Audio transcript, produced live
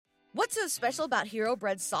What's so special about Hero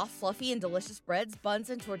Bread's soft, fluffy, and delicious breads, buns,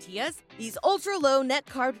 and tortillas? These ultra-low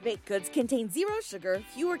net-carb baked goods contain zero sugar,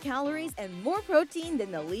 fewer calories, and more protein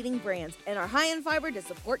than the leading brands, and are high in fiber to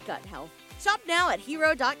support gut health. Shop now at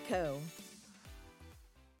hero.co.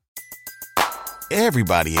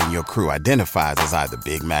 Everybody in your crew identifies as either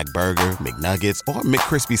Big Mac Burger, McNuggets, or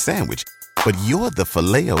McCrispy Sandwich. But you're the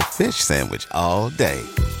Filet-O-Fish Sandwich all day.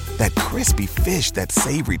 That crispy fish, that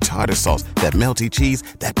savory tartar sauce, that melty cheese,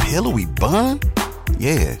 that pillowy bun.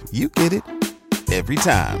 Yeah, you get it. Every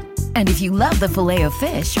time. And if you love the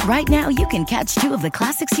Filet-O-Fish, right now you can catch two of the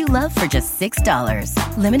classics you love for just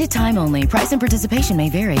 $6. Limited time only. Price and participation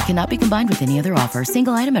may vary. Cannot be combined with any other offer.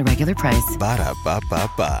 Single item at regular price.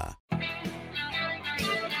 Ba-da-ba-ba-ba.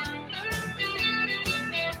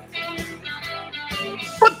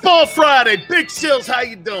 Football Friday. Big Sills, how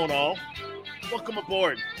you doing, all? Welcome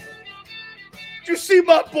aboard. Did you see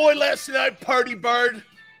my boy last night, Party Bird?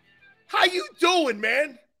 How you doing,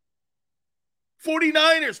 man?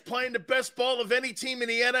 49ers playing the best ball of any team in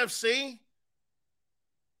the NFC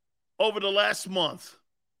over the last month.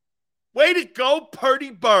 Way to go, Party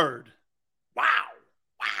Bird. Wow.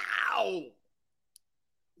 Wow.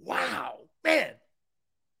 Wow. Man,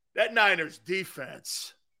 that Niners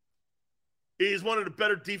defense is one of the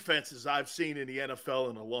better defenses I've seen in the NFL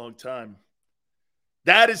in a long time.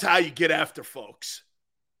 That is how you get after folks.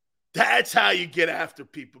 That's how you get after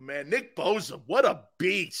people, man. Nick Bosa, what a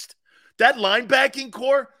beast. That linebacking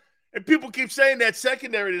core, and people keep saying that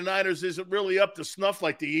secondary of the Niners isn't really up to snuff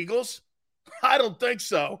like the Eagles. I don't think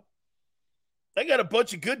so. They got a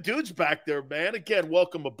bunch of good dudes back there, man. Again,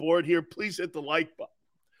 welcome aboard here. Please hit the like button.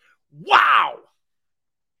 Wow.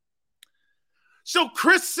 So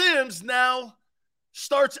Chris Sims now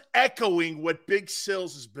starts echoing what Big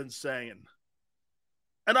Sills has been saying.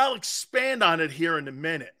 And I'll expand on it here in a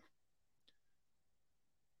minute.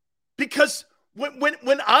 Because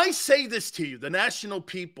when I say this to you, the national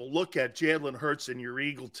people look at Jalen Hurts and your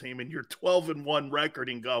Eagle team and your 12-1 record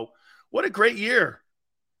and go, what a great year.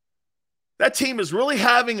 That team is really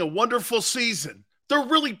having a wonderful season. They're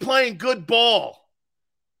really playing good ball.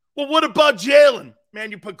 Well, what about Jalen?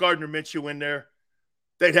 Man, you put Gardner Minshew in there,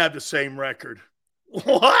 they'd have the same record.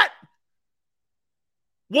 What?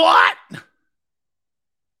 What?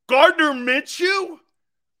 Gardner Minshew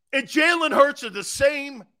and Jalen Hurts are the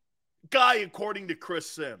same guy, according to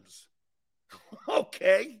Chris Sims.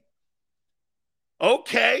 Okay.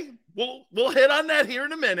 We'll hit on that here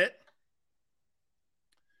in a minute.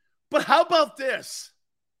 But how about this?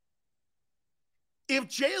 If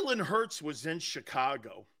Jalen Hurts was in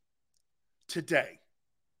Chicago today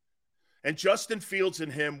and Justin Fields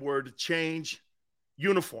and him were to change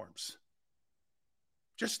uniforms,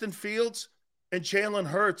 Justin Fields and Jalen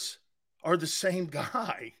Hurts are the same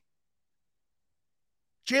guy.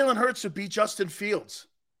 Jalen Hurts would be Justin Fields.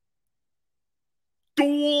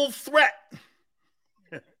 Dual threat.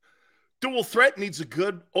 Dual threat needs a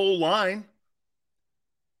good O-line.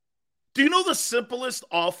 Do you know the simplest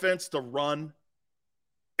offense to run?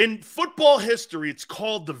 In football history, it's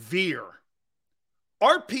called the veer.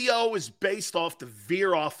 RPO is based off the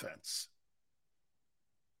veer offense.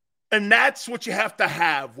 And that's what you have to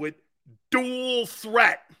have with dual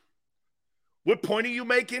threat. What point are you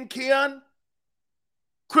making, Keon?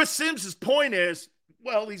 Chris Sims' point is,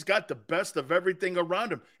 well, he's got the best of everything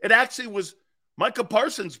around him. It actually was Micah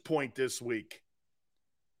Parsons' point this week.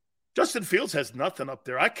 Justin Fields has nothing up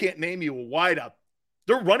there. I can't name you a wideout.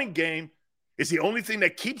 Their running game is the only thing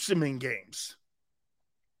that keeps them in games.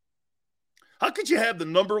 How could you have the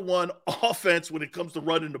number one offense when it comes to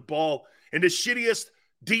running the ball and the shittiest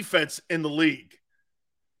defense in the league?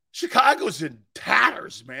 Chicago's in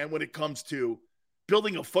tatters, man, when it comes to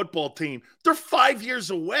building a football team. They're 5 years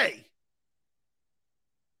away.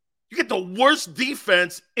 You get the worst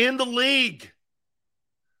defense in the league.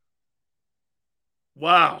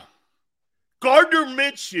 Wow. Gardner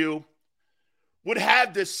Minshew would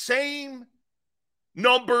have the same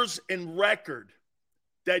numbers and record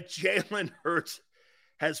that Jalen Hurts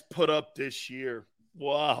has put up this year.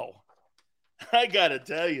 Wow. I got to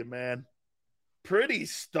tell you, man, pretty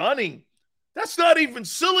stunning. That's not even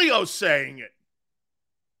Sileo saying it.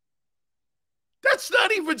 That's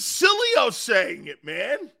not even Sileo saying it,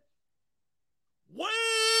 man.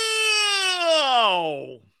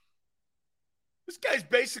 Wow. This guy's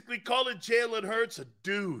basically calling Jalen Hurts a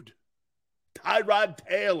dude. Tyrod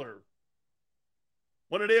Taylor.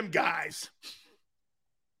 One of them guys.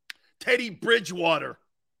 Teddy Bridgewater.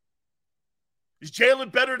 Is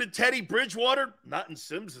Jalen better than Teddy Bridgewater? Not in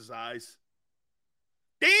Sims' eyes.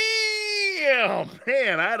 Damn,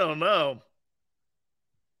 man, I don't know.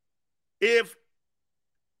 If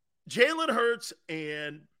Jalen Hurts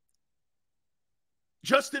and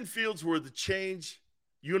Justin Fields were the change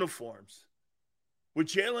uniforms, would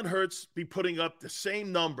Jalen Hurts be putting up the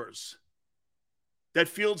same numbers that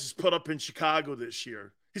Fields has put up in Chicago this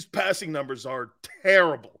year? His passing numbers are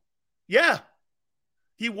terrible. Yeah,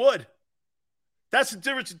 he would. That's the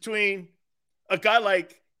difference between a guy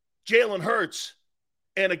like Jalen Hurts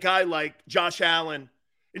and a guy like Josh Allen.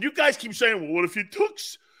 And you guys keep saying, well, what if you took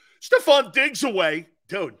Stephon Diggs away?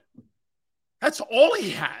 Dude, that's all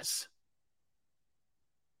he has.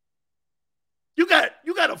 You got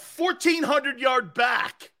a 1,400-yard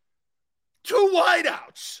back, 2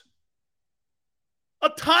 wideouts, a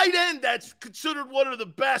tight end that's considered one of the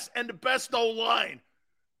best and the best O-line.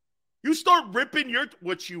 You start ripping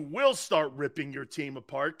which you will start ripping your team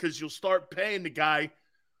apart because you'll start paying the guy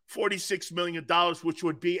 $46 million, which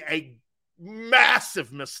would be a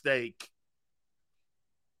massive mistake.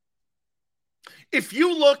 If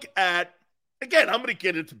you look at, again, I'm going to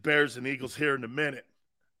get into Bears and Eagles here in a minute.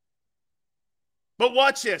 But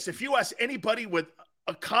watch this. If you ask anybody with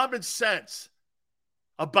a common sense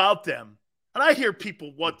about them, and I hear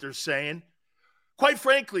people what they're saying, quite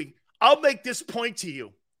frankly, I'll make this point to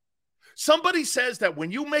you. Somebody says that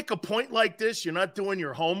when you make a point like this, you're not doing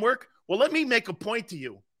your homework. Well, let me make a point to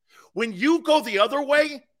you. When you go the other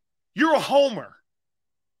way, you're a homer.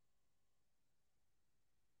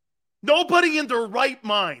 Nobody in their right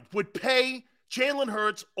mind would pay Jalen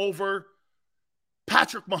Hurts over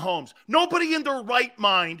Patrick Mahomes. Nobody in their right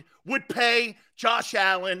mind would pay Josh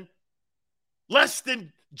Allen less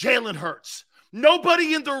than Jalen Hurts.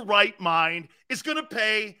 Nobody in their right mind is going to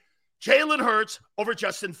pay Jalen Hurts over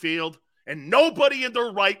Justin Fields, and nobody in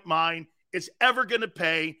their right mind is ever going to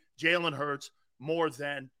pay Jalen Hurts more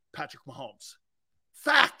than Patrick Mahomes.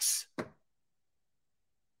 Facts.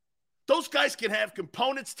 Those guys can have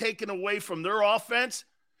components taken away from their offense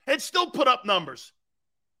and still put up numbers.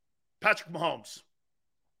 Patrick Mahomes.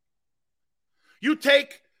 You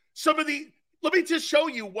take some of the, let me just show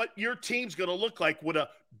you what your team's going to look like with a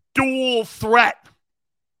dual threat.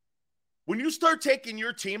 When you start taking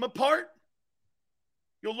your team apart,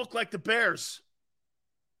 you'll look like the Bears.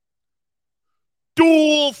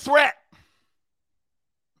 Dual threat.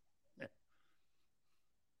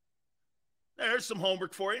 There's some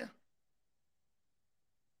homework for you.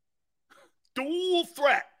 Dual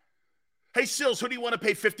threat. Hey, Sills, who do you want to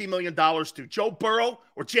pay $50 million to? Joe Burrow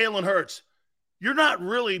or Jalen Hurts? You're not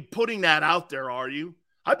really putting that out there, are you?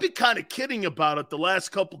 I've been kind of kidding about it the last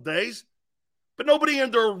couple days, but nobody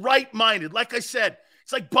in their right-minded. Like I said,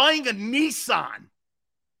 it's like buying a Nissan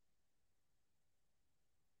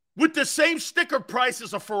with the same sticker price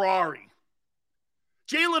as a Ferrari.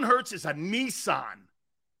 Jalen Hurts is a Nissan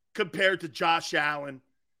compared to Josh Allen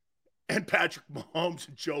and Patrick Mahomes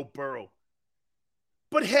and Joe Burrow.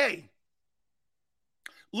 But hey,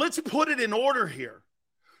 let's put it in order here.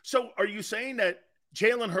 So are you saying that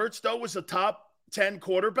Jalen Hurts, though, was a top 10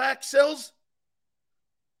 quarterback, Sills?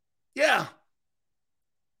 Yeah.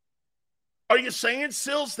 Are you saying,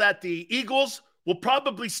 Sills, that the Eagles will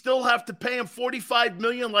probably still have to pay him $45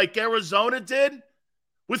 million like Arizona did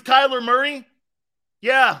with Kyler Murray?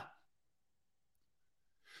 Yeah.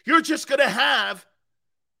 You're just going to have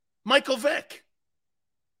Michael Vick.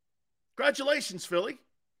 Congratulations, Philly.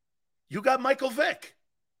 You got Michael Vick.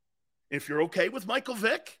 If you're okay with Michael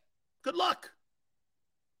Vick, good luck.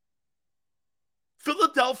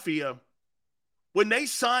 Philadelphia, when they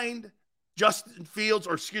signed Justin Fields,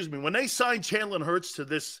 when they signed Jalen Hurts to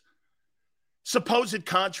this supposed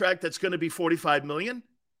contract that's going to be $45 million,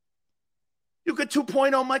 you get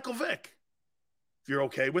 2.0 Michael Vick. If you're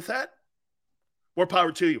okay with that, more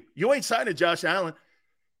power to you. You ain't signing Josh Allen.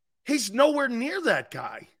 He's nowhere near that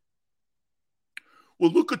guy.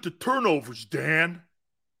 Well, look at the turnovers, Dan.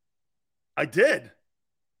 I did.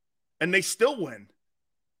 And they still win.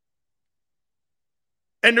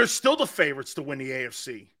 And they're still the favorites to win the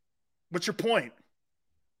AFC. What's your point?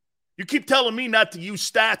 You keep telling me not to use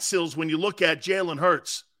stat Sills when you look at Jalen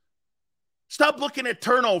Hurts. Stop looking at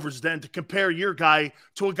turnovers then to compare your guy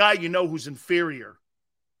to a guy you know who's inferior.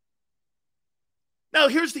 Now,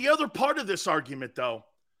 here's the other part of this argument, though.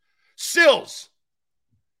 Sills,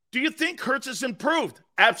 do you think Hurts has improved?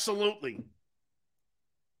 Absolutely.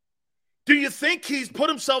 Do you think he's put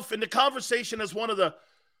himself in the conversation as one of the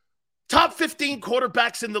top 15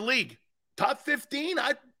 quarterbacks in the league? Top 15?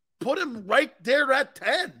 I'd put him right there at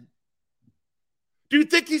 10. Do you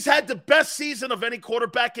think he's had the best season of any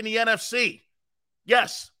quarterback in the NFC?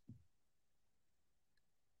 Yes.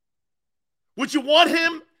 Would you want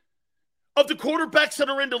him, of the quarterbacks that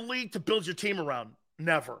are in the league, to build your team around?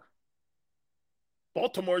 Never.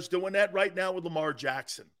 Baltimore's doing that right now with Lamar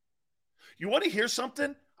Jackson. You want to hear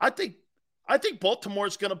something? I think Baltimore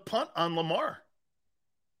is going to punt on Lamar.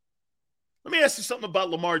 Let me ask you something about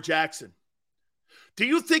Lamar Jackson. Do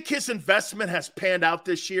you think his investment has panned out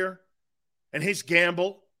this year and his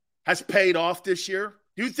gamble has paid off this year?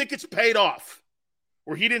 Do you think it's paid off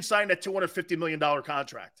or he didn't sign that $250 million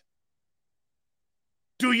contract?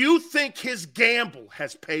 Do you think his gamble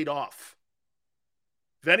has paid off?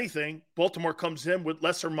 If anything, Baltimore comes in with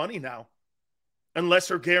lesser money now and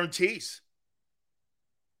lesser guarantees.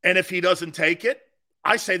 And if he doesn't take it,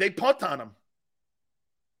 I say they punt on him.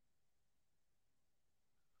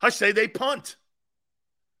 I say they punt.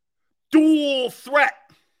 Dual threat.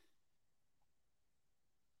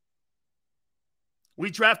 We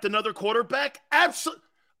draft another quarterback? Absolutely.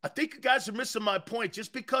 I think you guys are missing my point.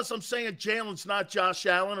 Just because I'm saying Jalen's not Josh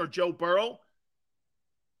Allen or Joe Burrow,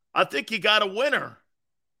 I think you got a winner.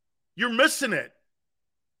 You're missing it.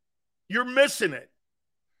 You're missing it.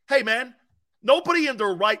 Hey, man, nobody in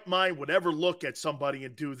their right mind would ever look at somebody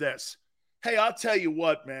and do this. Hey, I'll tell you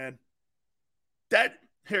what, man.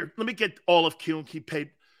 Here, let me get all of Q and keep paid.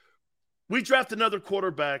 We draft another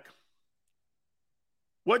quarterback.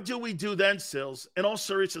 What do we do then, Sills? In all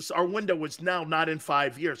seriousness, our window is now not in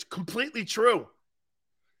 5 years. Completely true.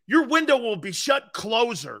 Your window will be shut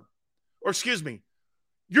closer. Or excuse me,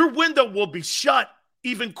 your window will be shut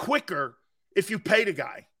even quicker if you pay the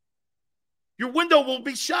guy. Your window will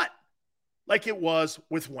be shut like it was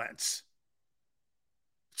with Wentz.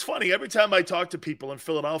 It's funny, every time I talk to people in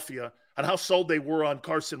Philadelphia on how sold they were on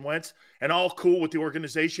Carson Wentz and all cool with the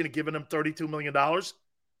organization and giving him $32 million,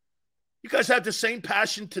 you guys have the same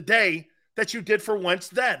passion today that you did for Wentz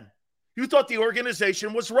then. You thought the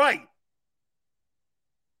organization was right.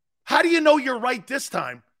 How do you know you're right this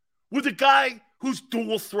time with a guy who's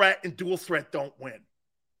dual threat and dual threat don't win?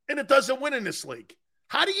 And it doesn't win in this league.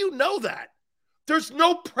 How do you know that? There's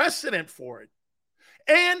no precedent for it.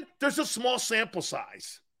 And there's a small sample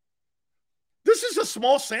size. This is a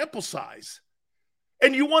small sample size.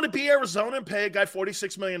 And you want to be Arizona and pay a guy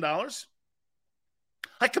 $46 million?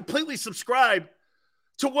 I completely subscribe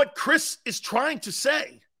to what Chris is trying to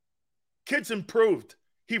say. Kid's improved.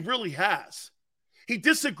 He really has. He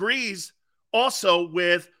disagrees also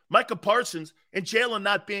with Micah Parsons and Jalen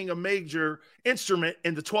not being a major instrument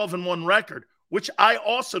in the 12-1 record, which I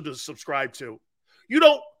also do subscribe to. You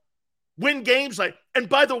don't win games like, and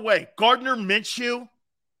by the way, Gardner Minshew,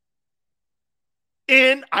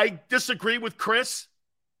 and I disagree with Chris.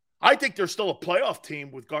 I think they're still a playoff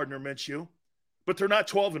team with Gardner Minshew, but they're not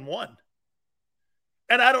 12-1.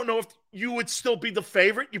 And I don't know if you would still be the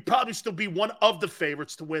favorite. You'd probably still be one of the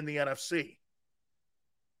favorites to win the NFC.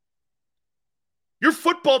 Your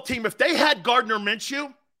football team, if they had Gardner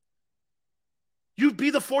Minshew, you'd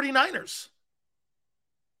be the 49ers.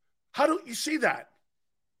 How don't you see that?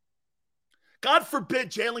 God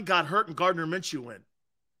forbid Jalen got hurt and Gardner Minshew win.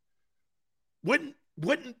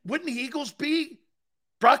 Wouldn't the Eagles be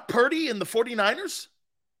Brock Purdy and the 49ers?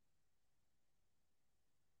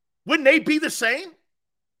 Wouldn't they be the same?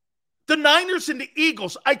 The Niners and the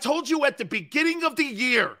Eagles, I told you at the beginning of the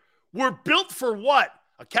year, were built for what?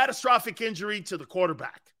 A catastrophic injury to the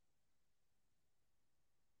quarterback.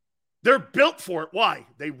 They're built for it. Why?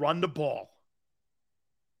 They run the ball.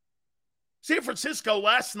 San Francisco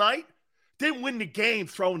last night didn't win the game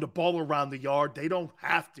throwing the ball around the yard. They don't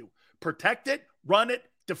have to. Protect it, run it,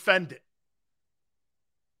 defend it.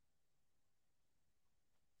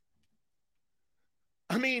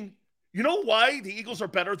 I mean, you know why the Eagles are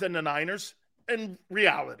better than the Niners in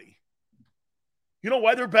reality? You know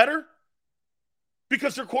why they're better?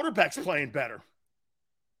 Because their quarterback's playing better.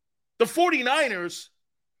 The 49ers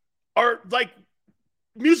are like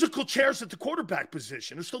musical chairs at the quarterback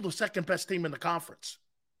position. They're still the second best team in the conference.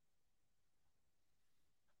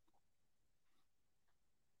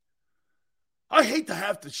 I hate to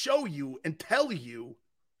have to show you and tell you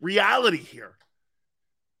reality here.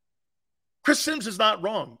 Chris Sims is not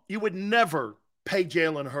wrong. You would never pay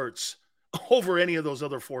Jalen Hurts over any of those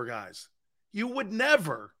other four guys. You would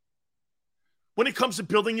never. When it comes to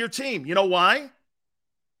building your team. You know why?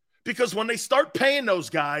 Because when they start paying those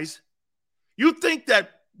guys, you think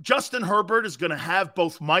that Justin Herbert is going to have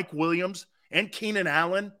both Mike Williams and Keenan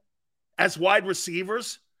Allen as wide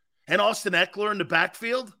receivers and Austin Eckler in the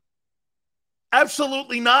backfield?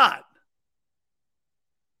 Absolutely not.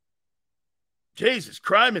 Jesus,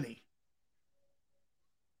 criminy.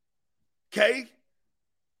 Okay?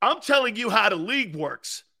 I'm telling you how the league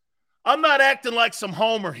works. I'm not acting like some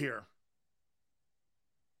homer here.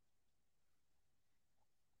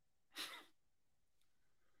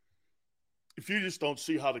 If you just don't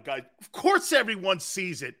see how the guy, of course everyone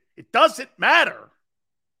sees it. It doesn't matter.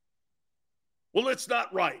 Well, it's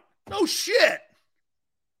not right. No shit.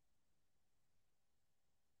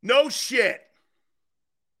 No shit.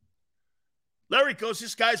 Larry goes,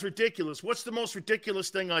 this guy's ridiculous. What's the most ridiculous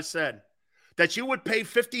thing I said? That you would pay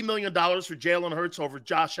 $50 million for Jalen Hurts over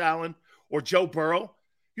Josh Allen or Joe Burrow?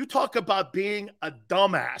 You talk about being a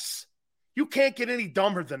dumbass. You can't get any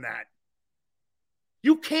dumber than that.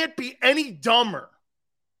 You can't be any dumber.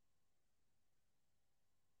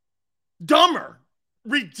 Dumber.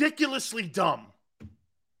 Ridiculously dumb.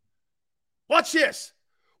 Watch this.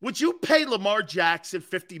 Would you pay Lamar Jackson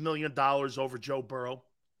 $50 million over Joe Burrow?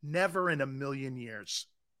 Never in a million years.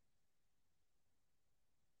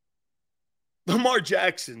 Lamar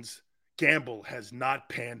Jackson's gamble has not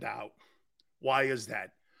panned out. Why is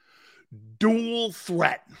that? Dual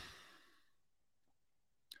threat.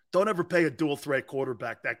 Don't ever pay a dual threat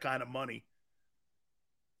quarterback that kind of money.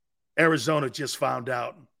 Arizona just found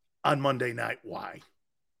out on Monday night why.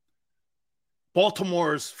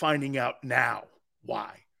 Baltimore's finding out now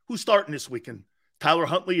why. Who's starting this weekend? Tyler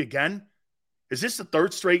Huntley again? Is this the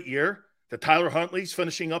third straight year that Tyler Huntley's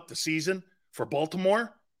finishing up the season for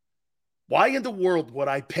Baltimore? Why in the world would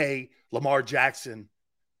I pay Lamar Jackson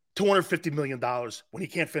 $250 million when he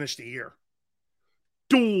can't finish the year?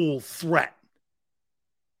 Dual threat.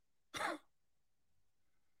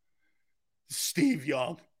 Steve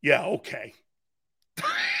Young. Yeah, okay.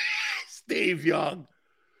 Steve Young.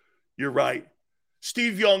 You're right.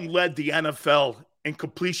 Steve Young led the NFL in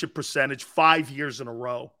completion percentage 5 years in a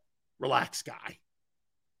row. Relax, guy.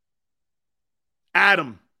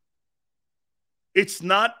 Adam, it's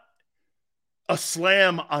not a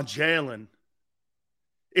slam on Jalen.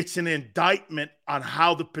 It's an indictment on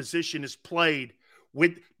how the position is played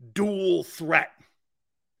with dual threat.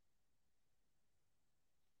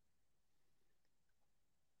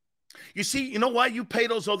 You see, you know why you pay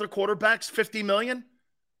those other quarterbacks $50 million?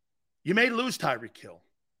 You may lose Tyreek Hill.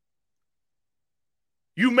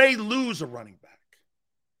 You may lose a running back.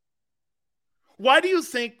 Why do you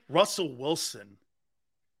think Russell Wilson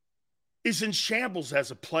is in shambles as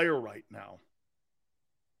a player right now?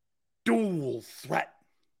 Dual threat.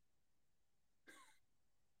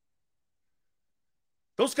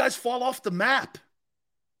 Those guys fall off the map.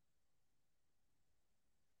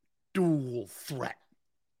 Dual threat.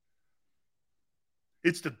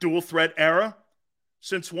 It's the dual threat era.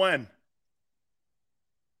 Since when?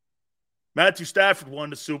 Matthew Stafford won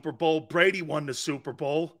the Super Bowl. Brady won the Super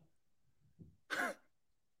Bowl.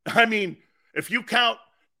 I mean, if you count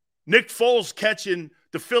Nick Foles catching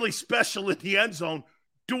the Philly special in the end zone,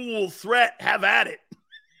 dual threat, have at it.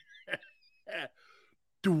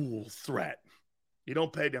 Dual threat. You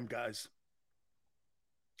don't pay them guys.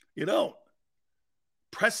 You don't.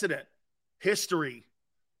 Precedent. History.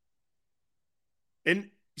 And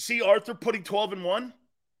see Arthur putting 12-1?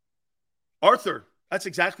 Arthur, that's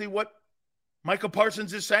exactly what Michael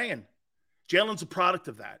Parsons is saying. Jalen's a product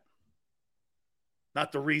of that.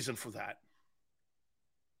 Not the reason for that.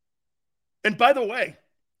 And by the way,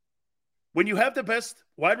 when you have the best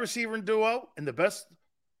wide receiver in duo and the best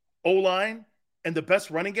O-line and the best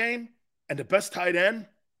running game and the best tight end,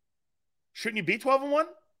 shouldn't you be 12-1?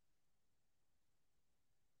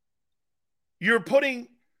 You're putting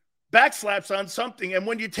backslaps on something. And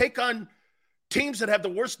when you take on teams that have the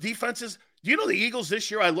worst defenses, you know the Eagles this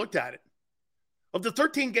year, I looked at it. Of the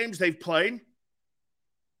 13 games they've played,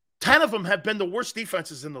 10 of them have been the worst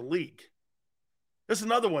defenses in the league. There's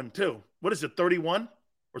another one, too. What is it, 31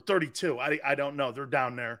 or 32? I don't know. They're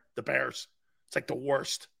down there, the Bears. It's like the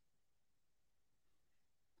worst.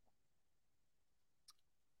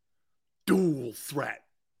 Dual threat.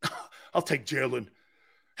 I'll take Jalen.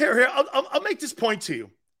 Here, I'll make this point to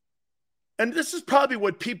you. And this is probably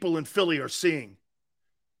what people in Philly are seeing.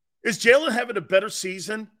 Is Jalen having a better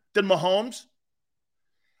season than Mahomes?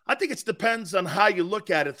 I think it depends on how you look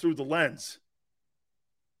at it through the lens.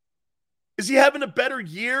 Is he having a better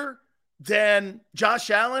year than Josh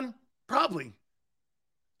Allen? Probably.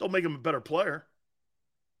 Don't make him a better player.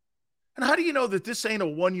 And how do you know that this ain't a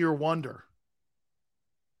one-year wonder?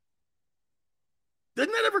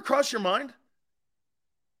 Didn't that ever cross your mind?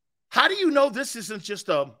 How do you know this isn't just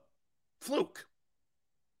a fluke?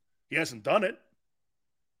 He hasn't done it.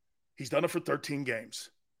 He's done it for 13 games.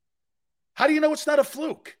 How do you know it's not a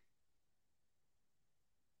fluke?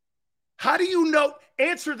 How do you know?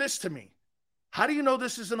 Answer this to me. How do you know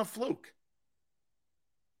this isn't a fluke?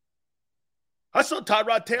 I saw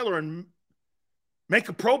Tyrod Taylor make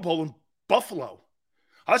a Pro Bowl in Buffalo.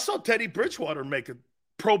 I saw Teddy Bridgewater make a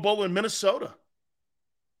Pro Bowl in Minnesota.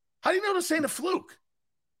 How do you know this ain't a fluke?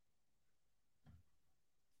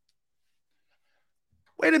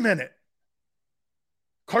 Wait a minute.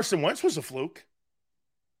 Carson Wentz was a fluke.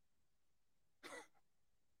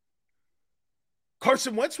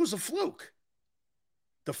 Carson Wentz was a fluke.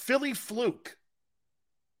 The Philly fluke.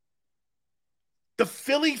 The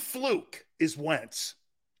Philly fluke is Wentz.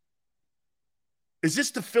 Is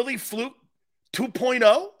this the Philly fluke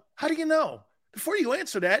 2.0? How do you know? Before you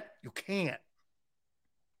answer that, you can't.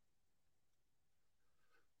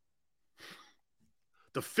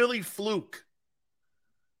 The Philly fluke.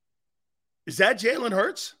 Is that Jalen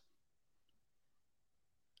Hurts?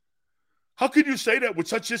 How could you say that with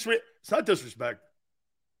such disrespect? It's not disrespect.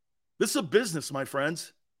 This is a business, my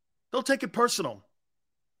friends. Don't take it personal.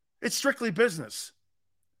 It's strictly business.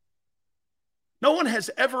 No one has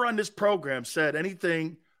ever on this program said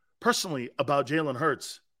anything personally about Jalen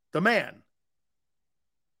Hurts, the man.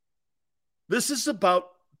 This is about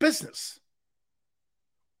business,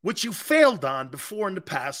 which you failed on before in the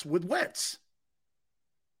past with Wentz.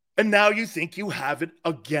 And now you think you have it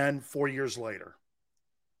again 4 years later.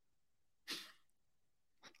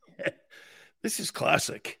 This is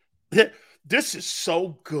classic. This is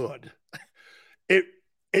so good.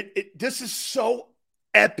 This is so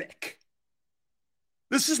epic.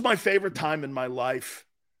 This is my favorite time in my life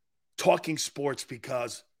talking sports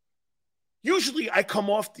because usually I come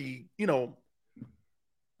off the,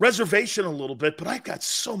 reservation a little bit, but I've got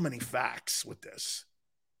so many facts with this.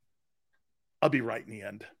 I'll be right in the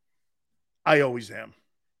end. I always am.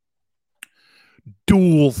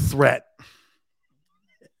 Dual threat.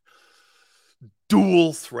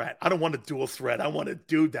 Dual threat. I don't want a dual threat. I want a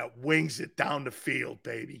dude that wings it down the field,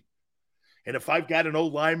 baby. And if I've got an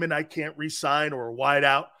old lineman I can't re-sign or a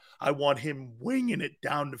wideout, I want him winging it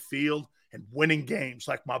down the field and winning games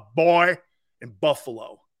like my boy in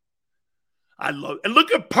Buffalo. I love it. And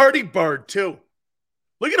look at Purdy Bird, too.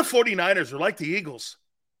 Look at the 49ers. They're like the Eagles.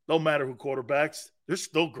 No matter who quarterbacks, they're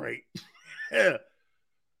still great. Yeah.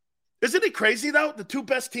 Isn't it crazy, though? The two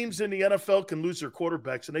best teams in the NFL can lose their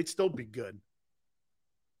quarterbacks, and they'd still be good.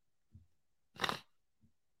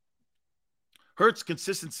 Hurts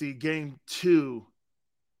consistency game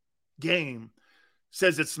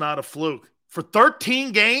says it's not a fluke. For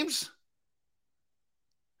 13 games?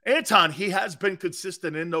 Anton, he has been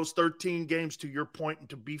consistent in those 13 games, to your point, and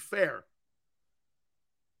to be fair.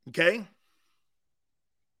 Okay?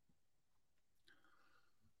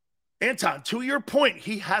 Anton, to your point,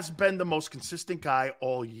 he has been the most consistent guy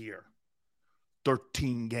all year.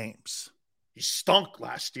 13 games. He stunk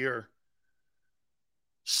last year.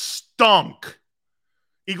 Stunk.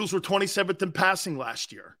 Eagles were 27th in passing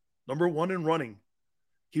last year. Number 1 in running.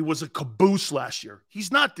 He was a caboose last year.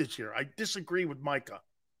 He's not this year. I disagree with Micah.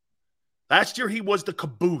 Last year, he was the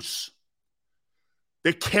caboose.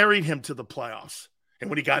 They carried him to the playoffs. And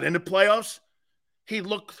when he got into playoffs, he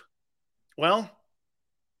looked,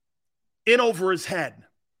 in over his head.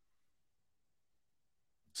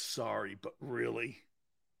 Sorry, but really.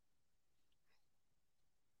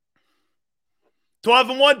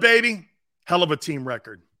 12-1, baby. Hell of a team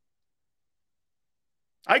record.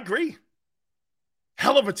 I agree.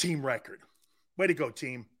 Hell of a team record. Way to go,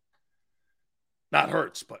 team. Not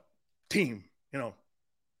Hurts, but team,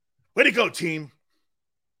 Way to go, team.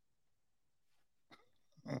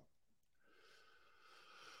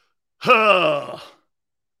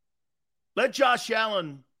 Let Josh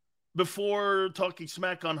Allen, before talking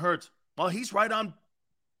smack on Hurts, well, he's right on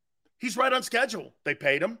schedule. They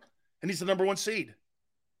paid him, and he's the number 1 seed.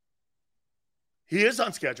 He is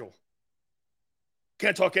on schedule.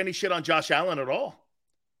 Can't talk any shit on Josh Allen at all.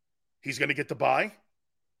 He's going to get the bye.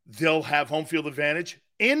 They'll have home field advantage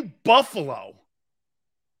in Buffalo.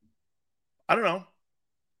 I don't know.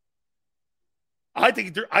 I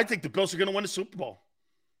think the Bills are going to win the Super Bowl.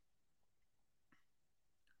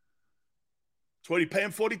 That's what you pay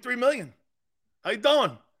him $43 million. How you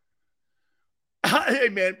doing? Hey,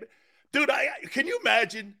 man. Dude, can you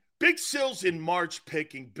imagine Big Sills in March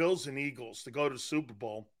picking Bills and Eagles to go to the Super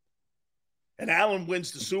Bowl, and Allen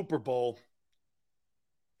wins the Super Bowl,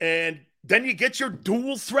 and then you get your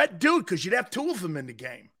dual threat dude because you'd have 2 of them in the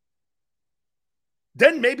game.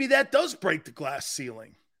 Then maybe that does break the glass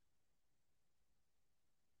ceiling.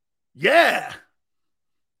 Yeah.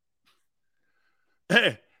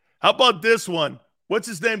 Hey, how about this one? What's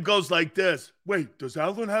his name goes like this? Wait, does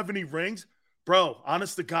Allen have any rings? Bro,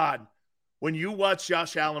 honest to God, when you watch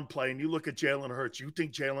Josh Allen play and you look at Jalen Hurts, you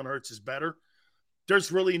think Jalen Hurts is better?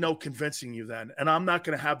 There's really no convincing you then. And I'm not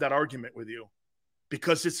going to have that argument with you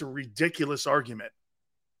because it's a ridiculous argument.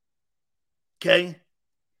 Okay?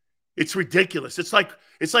 It's ridiculous. It's like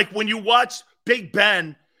when you watch Big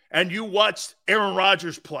Ben and you watch Aaron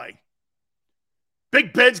Rodgers play.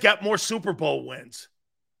 Big Ben's got more Super Bowl wins.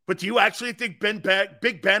 But do you actually think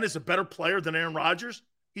Big Ben is a better player than Aaron Rodgers?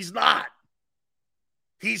 He's not.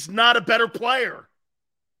 He's not a better player.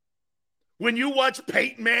 When you watch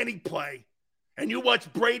Peyton Manning play and you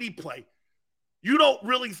watch Brady play, you don't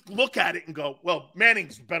really look at it and go, well,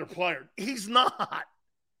 Manning's a better player. He's not.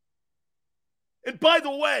 And by the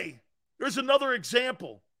way, there's another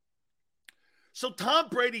example. So Tom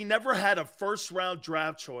Brady never had a first-round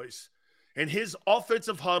draft choice in his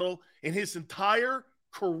offensive huddle in his entire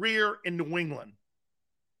career in New England.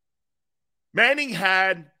 Manning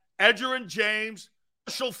had Edgerrin James,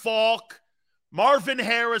 Marshall Faulk, Marvin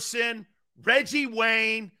Harrison, Reggie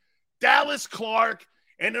Wayne, Dallas Clark,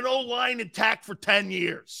 and an O-line intact for 10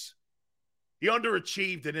 years. He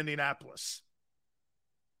underachieved in Indianapolis.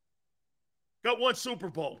 Got one Super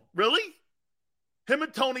Bowl. Really? Him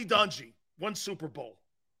and Tony Dungy, one Super Bowl.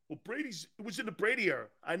 Well, it was in the Brady era.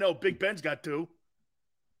 I know, Big Ben's got two.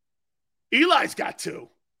 Eli's got two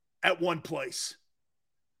at one place.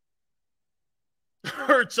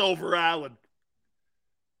 Hurts over Allen.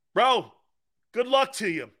 Bro, good luck to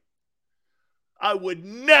you. I would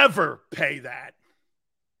never pay that.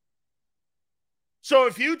 So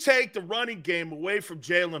if you take the running game away from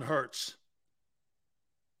Jalen Hurts,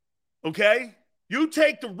 okay? You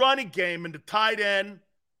take the running game and the tight end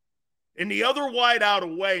and the other wide out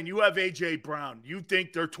away, and you have A.J. Brown. You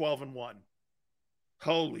think they're 12-1.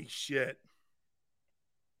 Holy shit.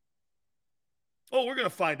 Oh, we're going to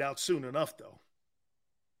find out soon enough, though.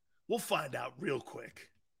 We'll find out real quick.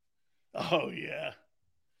 Oh, yeah.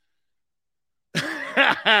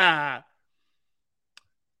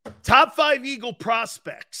 Top 5 Eagle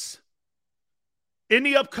prospects in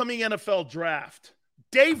the upcoming NFL draft.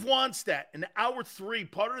 Dave Wannstedt in hour 3,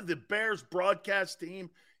 part of the Bears broadcast team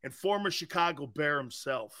and former Chicago Bear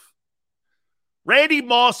himself. Randy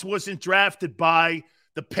Moss wasn't drafted by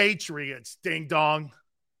the Patriots, ding dong.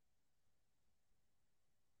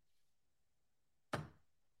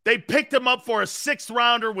 They picked him up for a 6th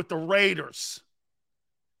rounder with the Raiders.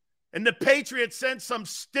 And the Patriots sent some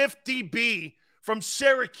stiff DB from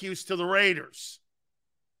Syracuse to the Raiders.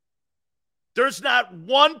 There's not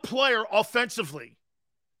one player offensively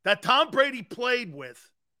that Tom Brady played with,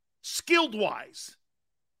 skilled-wise,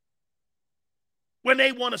 when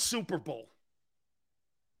they won a Super Bowl.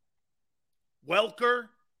 Welker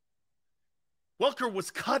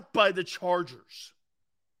was cut by the Chargers.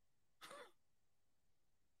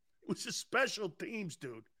 It was a special teams,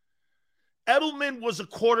 dude. Edelman was a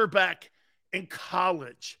quarterback in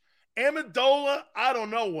college. Amendola, I don't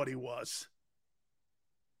know what he was.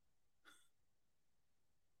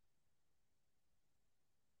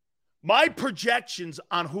 My projections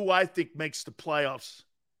on who I think makes the playoffs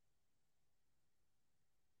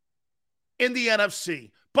in the NFC.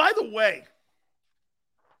 By the way,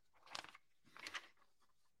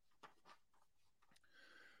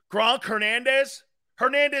 Gronk Hernandez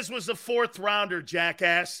was a 4th rounder,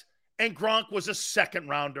 jackass, and Gronk was a 2nd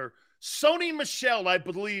rounder. Sony Michel, I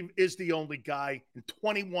believe, is the only guy in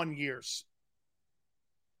 21 years.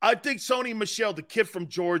 I think Sony Michel, the kid from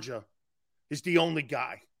Georgia, is the only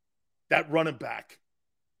guy, that running back.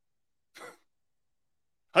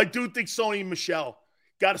 I do think Sony Michel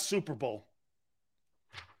got a Super Bowl.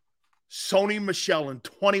 Sony Michel in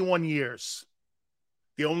 21 years,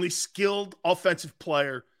 the only skilled offensive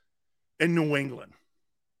player in New England.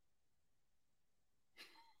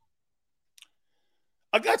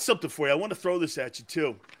 I got something for you. I want to throw this at you,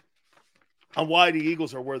 too, on why the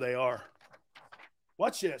Eagles are where they are.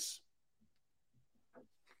 Watch this.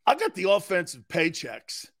 I got the offensive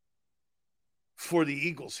paychecks for the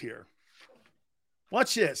Eagles here.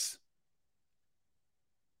 Watch this.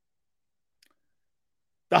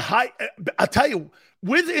 I'll tell you,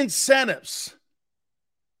 with incentives,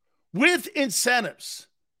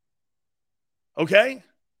 okay?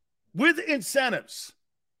 With incentives,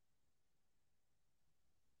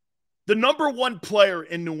 the number 1 player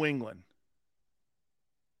in New England,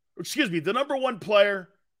 the number 1 player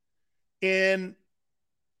in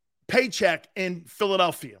paycheck in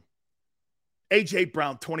Philadelphia, A.J.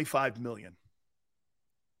 Brown, $25 million.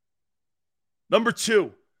 Number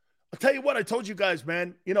 2, I'll tell you what, I told you guys,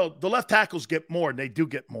 man, you know, the left tackles get more, and they do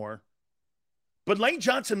get more. But Lane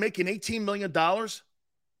Johnson making $18 million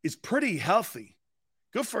is pretty healthy.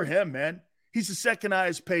 Good for him, man. He's the 2nd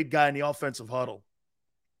highest paid guy in the offensive huddle.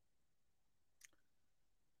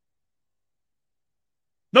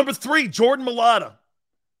 Number 3, Jordan Mailata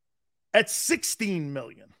at $16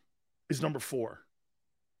 million is number 4.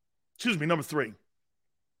 Number 3.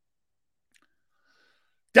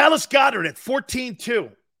 Dallas Goedert at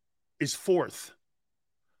 $14.2 is 4th.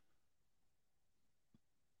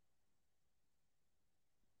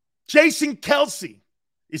 Jason Kelce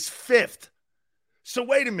is 5th. So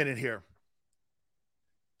wait a minute here.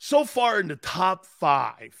 So far in the top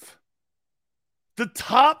 5, The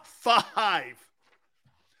top 5.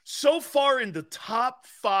 So far in the top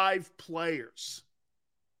 5 players.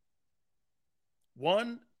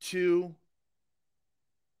 1, 2,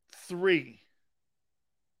 3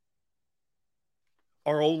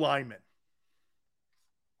 are O-linemen.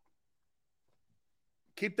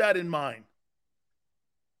 Keep that in mind.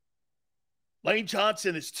 Lane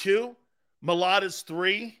Johnson is 2. Mulata's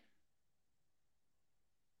 3.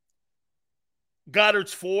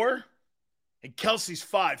 Goddard's 4. And Kelsey's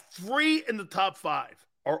 5. 3 in the top 5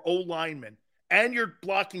 are O-linemen. And you're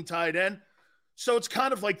blocking tight end. So it's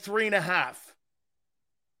kind of like 3.5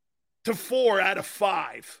 to 4 out of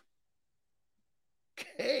 5.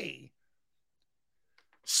 Okay.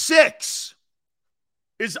 6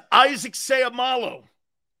 is Isaac Seumalo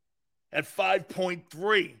at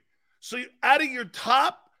 5.3. So out of your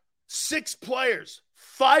top 6 players,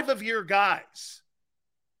 5 of your guys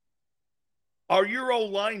are your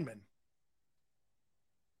O-linemen.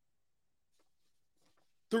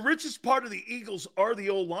 The richest part of the Eagles are the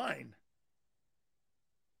O-line.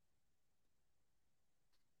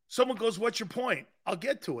 Someone goes, what's your point? I'll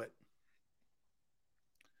get to it.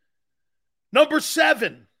 Number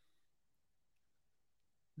 7,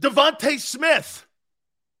 Devontae Smith.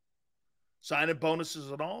 Signing bonuses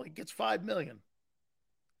and all, he gets $5 million.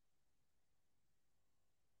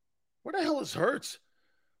 Where the hell is Hurts?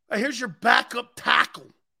 Here's your backup tackle.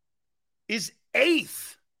 Is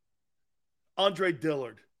 8th. Andre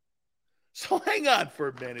Dillard. So hang on for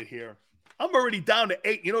a minute here. I'm already down to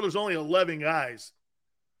 8. You know, there's only 11 guys.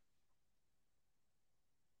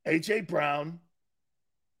 A.J. Brown,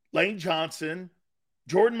 Lane Johnson,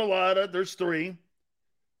 Jordan Mailata, there's 3.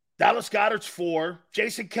 Dallas Goedert's 4.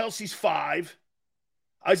 Jason Kelsey's 5.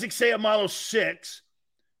 Isaac Seumalo's 6.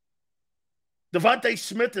 Devontae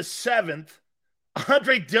Smith is 7th.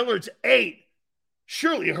 Andre Dillard's 8.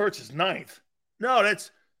 Surely it hurts his 9th. No,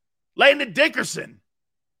 that's Landon Dickerson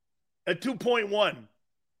at 2.1.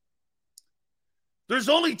 There's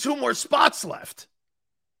only 2 more spots left.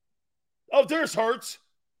 Oh, there's Hurts.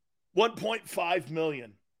 1.5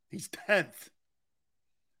 million. He's 10th.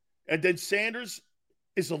 And then Sanders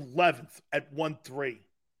is 11th at 1.3.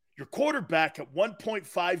 Your quarterback at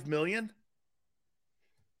 1.5 million.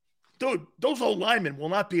 Dude, those old linemen will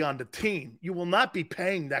not be on the team. You will not be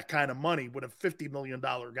paying that kind of money with a $50 million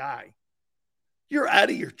guy. You're out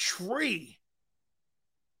of your tree.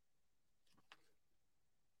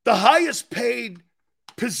 The highest paid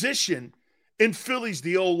position in Philly's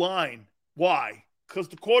the O-line. Why? Because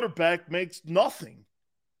the quarterback makes nothing.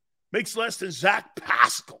 Makes less than Zach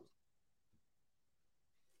Pascal.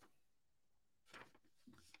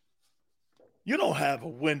 You don't have a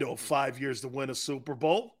window of 5 years to win a Super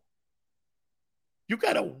Bowl. You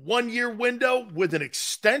got a 1-year window with an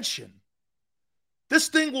extension. This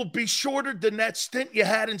thing will be shorter than that stint you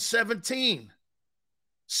had in 17.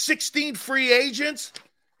 16 free agents,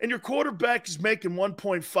 and your quarterback is making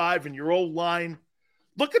 1.5 and your O-line.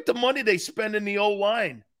 Look at the money they spend in the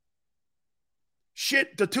O-line.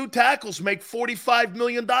 Shit, the 2 tackles make $45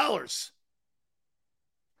 million.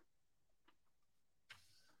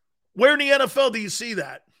 Where in the NFL do you see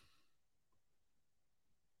that?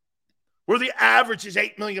 Where the average is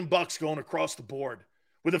 $8 million going across the board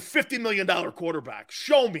with a $50 million quarterback.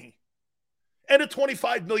 Show me. And a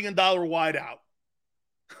 $25 million wideout.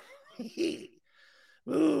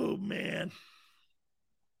 Oh, man.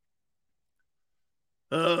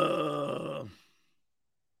 Oh,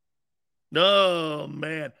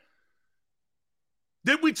 man.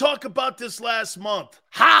 Did we talk about this last month?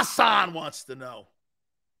 Hassan wants to know.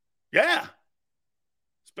 Yeah.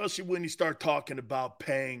 Especially when you start talking about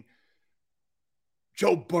paying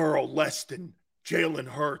Joe Burrow less than Jalen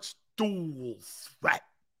Hurts. Dual threat.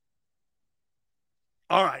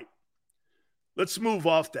 All right. Let's move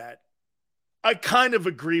off that. I kind of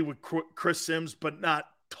agree with Chris Sims, but not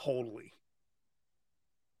totally.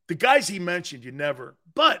 The guys he mentioned, you never.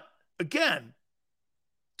 But, again,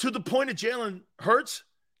 to the point of Jalen Hurts,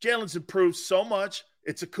 Jalen's improved so much.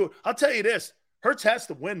 It's a cool. I'll tell you this. Hurts has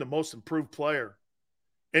to win the most improved player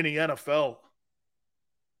in the NFL.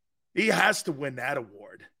 He has to win that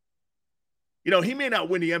award. You know, he may not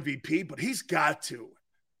win the MVP, but he's got to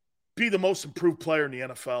be the most improved player in the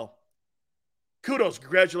NFL. Kudos.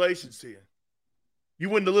 Congratulations to you. You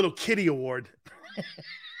win the little kitty award.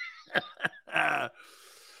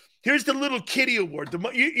 Here's the little kitty award.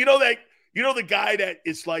 You know the guy that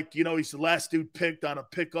it's like, you know, he's the last dude picked on a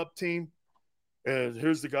pickup team. And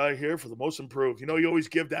here's the guy here for the most improved. You know, you always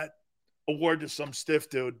give that award to some stiff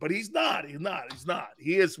dude, but he's not.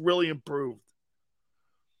 He has really improved.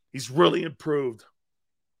 He's really improved.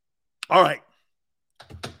 All right.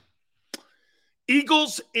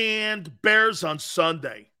 Eagles and Bears on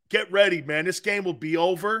Sunday. Get ready, man. This game will be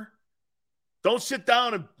over. Don't sit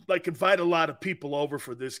down and invite a lot of people over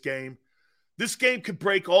for this game. This game could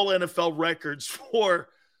break all NFL records for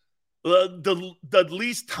the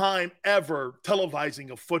least time ever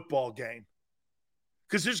televising a football game.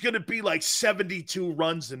 Because there's going to be 72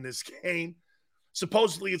 runs in this game.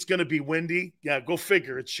 Supposedly it's going to be windy. Yeah, go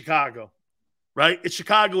figure. It's Chicago, right? It's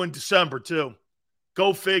Chicago in December, too.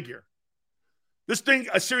 Go figure. This thing,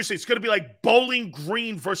 seriously, it's going to be like Bowling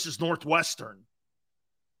Green versus Northwestern.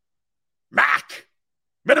 MAC,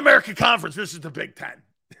 Mid-American Conference versus the Big Ten.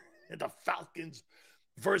 And the Falcons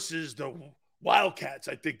versus the Wildcats.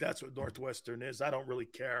 I think that's what Northwestern is. I don't really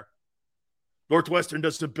care. Northwestern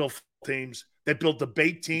doesn't build teams. They build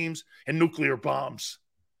debate teams and nuclear bombs.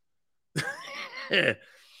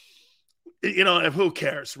 Who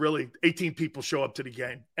cares, really? 18 people show up to the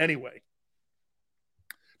game. Anyway,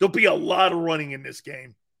 there'll be a lot of running in this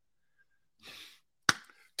game.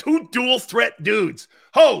 Two dual threat dudes.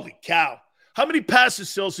 Holy cow. How many passes,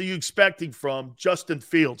 Sills, are you expecting from Justin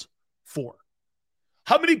Fields? 4.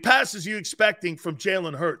 How many passes are you expecting from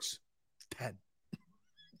Jalen Hurts? 10.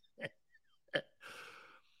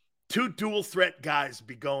 Two dual threat guys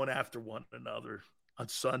be going after one another on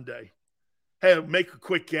Sunday. Hey, it'll make a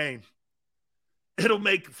quick game. It'll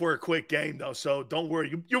make for a quick game, though, so don't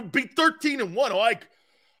worry. You'll be 13-1.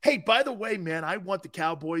 Hey, by the way, man, I want the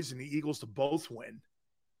Cowboys and the Eagles to both win.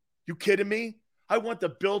 You kidding me? I want the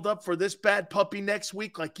build-up for this bad puppy next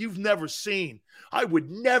week like you've never seen. I would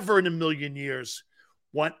never in a million years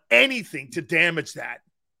want anything to damage that.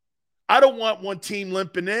 I don't want one team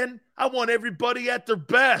limping in. I want everybody at their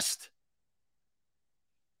best.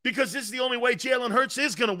 Because this is the only way Jalen Hurts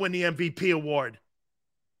is going to win the MVP award.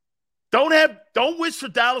 Don't wish for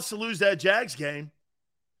Dallas to lose that Jags game.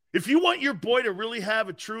 If you want your boy to really have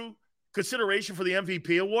a true consideration for the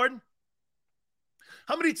MVP award,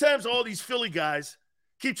 how many times all these Philly guys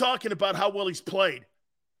keep talking about how well he's played?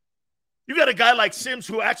 You got a guy like Sims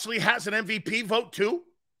who actually has an MVP vote too,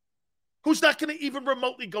 who's not going to even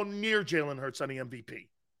remotely go near Jalen Hurts on the MVP.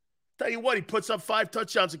 Tell you what, he puts up 5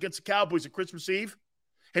 touchdowns against the Cowboys at Christmas Eve,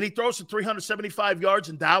 and he throws for 375 yards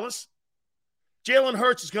in Dallas. Jalen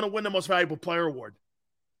Hurts is going to win the Most Valuable Player award.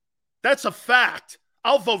 That's a fact.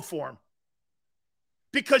 I'll vote for him.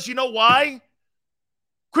 Because you know why?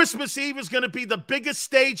 Christmas Eve is going to be the biggest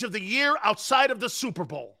stage of the year outside of the Super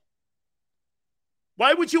Bowl.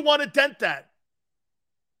 Why would you want to dent that?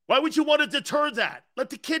 Why would you want to deter that? Let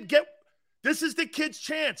the kid this is the kid's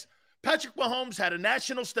chance. Patrick Mahomes had a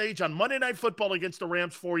national stage on Monday Night Football against the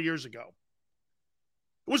Rams 4 years ago.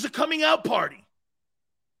 It was a coming out party.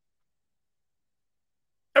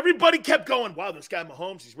 Everybody kept going, wow, this guy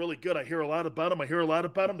Mahomes, he's really good. I hear a lot about him.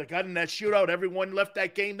 They got in that shootout. Everyone left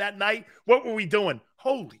that game that night. What were we doing?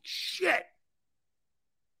 Holy shit.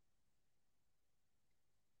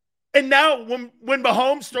 And now when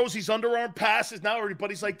Mahomes throws these underarm passes, now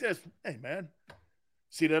everybody's like this. Hey, man,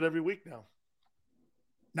 see that every week now.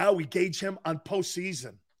 Now we gauge him on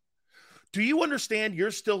postseason. Do you understand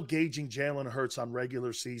you're still gauging Jalen Hurts on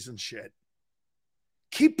regular season shit?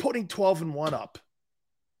 Keep putting 12-1 up.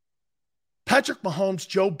 Patrick Mahomes,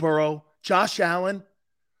 Joe Burrow, Josh Allen,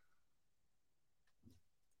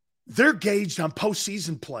 they're gauged on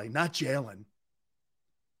postseason play, not Jalen.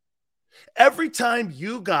 Every time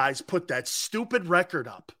you guys put that stupid record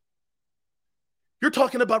up, you're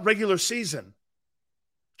talking about regular season.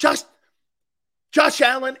 Josh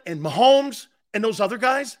Allen and Mahomes and those other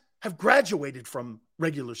guys have graduated from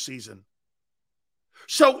regular season.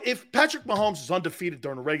 So if Patrick Mahomes is undefeated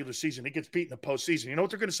during the regular season, he gets beat in the postseason, you know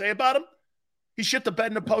what they're going to say about him? He shit the bed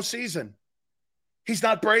in the postseason. He's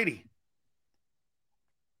not Brady.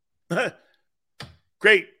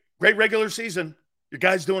 Great regular season. Your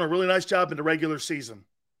guy's doing a really nice job in the regular season.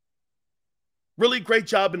 Really great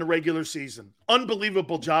job in the regular season.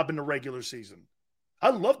 Unbelievable job in the regular season.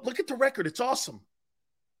 Look at the record. It's awesome.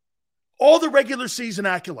 All the regular season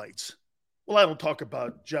accolades. Well, I don't talk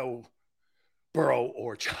about Joe Burrow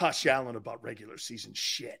or Josh Allen about regular season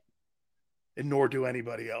shit. And nor do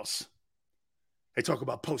anybody else. They talk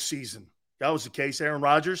about postseason. If that was the case, Aaron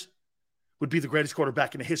Rodgers would be the greatest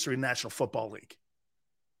quarterback in the history of the National Football League.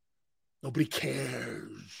 Nobody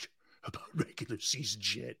cares about regular season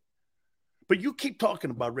shit. But you keep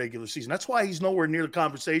talking about regular season. That's why he's nowhere near the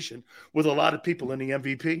conversation with a lot of people in the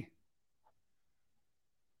MVP.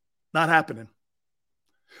 Not happening.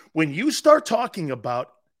 When you start talking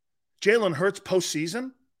about Jalen Hurts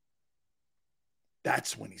postseason,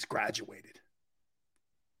 that's when he's graduated.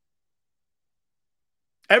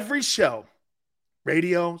 Every show,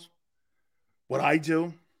 radios, what I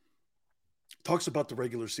do, talks about the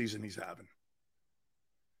regular season he's having.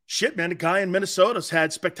 Shit, man, the guy in Minnesota's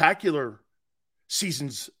had spectacular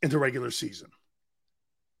seasons in the regular season.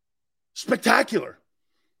 Spectacular.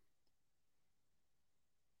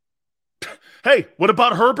 Hey, what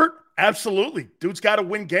about Herbert? Absolutely. Dude's got to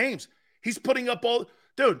win games. He's putting up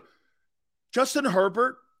Dude, Justin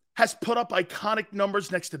Herbert has put up iconic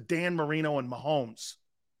numbers next to Dan Marino and Mahomes.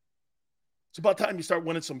 It's about time you start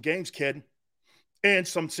winning some games, kid, and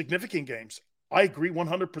some significant games. I agree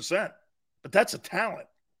 100%, but that's a talent.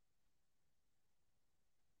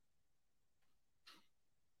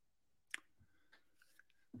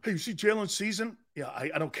 Hey, you see Jalen's season? Yeah,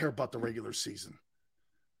 I don't care about the regular season.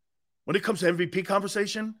 When it comes to MVP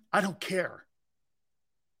conversation, I don't care.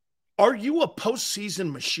 Are you a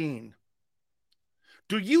postseason machine?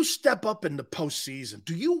 Do you step up in the postseason?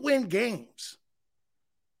 Do you win games?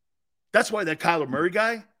 That's why that Kyler Murray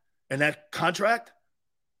guy and that contract,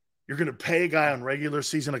 you're going to pay a guy on regular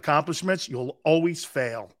season accomplishments, you'll always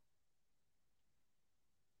fail.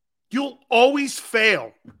 You'll always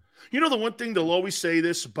fail. You know the one thing they'll always say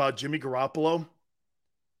this about Jimmy Garoppolo?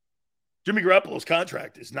 Jimmy Garoppolo's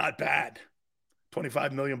contract is not bad.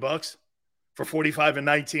 $25 million for 45 and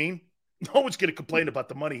 19. No one's going to complain about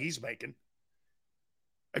the money he's making.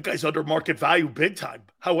 That guy's under market value big time.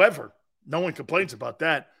 However, no one complains about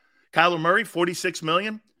that. Kyler Murray, $46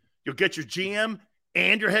 million. You'll get your GM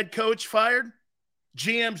and your head coach fired.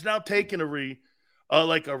 GM's now taking a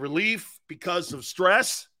relief because of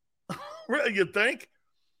stress. You think?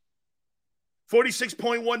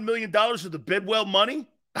 $46.1 million of the Bidwell money?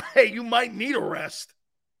 Hey, you might need a rest.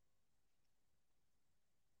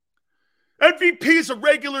 MVP is a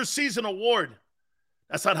regular season award.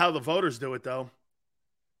 That's not how the voters do it, though.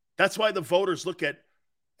 That's why the voters look at,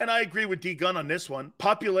 and I agree with D. Gunn on this one,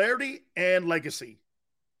 popularity and legacy.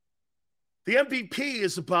 The MVP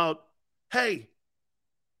is about, hey,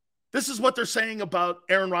 this is what they're saying about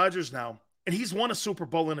Aaron Rodgers now, and he's won a Super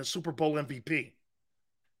Bowl and a Super Bowl MVP.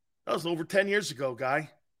 That was over 10 years ago, guy.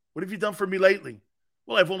 What have you done for me lately?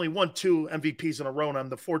 Well, I've only won 2 MVPs in a row, and I'm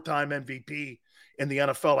the 4-time MVP in the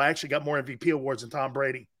NFL. I actually got more MVP awards than Tom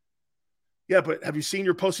Brady. Yeah, but have you seen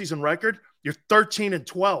your postseason record? You're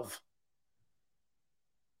 13-12.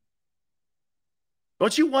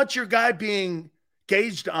 Don't you want your guy being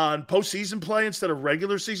gauged on postseason play instead of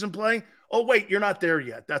regular season play? Oh, wait, you're not there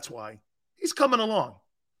yet. That's why. He's coming along.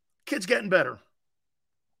 Kid's getting better.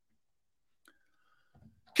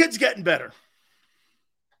 Kid's getting better.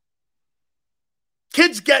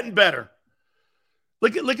 Kid's getting better.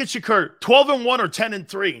 Look at Shakur. 12-1 or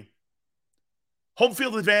 10-3. Home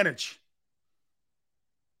field advantage.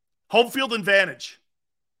 Home field advantage.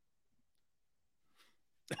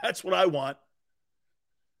 That's what I want.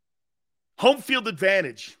 Home field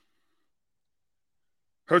advantage.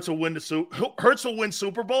 Hurts will win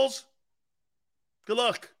Super Bowls. Good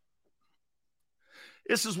luck.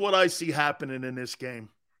 This is what I see happening in this game.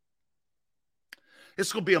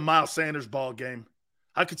 This will be a Miles Sanders ball game.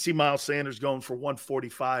 I could see Miles Sanders going for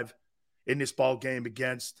 145 in this ball game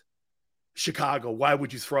against Chicago. Why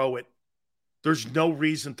would you throw it? There's no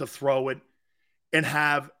reason to throw it and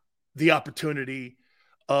have the opportunity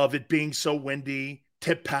of it being so windy,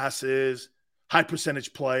 tip passes, high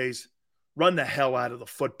percentage plays. Run the hell out of the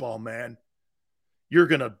football, man. You're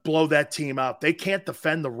going to blow that team out. They can't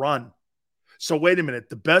defend the run. So wait a minute.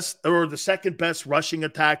 The second best rushing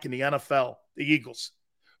attack in the NFL, the Eagles,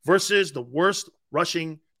 versus the worst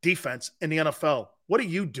rushing defense in the NFL. What are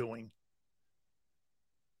you doing?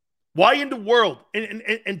 Why in the world? And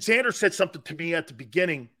Xander said something to me at the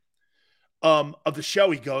beginning of the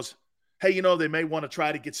show. He goes, hey, they may want to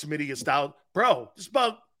try to get Smitty out. Bro, it's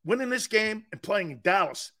about winning this game and playing in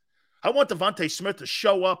Dallas. I want Devontae Smith to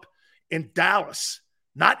show up in Dallas,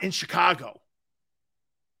 not in Chicago.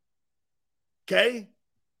 Okay?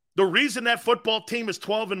 The reason that football team is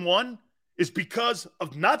 12-1 is because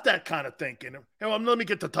of not that kind of thinking. Let me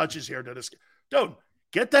get the touches here to this. Dude,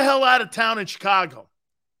 get the hell out of town in Chicago.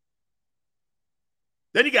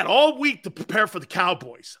 Then you got all week to prepare for the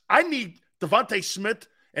Cowboys. I need Devontae Smith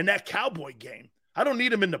in that Cowboy game. I don't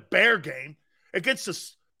need him in the Bear game against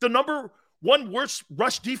the number one worst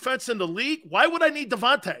rush defense in the league. Why would I need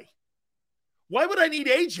Devontae? Why would I need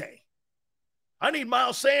AJ? I need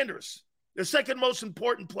Miles Sanders, the second most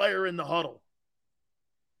important player in the huddle.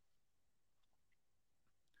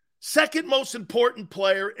 Second most important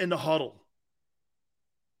player in the huddle.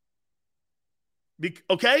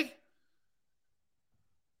 Okay?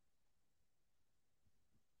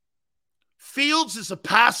 Fields is a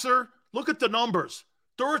passer. Look at the numbers.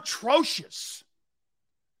 They're atrocious.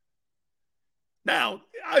 Now,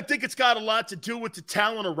 I think it's got a lot to do with the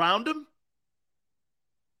talent around him.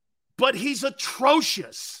 but he's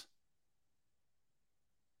atrocious.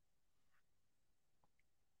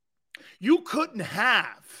 You couldn't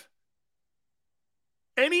have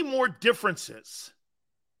any more differences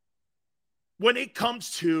when it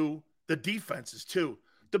comes to the defenses, too.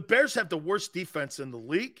 The Bears have the worst defense in the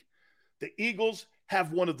league. The Eagles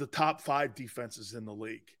have one of the top 5 defenses in the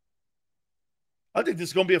league. I think this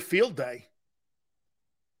is going to be a field day.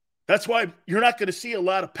 That's why you're not going to see a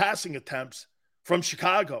lot of passing attempts from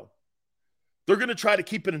Chicago. They're going to try to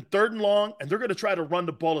keep it in 3rd and long, and they're going to try to run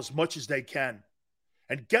the ball as much as they can.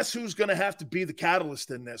 And guess who's going to have to be the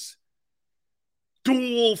catalyst in this?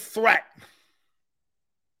 Dual threat.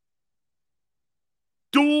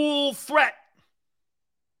 Dual threat.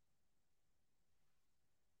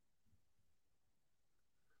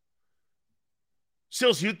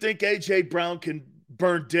 Sills, you think A.J. Brown can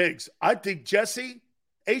burn Diggs? I think, Jesse,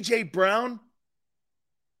 A.J. Brown,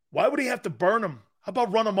 why would he have to burn him? How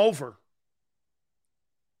about run him over?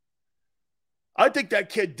 I think that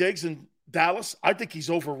kid Diggs in Dallas, I think he's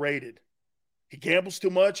overrated. He gambles too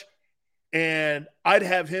much, and I'd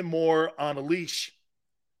have him more on a leash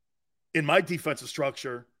in my defensive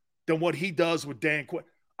structure than what he does with Dan Quinn.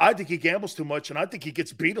 I think he gambles too much, and I think he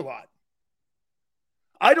gets beat a lot.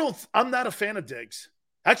 I'm not a fan of Diggs.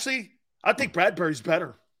 Actually, I think Bradbury's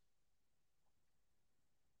better.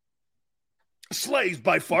 Slay's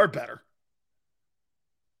by far better.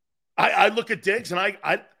 I look at Diggs, and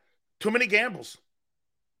I too many gambles.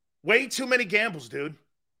 Way too many gambles, dude.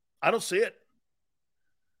 I don't see it.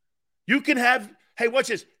 You can have, hey, watch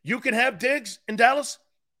this. You can have Diggs in Dallas.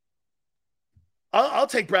 I'll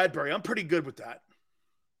take Bradbury. I'm pretty good with that.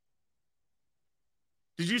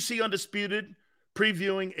 Did you see Undisputed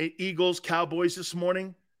previewing Eagles-Cowboys this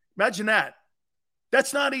morning? Imagine that.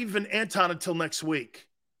 That's not even Anton until next week.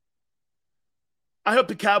 I hope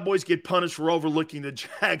the Cowboys get punished for overlooking the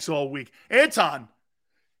Jags all week. Anton,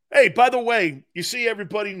 hey, by the way, you see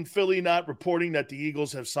everybody in Philly not reporting that the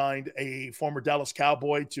Eagles have signed a former Dallas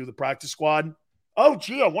Cowboy to the practice squad? Oh,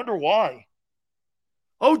 gee, I wonder why.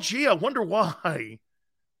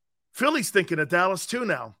 Philly's thinking of Dallas too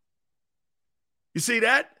now. You see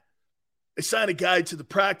that? They signed a guy to the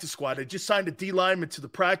practice squad. They just signed a D lineman to the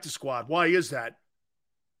practice squad. Why is that?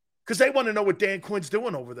 Because they want to know what Dan Quinn's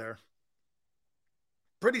doing over there.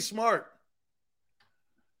 Pretty smart.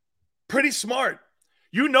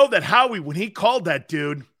 You know that Howie, when he called that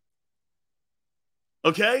dude,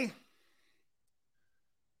 okay?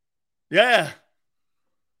 Yeah.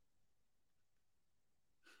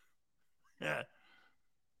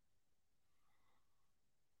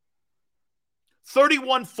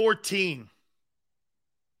 31-14.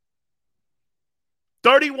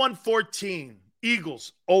 31-14.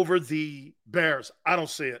 Eagles over the Bears. I don't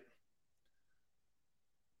see it.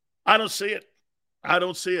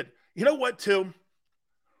 You know what, too?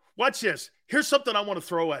 Watch this. Here's something I want to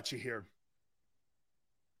throw at you here.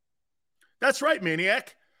 That's right,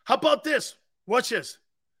 Maniac. How about this? Watch this.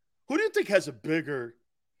 Who do you think has a bigger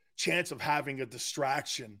chance of having a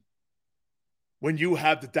distraction when you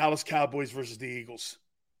have the Dallas Cowboys versus the Eagles?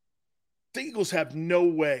 The Eagles have no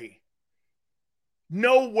way.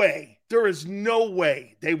 No way. There is no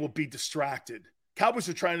way they will be distracted. Cowboys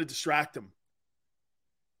are trying to distract them.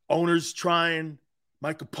 Owner's trying.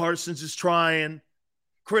 Michael Parsons is trying.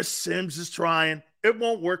 Chris Sims is trying. It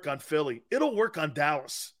won't work on Philly. It'll work on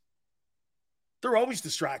Dallas. They're always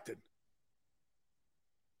distracted.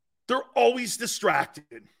 Always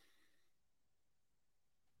distracted,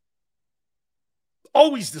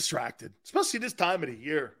 especially this time of the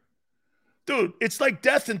year. Dude, it's like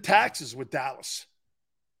death and taxes with Dallas.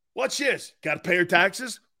 Watch this. Got to pay your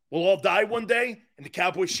taxes? We'll all die one day, and the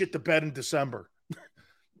Cowboys shit the bed in December.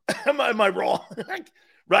 Am I wrong?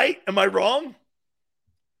 Right? Am I wrong?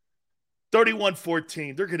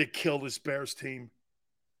 31-14. They're going to kill this Bears team.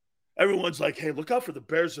 Everyone's like, hey, look out for the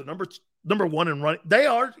Bears. They're number one in running. They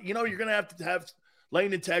are. You know, you're going to have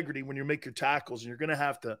lane integrity when you make your tackles, and you're going to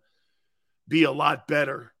have to be a lot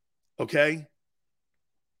better, okay?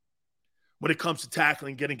 When it comes to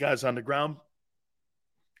tackling, getting guys on the ground.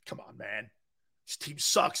 Come on, man. This team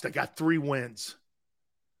sucks. They got 3 wins.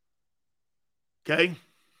 Okay?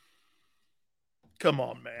 Come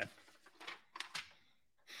on, man.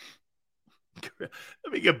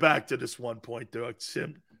 Let me get back to this one point, though,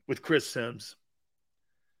 with Chris Sims.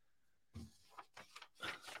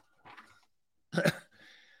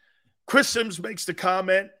 Chris Sims makes the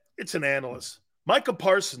comment. It's an analyst. Micah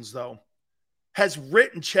Parsons, though, has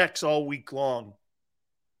written checks all week long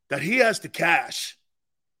that he has to cash.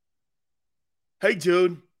 Hey,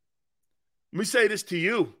 dude, let me say this to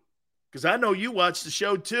you, because I know you watch the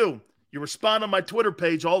show too. You respond on my Twitter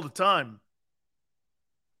page all the time.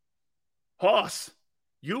 Hoss,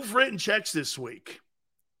 you've written checks this week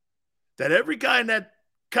that every guy in that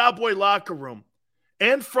Cowboy locker room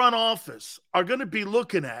and front office are going to be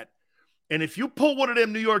looking at. And if you pull one of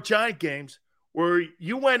them New York Giant games where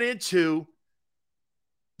you went into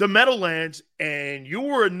the Meadowlands and you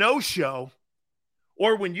were a no-show,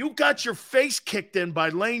 or when you got your face kicked in by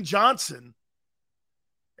Lane Johnson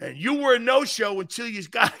and you were a no-show until you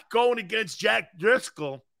got going against Jack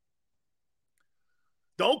Driscoll,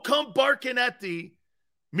 don't come barking at the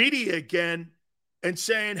media again and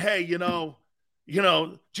saying, hey, you know,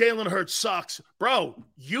 Jalen Hurts sucks. Bro,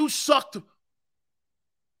 you sucked.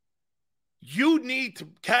 You need to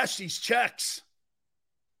cash these checks.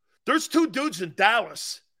 There's two dudes in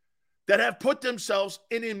Dallas that have put themselves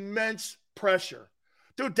in immense pressure.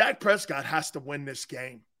 Dude, Dak Prescott has to win this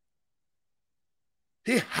game.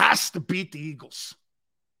 He has to beat the Eagles.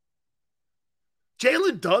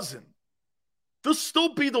 Jalen doesn't. They'll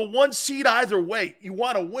still be the one seed either way. You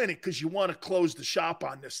want to win it because you want to close the shop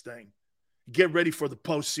on this thing. Get ready for the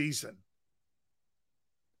postseason.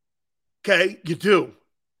 Okay, you do.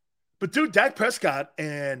 But dude, Dak Prescott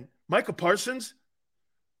and Micah Parsons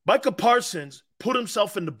put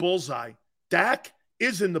himself in the bullseye. Dak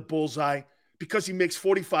is in the bullseye because he makes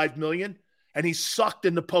 $45 million and he's sucked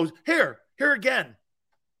in the post. Here again.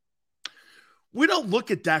 We don't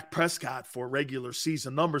look at Dak Prescott for regular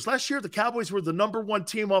season numbers. Last year, the Cowboys were the number one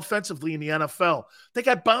team offensively in the NFL. They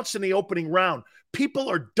got bounced in the opening round. People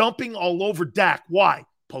are dumping all over Dak. Why?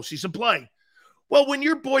 Postseason play. Well, when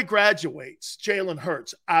your boy graduates, Jalen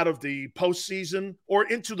Hurts, out of the postseason or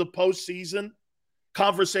into the postseason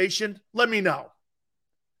conversation, let me know.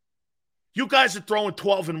 You guys are throwing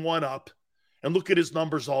 12-1 up, and look at his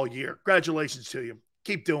numbers all year. Congratulations to you.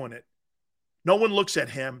 Keep doing it. No one looks at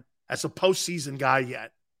him as a postseason guy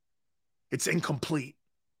yet. It's incomplete.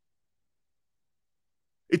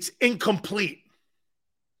 It's incomplete.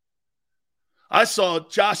 I saw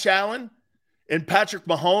Josh Allen and Patrick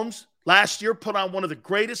Mahomes last year put on one of the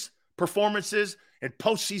greatest performances in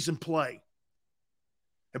postseason play.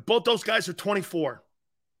 And both those guys are 24.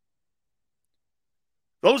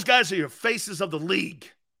 Those guys are your faces of the league.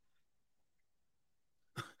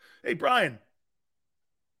 Hey, Brian,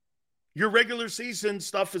 your regular season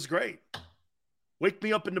stuff is great. Wake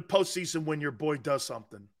me up in the postseason when your boy does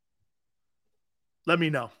something. Let me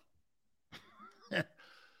know.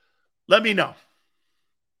 Let me know.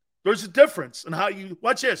 There's a difference in how you –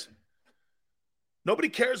 watch this. Nobody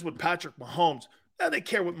cares what Patrick Mahomes – they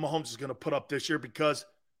care what Mahomes is going to put up this year because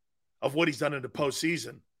of what he's done in the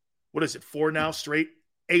postseason. What is it, 4 now straight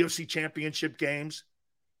AFC championship games?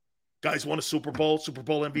 Guys won a Super Bowl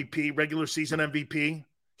MVP, regular season MVP.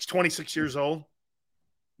 He's 26 years old.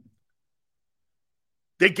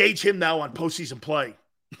 They gauge him now on postseason play,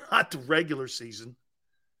 not the regular season.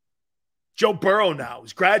 Joe Burrow now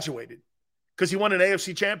is graduated because he won an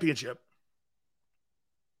AFC championship.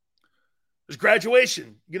 There's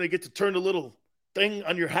graduation. You're going to get to turn the little thing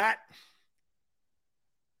on your hat.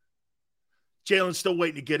 Jalen's still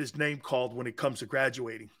waiting to get his name called when it comes to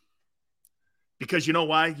graduating. Because you know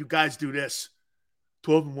why? You guys do this.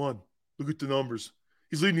 12-1. Look at the numbers.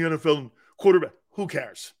 He's leading the NFL in quarterback. Who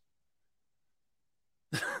cares?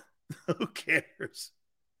 Who cares?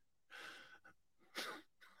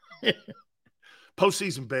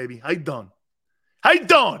 Postseason, baby. How you done? How you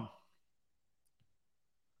done?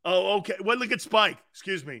 Oh, okay. Well, look at Spike.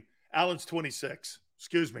 Excuse me. Allen's 26.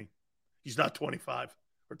 Excuse me. He's not 25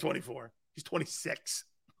 or 24. He's 26.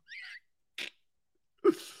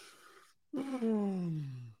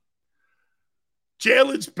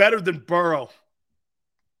 Jalen's better than Burrow.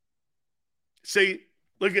 See,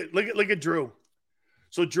 look at Drew.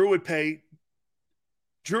 So Drew would pay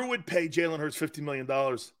Jalen Hurts $50 million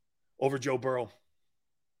over Joe Burrow.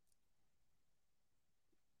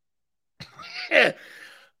 I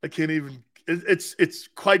can't even. It's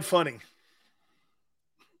quite funny.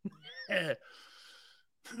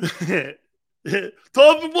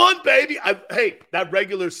 12-1, baby. Hey, that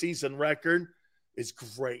regular season record is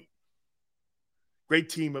great. Great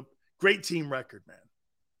team record, man.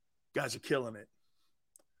 Guys are killing it.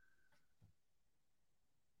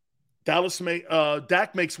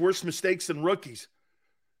 Dak makes worse mistakes than rookies.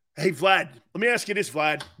 Hey, Vlad, let me ask you this,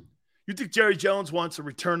 Vlad. You think Jerry Jones wants a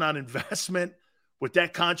return on investment with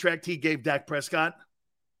that contract he gave Dak Prescott?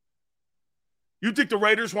 You think the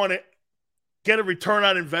Raiders want to get a return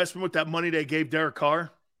on investment with that money they gave Derek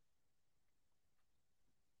Carr?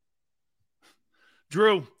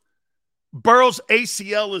 Drew, Burrow's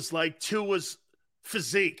ACL is like Tua's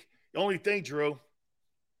physique. The only thing, Drew,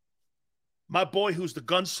 My boy who's the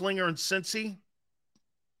gunslinger in Cincy,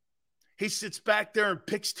 he sits back there and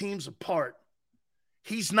picks teams apart.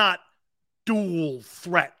 He's not dual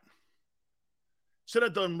threat. So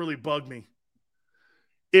that doesn't really bug me.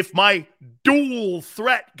 If my dual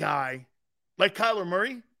threat guy, like Kyler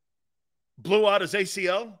Murray, blew out his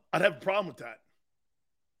ACL, I'd have a problem with that.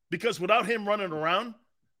 Because without him running around,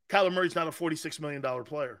 Kyler Murray's not a $46 million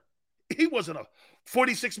player. He wasn't a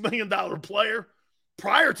 $46 million player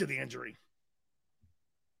prior to the injury.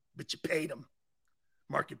 But you paid him.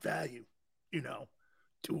 Market value,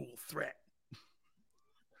 dual threat.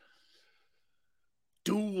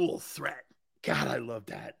 Dual threat. God, I love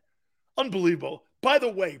that. Unbelievable. By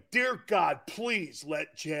the way, dear God, please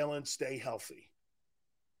let Jalen stay healthy.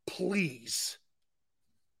 Please.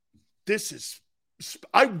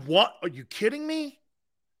 Are you kidding me?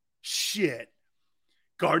 Shit.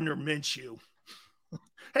 Gardner Minshew.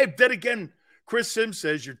 Hey, then again, Chris Sims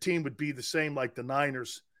says your team would be the same like the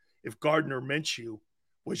Niners if Gardner Minshew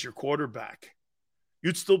was your quarterback.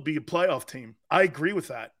 You'd still be a playoff team. I agree with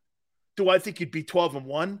that. Do I think you'd be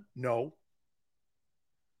 12-1? No.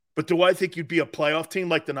 But do I think you'd be a playoff team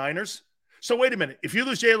like the Niners? So wait a minute. If you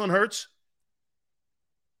lose Jalen Hurts,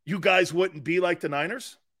 you guys wouldn't be like the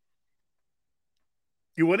Niners?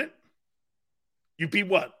 You wouldn't? You'd be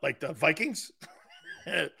what? Like the Vikings?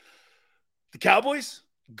 The Cowboys?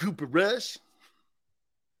 Cooper Rush?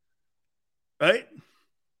 Right?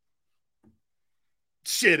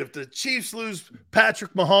 Shit, if the Chiefs lose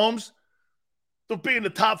Patrick Mahomes, they'll be in the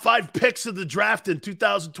top 5 picks of the draft in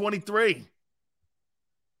 2023.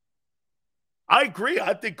 I agree.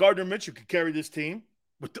 I think Gardner Minshew could carry this team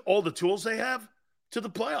with all the tools they have to the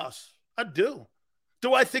playoffs. I do.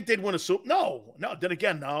 Do I think they'd win a Super Bowl? No. Then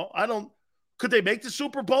again, no. I don't. Could they make the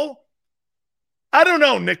Super Bowl? I don't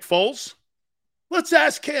know, Nick Foles. Let's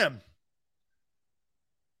ask him.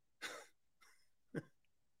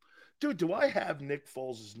 Dude, do I have Nick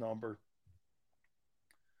Foles' number?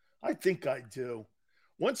 I think I do.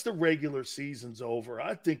 Once the regular season's over,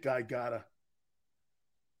 I think I know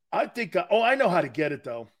how to get it,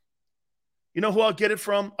 though. You know who I'll get it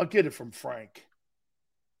from? I'll get it from Frank.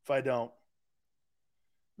 If I don't,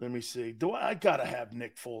 let me see. I got to have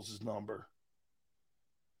Nick Foles' number.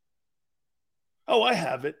 Oh, I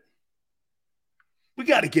have it. We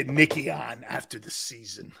got to get Nicky on after the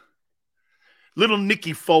season. Little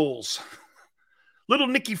Nicky Foles. Little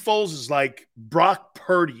Nicky Foles is like Brock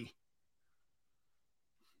Purdy.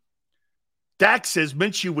 Dak says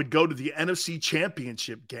Minshew would go to the NFC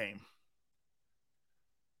Championship game.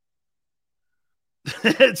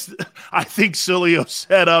 I think Sileo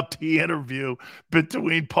set up the interview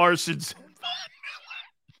between Parsons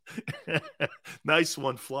and Nice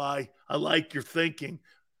one, Fly. I like your thinking.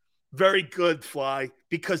 Very good, Fly,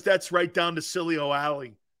 because that's right down to Sileo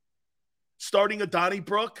alley. Starting a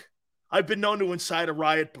Donnybrook, I've been known to incite a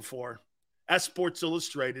riot before. As Sports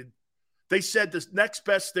Illustrated, they said the next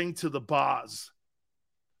best thing to the Boz.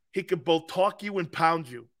 He could both talk you and pound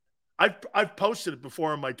you. I've posted it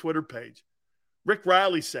before on my Twitter page. Rick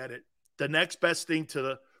Riley said it. The next best thing to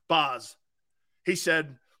the Boz. He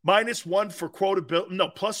said -1 for quotability. No,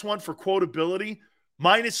 +1 for quotability.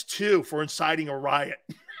 -2 for inciting a riot.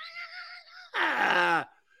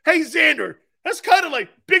 Hey, Xander, that's kind of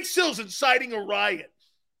like Big Sil's inciting a riot.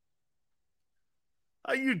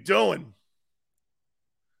 How you doing?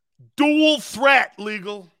 Dual threat,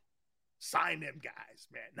 legal. Sign them guys,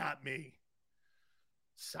 man, not me.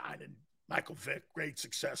 Signing Michael Vick, great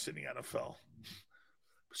success in the NFL.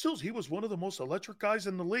 Sills, he was one of the most electric guys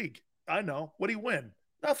in the league. I know. What'd he win?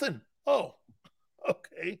 Nothing. Oh,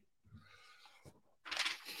 okay.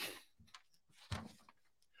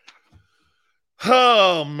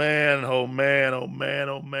 Oh, man. Oh, man. Oh, man.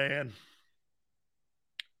 Oh, man.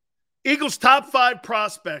 Eagles' top 5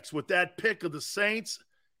 prospects with that pick of the Saints.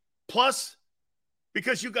 Plus,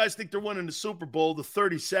 because you guys think they're winning the Super Bowl, the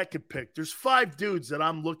 32nd pick. There's 5 dudes that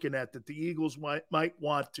I'm looking at that the Eagles might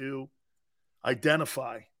want to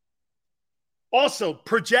identify. Also,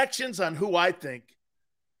 projections on who I think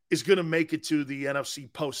is going to make it to the NFC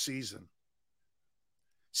postseason.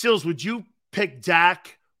 Sills, would you pick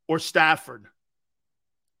Dak or Stafford?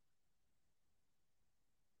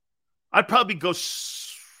 I'd probably go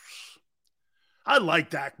 – I like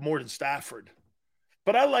Dak more than Stafford.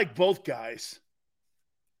 But I like both guys.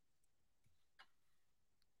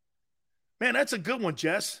 Man, that's a good one,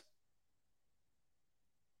 Jess.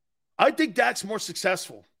 I think Dak's more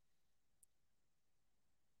successful.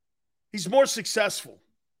 He's more successful.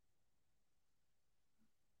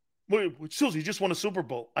 Sills, he just won a Super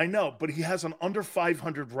Bowl. I know, but he has an under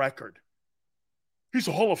 500 record. He's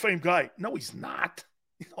a Hall of Fame guy. No, he's not.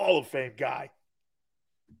 Hall of Fame guy.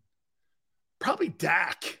 Probably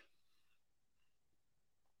Dak.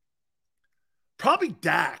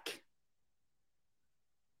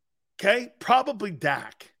 Okay? Probably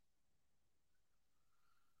Dak.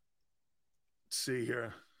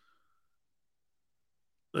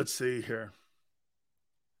 Let's see here.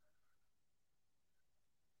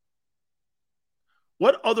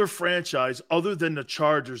 What other franchise other than the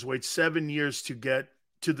Chargers wait 7 years to get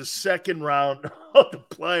to the second round of the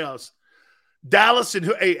playoffs? Dallas and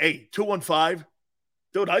 215.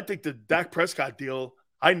 Dude, I think the Dak Prescott deal,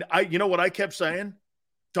 I you know what I kept saying?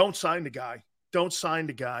 Don't sign the guy. Don't sign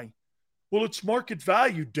the guy. Well, it's market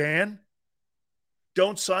value, Dan.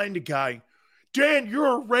 Don't sign the guy. Dan,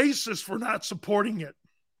 you're a racist for not supporting it.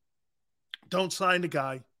 Don't sign the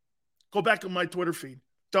guy. Go back on my Twitter feed.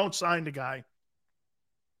 Don't sign the guy.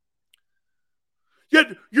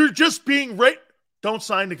 Yet you're just being Don't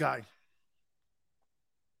sign the guy.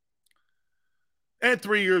 And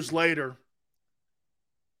 3 years later,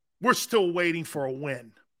 we're still waiting for a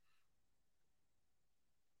win.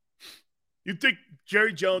 You think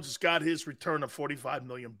Jerry Jones has got his return of $45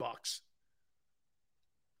 million?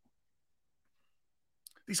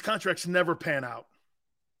 These contracts never pan out.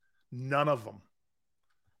 None of them.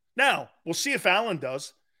 Now, we'll see if Allen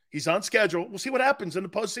does. He's on schedule. We'll see what happens in the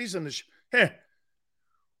postseason.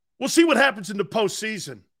 We'll see what happens in the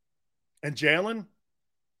postseason. And Jalen,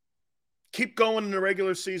 keep going in the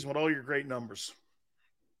regular season with all your great numbers.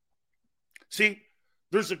 See,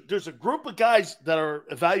 there's a group of guys that are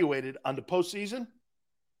evaluated on the postseason,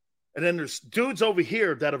 and then there's dudes over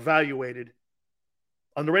here that are evaluated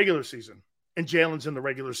on the regular season. And Jalen's in the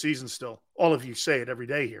regular season still. All of you say it every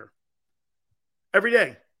day here. Every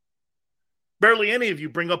day. Barely any of you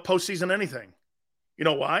bring up postseason anything. You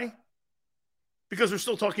know why? Because we're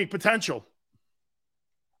still talking potential.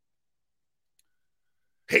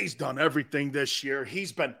 He's done everything this year. He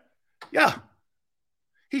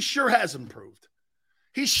sure has improved.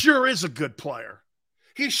 He sure is a good player.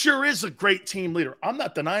 He sure is a great team leader. I'm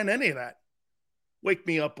not denying any of that. Wake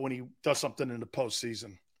me up when he does something in the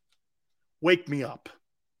postseason. Wake me up.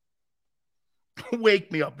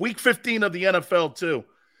 Wake me up. Week 15 of the NFL, too.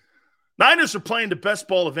 Niners are playing the best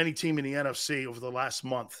ball of any team in the NFC over the last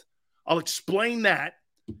month. I'll explain that.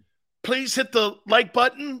 Please hit the like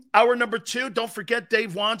button. Hour number 2. Don't forget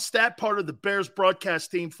Dave Wannstedt, part of the Bears broadcast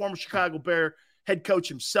team, former Chicago Bear head coach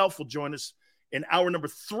himself, will join us in hour number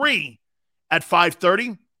 3 at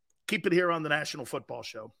 5:30. Keep it here on the National Football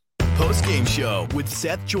Show. Post-game show with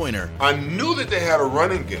Seth Joyner. I knew that they had a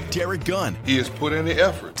running game. Derek Gunn. He has put in the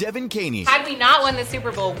effort. Devin Caney. Had we not won the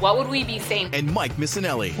Super Bowl, what would we be saying? And Mike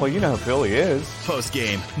Missinelli. Well, you know who Philly is.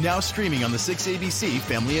 Post-game, now streaming on the 6ABC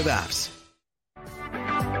family of apps.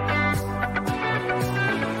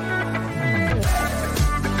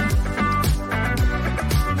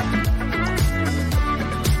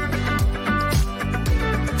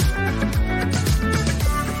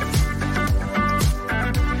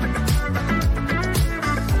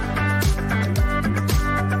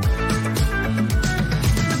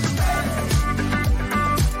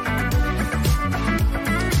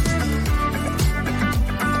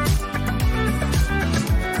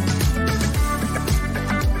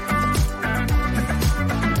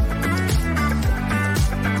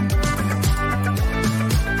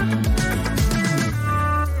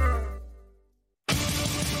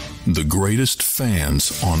 The greatest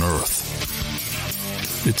fans on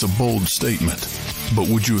earth. It's a bold statement, but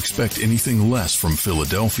would you expect anything less from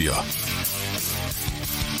Philadelphia?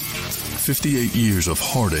 58 years of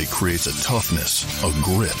heartache creates a toughness, a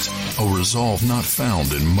grit, a resolve not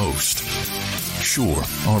found in most. Sure,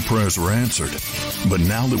 our prayers were answered, but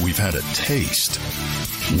now that we've had a taste,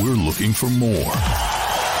 we're looking for more.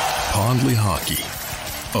 Pondley Hockey,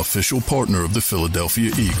 official partner of the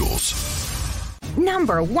Philadelphia Eagles.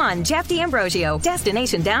 Number 1, Jeff D'Ambrosio.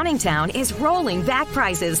 Destination Downingtown is rolling back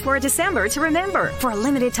prices for a December to remember. For a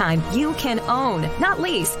limited time, you can own, not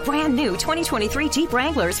lease, brand new 2023 Jeep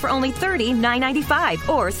Wranglers for only $30,995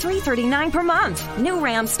 or $339 per month. New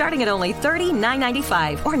Ram starting at only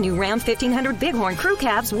 $30,995 or new Ram 1500 Bighorn Crew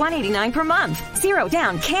Cabs $189 per month. Zero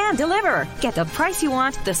down can deliver. Get the price you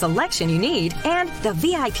want, the selection you need, and the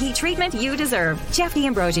VIP treatment you deserve. Jeff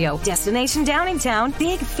D'Ambrosio, Destination Downingtown,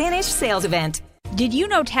 Big Finish Sales Event. Did you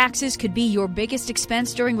know taxes could be your biggest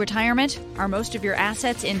expense during retirement? Are most of your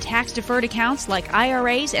assets in tax-deferred accounts like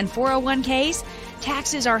IRAs and 401ks?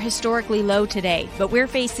 Taxes are historically low today, but we're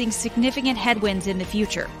facing significant headwinds in the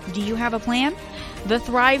future. Do you have a plan? The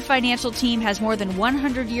Thrive Financial team has more than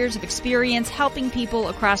 100 years of experience helping people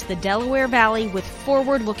across the Delaware Valley with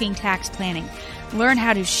forward-looking tax planning. Learn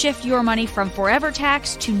how to shift your money from forever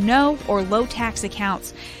tax to no or low tax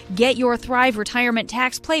accounts. Get your Thrive Retirement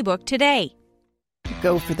Tax Playbook today.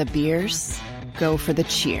 Go for the beers. Go for the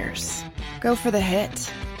cheers. Go for the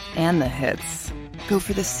hit and the hits. Go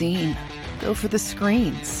for the scene. Go for the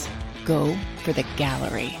screens. Go for the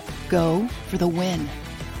gallery. Go for the win.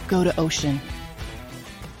 Go to Ocean.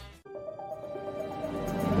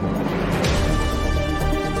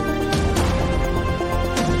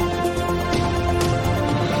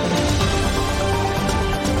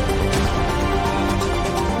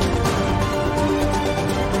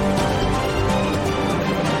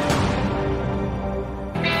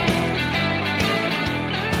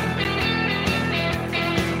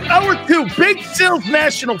 Hour 2, Big Sil's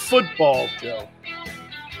National Football, Joe.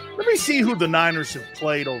 Let me see who the Niners have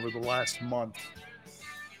played over the last month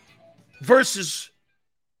versus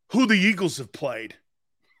who the Eagles have played.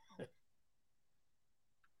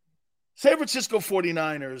 San Francisco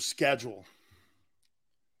 49ers schedule.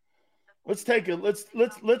 Let's take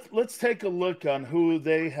a look on who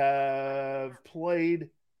they have played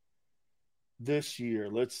this year.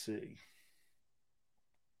 Let's see.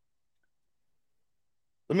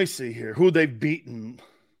 Let me see here. Who they've beaten.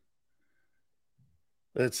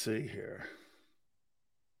 Let's see here.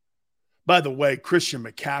 By the way, Christian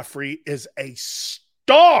McCaffrey is a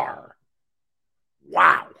star.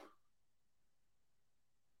 Wow.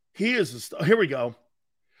 He is a star. Here we go.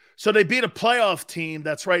 So they beat a playoff team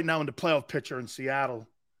that's right now in the playoff picture in Seattle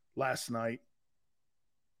last night.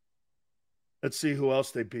 Let's see who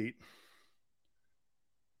else they beat.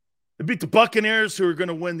 They beat the Buccaneers, who are going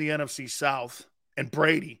to win the NFC South. And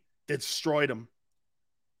Brady, they destroyed them.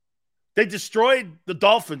 They destroyed the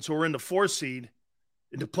Dolphins, who were in the 4 seed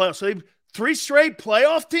in the playoffs. So 3 straight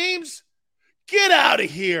playoff teams? Get out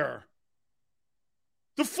of here.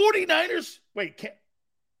 The 49ers,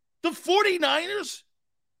 the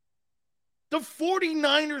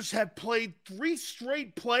 49ers have played 3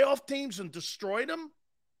 straight playoff teams and destroyed them?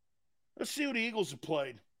 Let's see who the Eagles have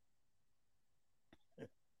played.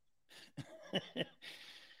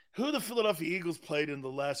 Who the Philadelphia Eagles played in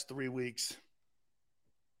the last 3 weeks?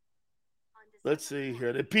 Let's see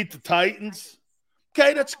here. They beat the Titans.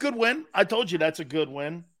 Okay, that's a good win. I told you that's a good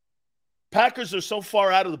win. Packers are so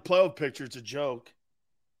far out of the playoff picture, it's a joke.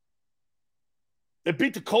 They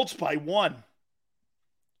beat the Colts by 1.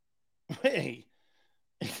 Hey.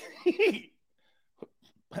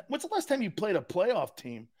 When's the last time you played a playoff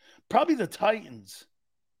team? Probably the Titans.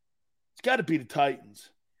 It's got to be the Titans.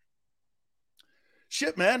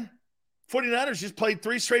 Shit, man. 49ers just played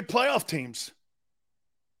 3 straight playoff teams.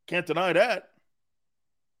 Can't deny that.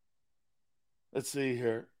 Let's see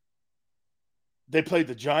here. They played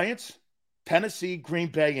the Giants, Tennessee, Green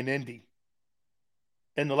Bay, and Indy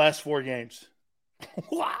in the last 4 games.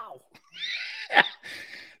 Wow.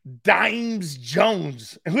 Dimes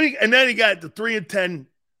Jones. And then he got the 3-10.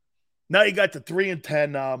 Now you got the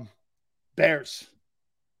 3-10 Bears.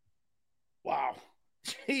 Wow.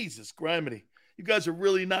 Jesus Griminy. You guys are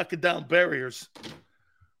really knocking down barriers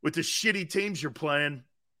with the shitty teams you're playing.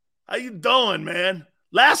 How you doing, man?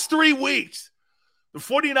 Last 3 weeks, the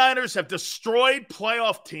 49ers have destroyed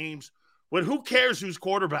playoff teams with who cares who's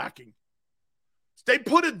quarterbacking. They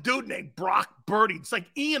put a dude named Brock Purdy. It's like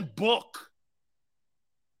Ian Book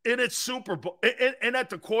in its Super Bowl and at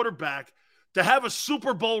the quarterback to have a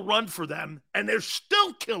Super Bowl run for them, and they're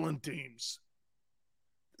still killing teams.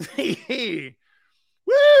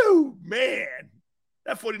 Woo, man.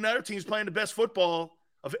 That 49er team's playing the best football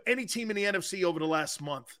of any team in the NFC over the last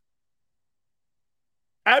month.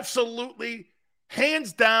 Absolutely,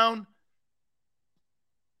 hands down,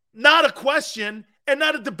 not a question and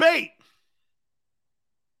not a debate.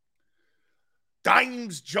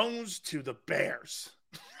 Dimes Jones to the Bears.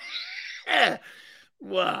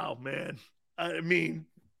 Wow, man. I mean,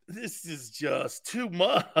 this is just too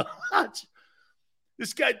much.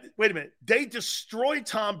 This guy, wait a minute. They destroyed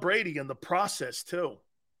Tom Brady in the process, too.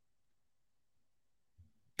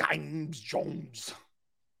 Dimes Jones.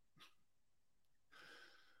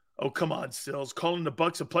 Oh, come on, Sills. Calling the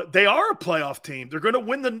Bucs a play. They are a playoff team. They're going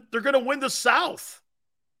to win the South.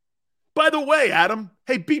 By the way, Adam,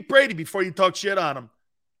 hey, beat Brady before you talk shit on him.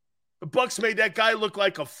 The Bucs made that guy look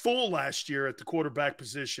like a fool last year at the quarterback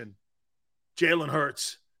position. Jalen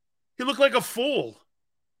Hurts. He looked like a fool.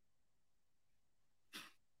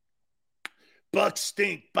 Bucs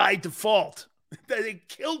stink by default. They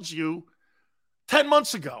killed you 10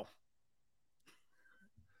 months ago.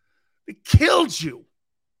 They killed you.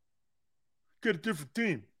 Get a different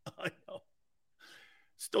team. I know.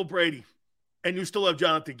 Still Brady. And you still have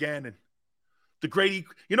Jonathan Gannon. The great,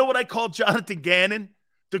 you know what I call Jonathan Gannon?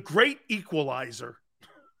 The great equalizer.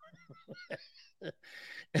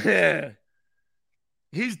 He's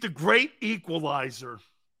the great equalizer.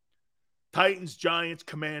 Titans, Giants,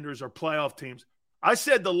 Commanders are playoff teams. I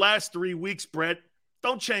said the last 3 weeks, Brett,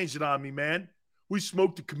 don't change it on me, man. We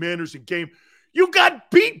smoked the Commanders in game. You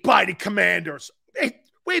got beat by the Commanders. Hey,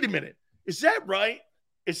 wait a minute. Is that right?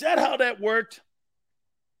 Is that how that worked?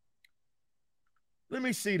 Let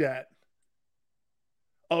me see that.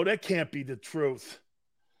 Oh, that can't be the truth.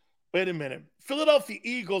 Wait a minute. Philadelphia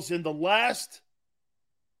Eagles in the last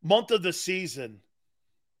month of the season.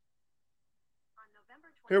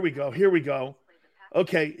 Here we go.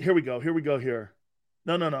 Okay, here we go here.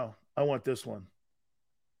 No. I want this one.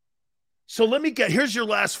 So here's your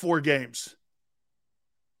last 4 games.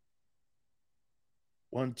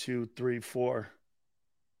 1, 2, 3, 4.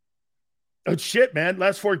 Oh, shit, man.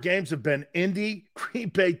 Last 4 games have been Indy, Green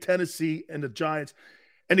Bay, Tennessee, and the Giants.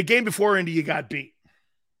 And the game before Indy, you got beat.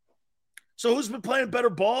 So who's been playing better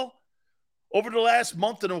ball over the last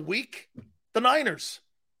month and a week? The Niners.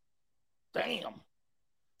 Damn.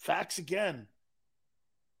 Facts again.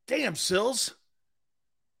 Damn, Sills.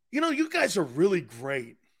 You know, you guys are really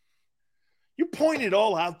great. You point it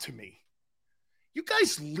all out to me. You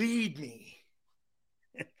guys lead me.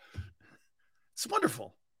 It's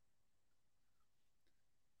wonderful.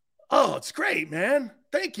 Oh, it's great, man.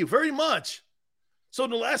 Thank you very much. So in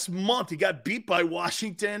the last month, you got beat by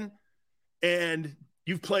Washington, and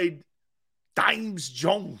you've played Dimes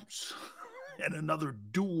Jones and another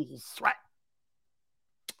dual threat.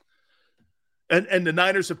 And the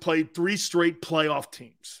Niners have played 3 straight playoff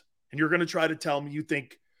teams. And you're going to try to tell me you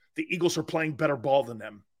think the Eagles are playing better ball than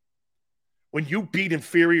them when you beat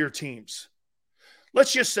inferior teams.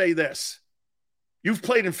 Let's just say this. You've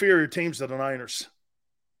played inferior teams to the Niners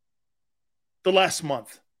the last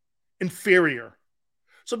month. Inferior.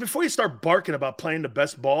 So before you start barking about playing the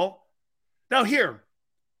best ball, now here,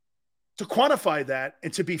 to quantify that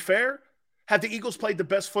and to be fair, have the Eagles played the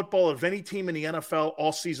best football of any team in the NFL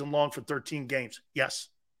all season long for 13 games? Yes.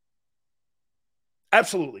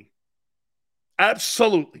 Absolutely.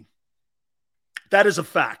 Absolutely. That is a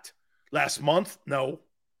fact. Last month? No.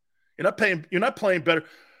 You're not playing better.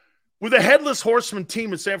 With a headless horseman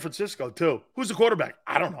team in San Francisco, too. Who's the quarterback?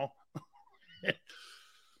 I don't know.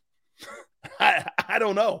 I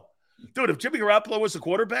don't know. Dude, if Jimmy Garoppolo was the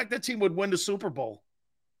quarterback, that team would win the Super Bowl.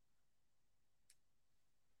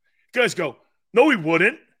 Guys go, no, he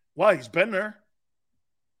wouldn't. Why? He's been there.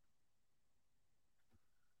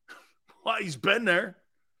 Why? He's been there.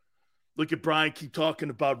 Look at Brian keep talking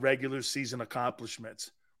about regular season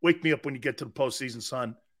accomplishments. Wake me up when you get to the postseason,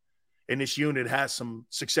 son. And this unit has some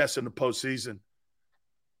success in the postseason.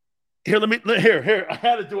 Here, I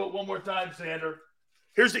had to do it one more time, Xander.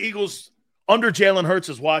 Here's the Eagles under Jalen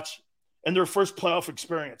Hurts' watch and their first playoff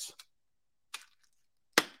experience.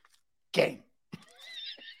 Game.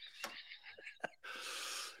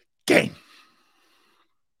 Game.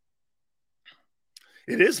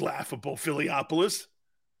 It is laughable, Philiopolis.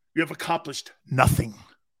 You have accomplished nothing.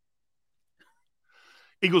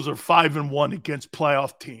 Eagles are 5-1 against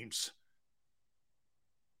playoff teams.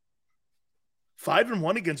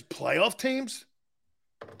 5-1 against playoff teams?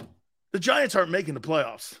 The Giants aren't making the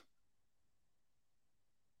playoffs.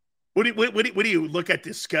 What do you look at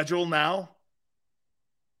this schedule now?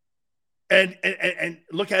 And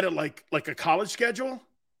look at it like a college schedule?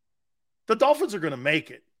 The Dolphins are going to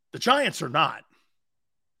make it. The Giants are not.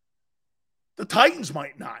 The Titans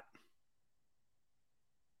might not.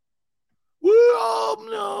 Well,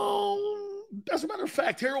 no. As a matter of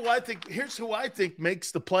fact, here's who I think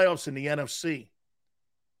makes the playoffs in the NFC.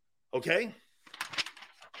 Okay?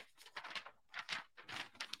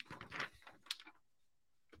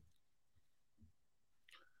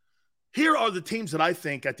 Here are the teams that I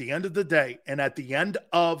think at the end of the day and at the end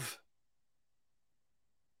of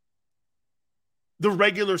the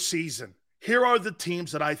regular season, here are the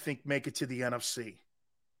teams that I think make it to the NFC.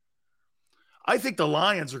 I think the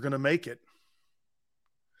Lions are going to make it.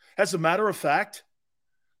 As a matter of fact,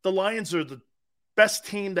 the Lions are the best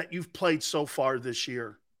team that you've played so far this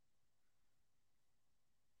year.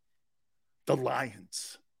 The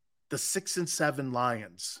Lions, the 6-7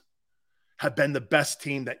 Lions, have been the best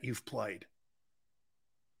team that you've played.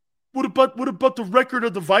 What about the record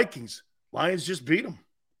of the Vikings? Lions just beat them.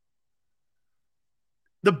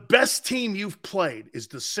 The best team you've played is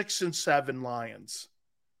the 6-7 Lions.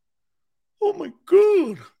 Oh my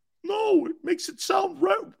God. No, it makes it sound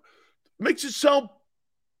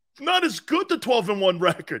not as good, the 12-1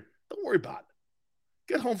 record. Don't worry about it.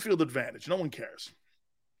 Get home field advantage. No one cares.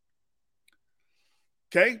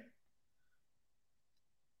 Okay?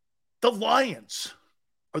 The Lions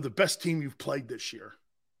are the best team you've played this year.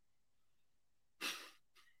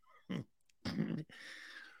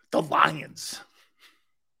 The Lions.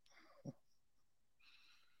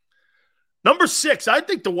 Number 6, I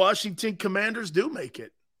think the Washington Commanders do make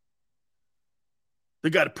it. They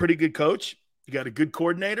got a pretty good coach. They got a good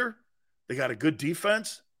coordinator. They got a good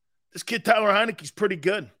defense. This kid, Tyler Heineke's pretty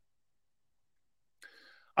good.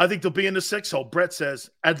 I think they'll be in the 6 hole. Brett says,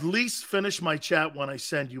 at least finish my chat when I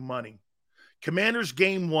send you money. Commanders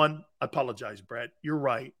game 1. I apologize, Brett. You're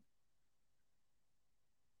right.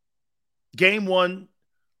 Game 1,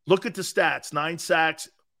 look at the stats. 9 sacks,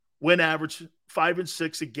 win average, 5 and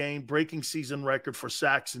 6 a game, breaking season record for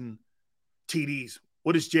sacks and TDs.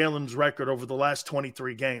 What is Jalen's record over the last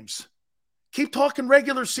 23 games? Keep talking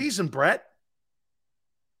regular season, Brett.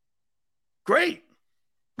 Great.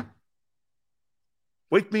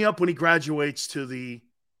 Wake me up when he graduates to the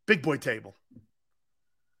big boy table.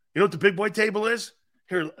 You know what the big boy table is?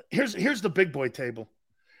 Here's the big boy table.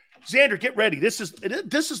 Xander, get ready. This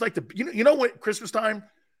is like the you know what Christmas time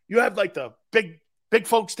you have like the big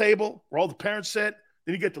folks table where all the parents sit.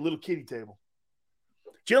 Then you get the little kiddie table.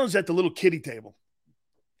 Jalen's at the little kiddie table.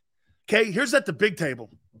 Okay, here's at the big table.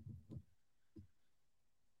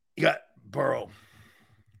 You got Burrow,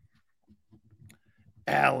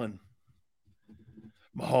 Allen,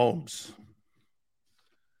 Mahomes.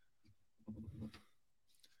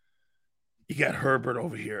 You got Herbert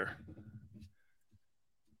over here.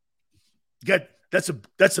 You got that's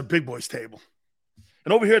a big boys table.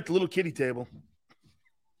 And over here at the little kiddie table,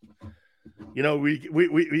 you know,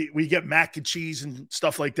 we get mac and cheese and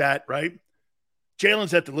stuff like that, right?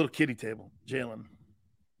 Jalen's at the little kiddie table. Jalen,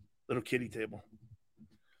 little kiddie table.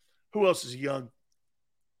 Who else is young?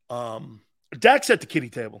 Dak's at the kiddie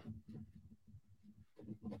table.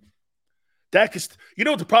 Dak is, you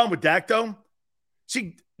know what the problem with Dak, though?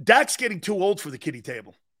 See, Dak's getting too old for the kiddie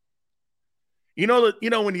table. You know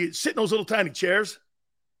when you sit in those little tiny chairs,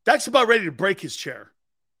 Dak's about ready to break his chair.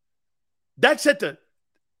 Dak's at the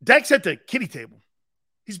kiddie table.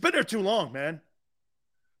 He's been there too long, man.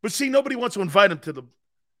 But see, nobody wants to invite him to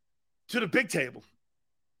the big table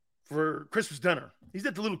for Christmas dinner. He's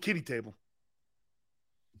at the little kiddie table.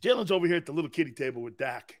 Jalen's over here at the little kiddie table with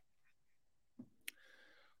Dak.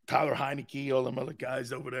 Tyler Heineke, all them other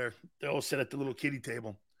guys over there. They all sit at the little kiddie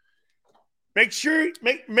table. Make sure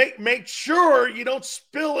you don't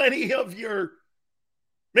spill any of your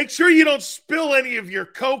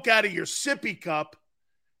Coke out of your sippy cup.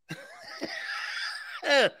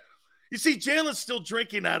 You see, Jalen's still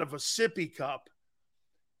drinking out of a sippy cup.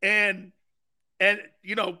 And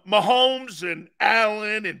you know, Mahomes and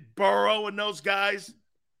Allen and Burrow and those guys,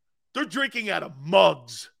 they're drinking out of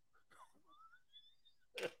mugs.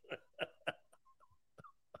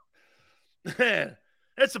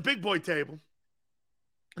 That's a big boy table.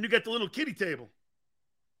 And you got the little kiddie table.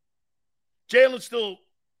 Jalen's still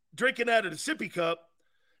drinking out of the sippy cup,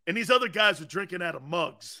 and these other guys are drinking out of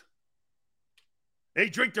mugs. They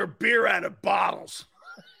drink their beer out of bottles.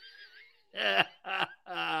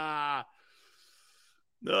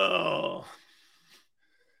 No.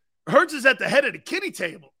 Hurts is at the head of the kiddie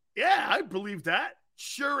table. Yeah, I believe that.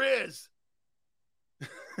 Sure is.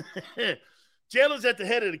 Jalen's at the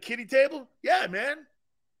head of the kiddie table? Yeah, man.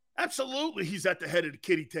 Absolutely, he's at the head of the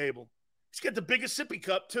kiddie table. He's got the biggest sippy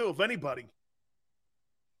cup, too, of anybody.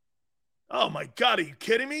 Oh, my God, are you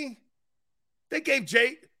kidding me? They gave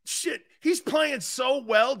Jay – shit, he's playing so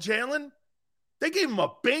well, Jalen. They gave him a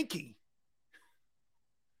binky.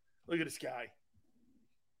 Look at this guy.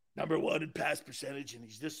 Number 1 in pass percentage, and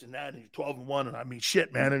he's this and that, and he's 12-1. And I mean,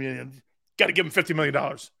 shit, man. I mean, got to give him $50 million.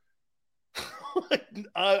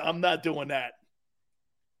 I'm not doing that.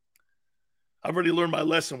 I've already learned my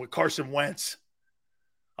lesson with Carson Wentz.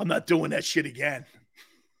 I'm not doing that shit again.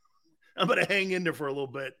 I'm going to hang in there for a little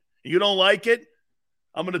bit. You don't like it?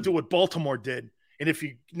 I'm going to do what Baltimore did. And if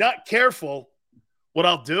you're not careful, what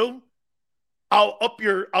I'll do,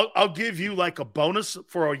 I'll give you like a bonus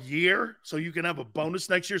for a year so you can have a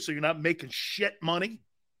bonus next year so you're not making shit money.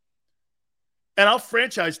 And I'll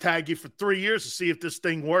franchise tag you for 3 years to see if this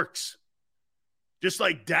thing works. Just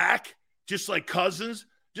like Dak, just like Cousins,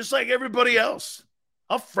 just like everybody else.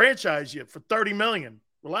 I'll franchise you for $30 million.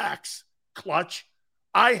 Relax, clutch.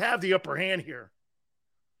 I have the upper hand here.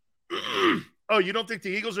 Oh, you don't think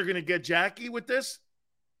the Eagles are going to get Jackie with this?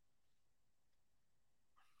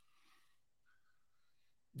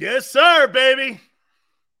 Yes, sir, baby.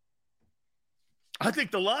 I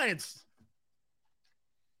think the Lions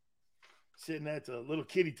sitting at the little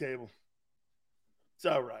kiddie table. It's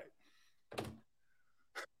all right.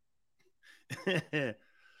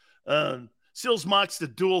 Sills mocks the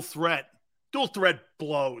dual threat. Dual threat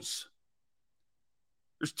blows.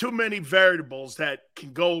 There's too many variables that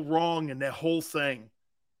can go wrong in that whole thing,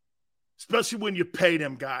 especially when you pay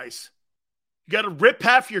them guys. You got to rip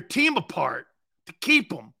half your team apart to keep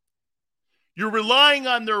them. You're relying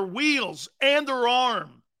on their wheels and their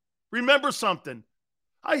arm. Remember something.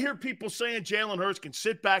 I hear people saying Jalen Hurts can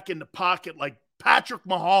sit back in the pocket like Patrick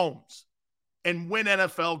Mahomes and win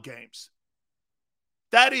NFL games.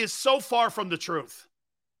 That is so far from the truth.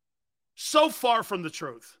 So far from the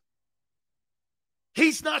truth.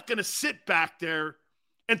 He's not going to sit back there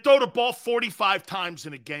and throw the ball 45 times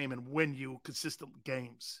in a game and win you consistent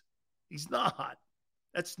games. He's not.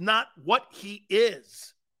 That's not what he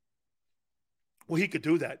is. Well, he could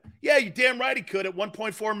do that. Yeah, you damn right he could at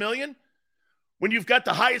 $1.4 million. When you've got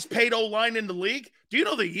the highest paid O-line in the league. Do you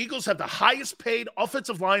know the Eagles have the highest paid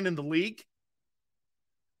offensive line in the league?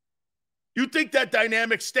 You think that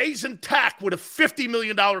dynamic stays intact with a $50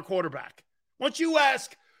 million quarterback? Why don't you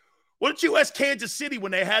ask Kansas City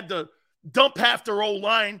when they had to dump half their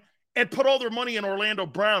O-line and put all their money in Orlando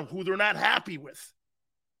Brown, who they're not happy with?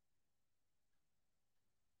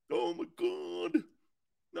 Oh, my God.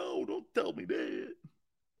 No, don't tell me that.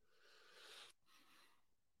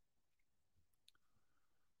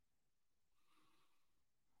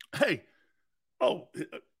 Hey, whoa.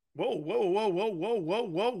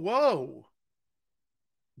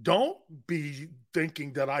 Don't be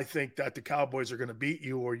thinking that I think that the Cowboys are going to beat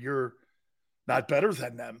you or you're not better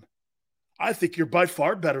than them. I think you're by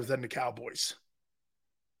far better than the Cowboys.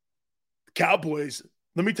 The Cowboys,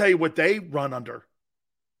 let me tell you what they run under.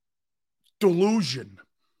 Delusion.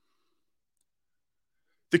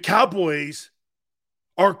 The Cowboys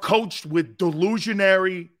are coached with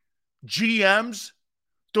delusionary GMs,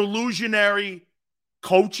 delusionary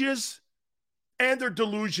coaches, and they're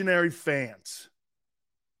delusionary fans.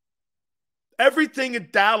 Everything in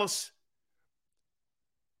Dallas,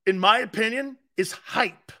 in my opinion, is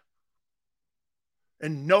hype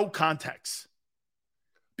and no context.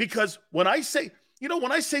 Because when I say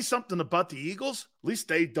something about the Eagles, at least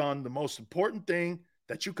they've done the most important thing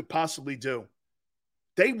that you could possibly do.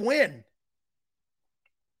 They win.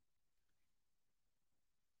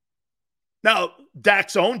 Now,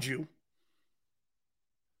 Dak's owned you.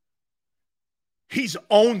 He's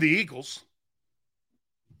owned the Eagles.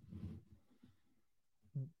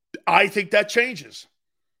 I think that changes.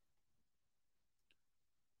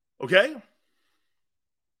 Okay?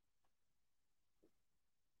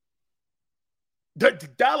 The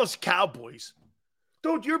Dallas Cowboys.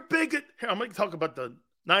 Dude, you're big at... Here, I'm going to talk about the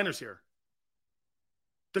Niners here.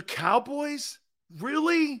 The Cowboys?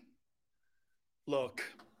 Really? Look,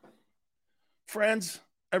 friends,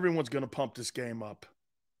 everyone's going to pump this game up.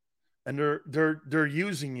 And they're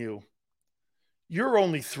using you. Your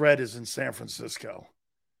only threat is in San Francisco.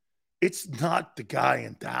 It's not the guy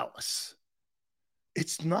in Dallas.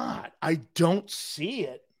 It's not. I don't see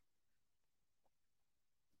it.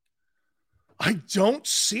 I don't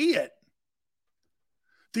see it.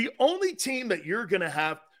 The only team that you're going to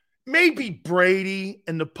have, maybe Brady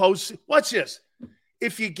in the post. Watch this.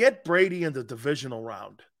 If you get Brady in the divisional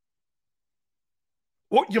round,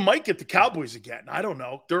 well, you might get the Cowboys again. I don't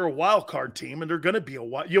know. They're a wild card team, and they're going to be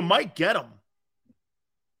you might get them.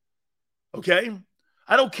 Okay?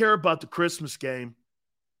 I don't care about the Christmas game.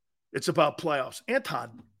 It's about playoffs.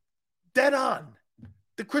 Anton, dead on.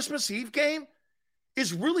 The Christmas Eve game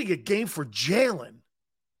is really a game for Jalen.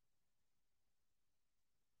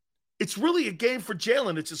 It's really a game for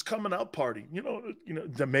Jalen. It's his coming out party. You know,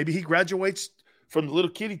 maybe he graduates from the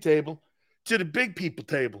little kiddie table to the big people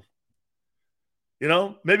table. You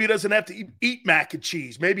know, maybe he doesn't have to eat mac and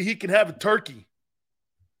cheese. Maybe he can have a turkey.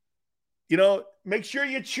 You know, make sure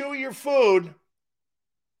you chew your food.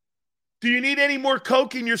 Do you need any more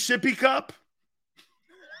Coke in your sippy cup?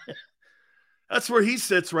 That's where he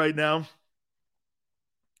sits right now.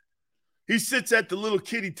 He sits at the little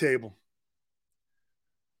kiddie table.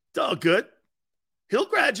 It's all good. He'll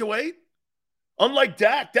graduate. Unlike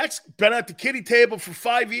Dak. Dak's been at the kiddie table for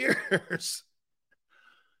 5 years.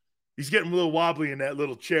 He's getting a little wobbly in that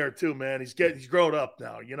little chair too, man. He's grown up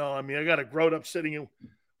now. You know, I mean, I got a grown up sitting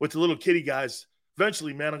with the little kitty guys.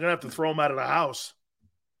 Eventually, man, I'm going to have to throw him out of the house.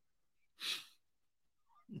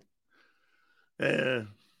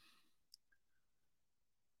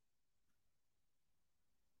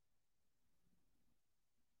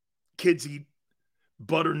 Kids eat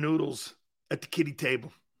butter noodles at the kiddie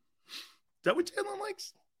table. Is that what Jalen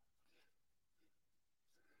likes?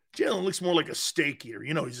 Jalen looks more like a steak eater.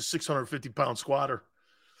 You know, he's a 650-pound squatter.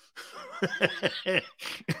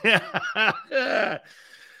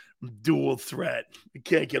 Dual threat. You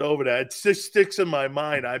can't get over that. It just sticks in my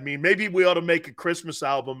mind. I mean, maybe we ought to make a Christmas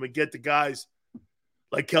album and get the guys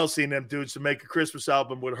like Kelsey and them dudes to make a Christmas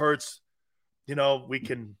album with Hurts. You know, we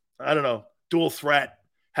can, I don't know, dual threat.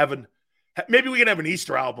 Maybe we can have an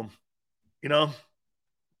Easter album, you know,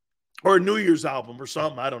 or a New Year's album or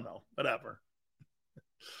something. I don't know. Whatever.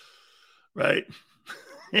 Right?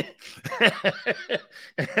 You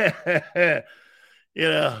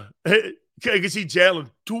know, I can see Jalen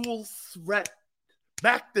dual threat,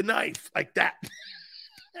 back the knife like that.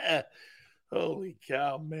 Holy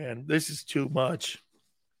cow, man. This is too much.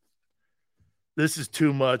 This is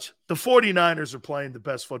too much. The 49ers are playing the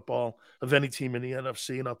best football of any team in the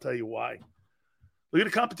NFC, and I'll tell you why. Look at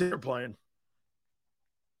the competition playing.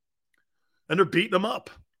 And they're beating them up.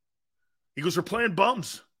 Eagles are playing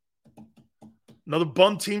bums. Another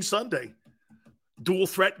bum team Sunday. Dual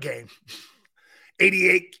threat game.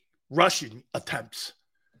 88 rushing attempts.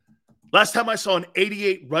 Last time I saw an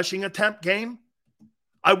 88 rushing attempt game,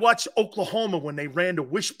 I watched Oklahoma when they ran to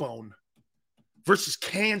Wishbone versus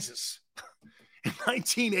Kansas in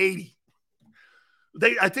 1980.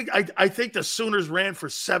 I think the Sooners ran for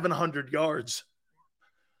 700 yards.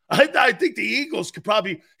 I think the Eagles could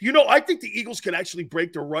probably, I think the Eagles could actually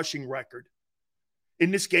break their rushing record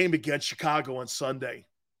in this game against Chicago on Sunday.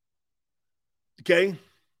 Okay?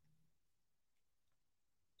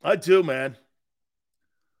 I do, man.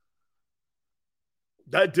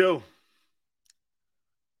 I do.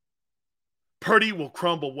 Purdy will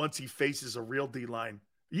crumble once he faces a real D-line.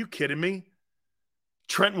 Are you kidding me?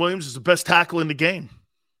 Trent Williams is the best tackle in the game.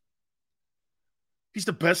 He's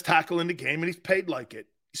the best tackle in the game, and he's paid like it.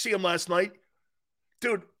 You see him last night?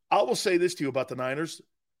 Dude, I will say this to you about the Niners.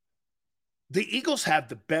 The Eagles have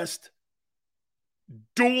the best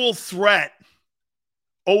dual threat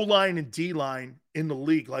O-line and D-line in the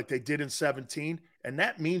league like they did in 17, and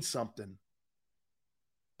that means something.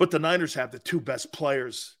 But the Niners have the two best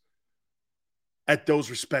players at those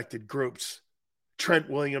respected groups, Trent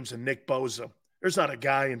Williams and Nick Bosa. There's not a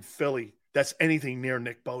guy in Philly that's anything near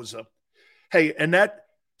Nick Bosa. Hey, and that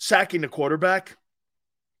sacking the quarterback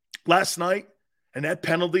last night and that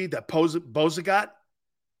penalty that Bosa got,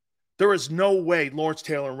 there is no way Lawrence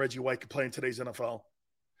Taylor and Reggie White could play in today's NFL.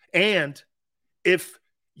 And if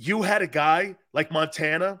you had a guy like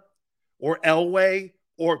Montana or Elway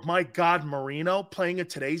or, my God, Marino playing in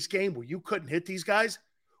today's game where you couldn't hit these guys,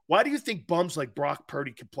 why do you think bums like Brock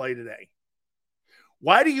Purdy could play today?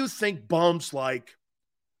 Why do you think bums like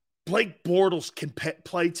Blake Bortles can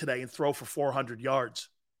play today and throw for 400 yards?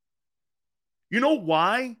 You know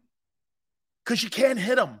why? Because you can't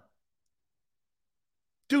hit them.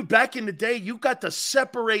 Dude, back in the day, you got to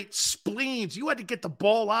separate spleens. You had to get the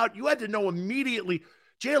ball out. You had to know immediately.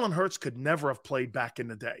 Jalen Hurts could never have played back in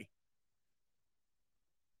the day.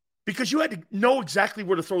 Because you had to know exactly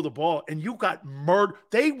where to throw the ball, and you got murdered.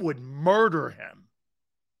 They would murder him.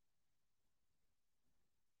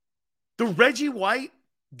 The Reggie White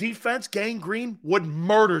defense, Gang Green, would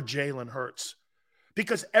murder Jalen Hurts.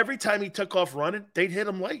 Because every time he took off running, they'd hit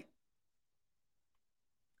him late.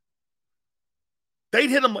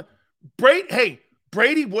 They'd hit him.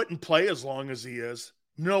 Brady wouldn't play as long as he is.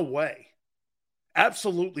 No way.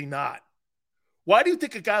 Absolutely not. Why do you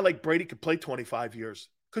think a guy like Brady could play 25 years?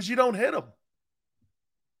 Because you don't hit him.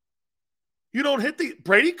 You don't hit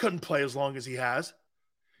Brady couldn't play as long as he has.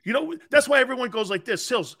 That's why everyone goes like this.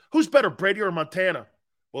 Sills, who's better, Brady or Montana?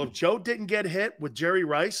 Well, if Joe didn't get hit with Jerry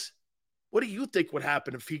Rice, what do you think would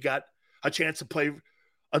happen if he got a chance to play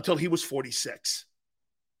until he was 46?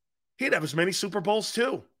 He'd have as many Super Bowls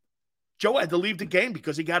too. Joe had to leave the game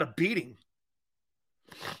because he got a beating.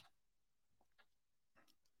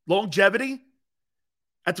 Longevity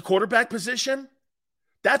at the quarterback position.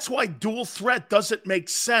 That's why dual threat doesn't make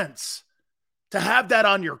sense to have that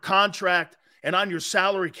on your contract and on your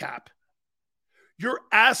salary cap. You're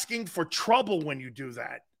asking for trouble when you do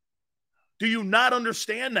that. Do you not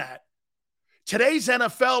understand that? Today's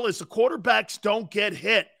NFL is the quarterbacks don't get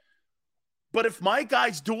hit. But if my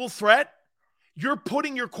guy's dual threat, you're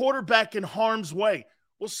putting your quarterback in harm's way.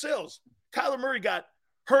 Well, Sills, Kyler Murray got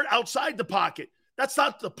hurt outside the pocket. That's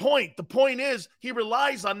not the point. The point is he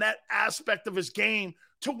relies on that aspect of his game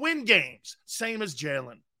to win games, same as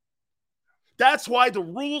Jalen. That's why the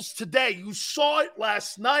rules today, you saw it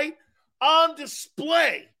last night on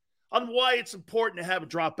display on why it's important to have a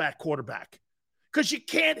drop back quarterback. Because you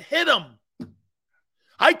can't hit him.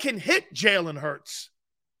 I can hit Jalen Hurts.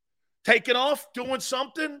 Taking off, doing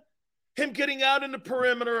something, him getting out in the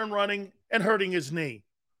perimeter and running and hurting his knee.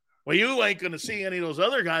 Well, you ain't going to see any of those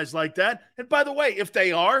other guys like that. And by the way, if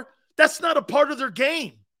they are, that's not a part of their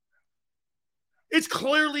game. It's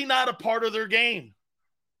clearly not a part of their game.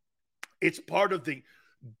 It's part of the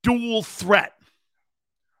dual threat.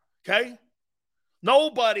 Okay?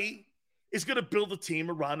 Nobody is going to build a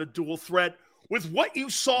team around a dual threat with what you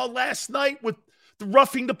saw last night with the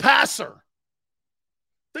roughing the passer.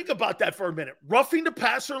 Think about that for a minute. Roughing the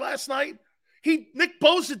passer last night? Nick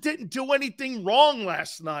Bosa didn't do anything wrong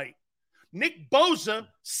last night. Nick Bosa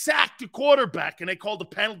sacked the quarterback, and they called a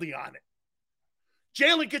penalty on it.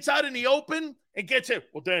 Jalen gets out in the open and gets it.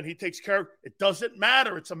 Well, then he takes care of it. It doesn't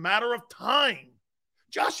matter. It's a matter of time.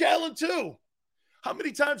 Josh Allen, too. How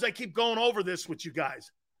many times I keep going over this with you guys?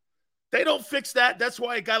 They don't fix that. That's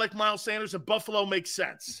why a guy like Miles Sanders in Buffalo makes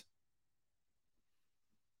sense.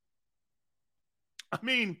 I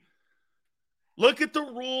mean, look at the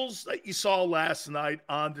rules that you saw last night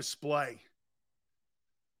on display.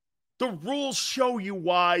 The rules show you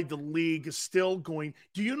why the league is still going.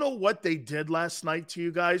 Do you know what they did last night to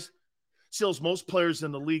you guys? Sills, most players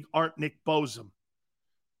in the league aren't Nick Bosa.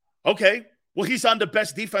 Okay, well, he's on the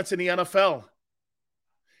best defense in the NFL.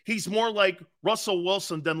 He's more like Russell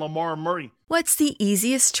Wilson than Lamar Murray. What's the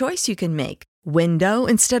easiest choice you can make? Window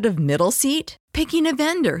instead of middle seat? Picking a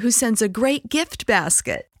vendor who sends a great gift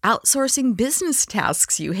basket? Outsourcing business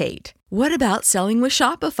tasks you hate? What about selling with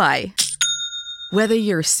Shopify? Whether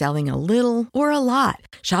you're selling a little or a lot,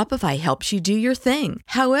 Shopify helps you do your thing,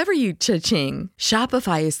 however you cha-ching.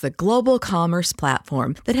 Shopify is the global commerce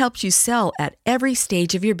platform that helps you sell at every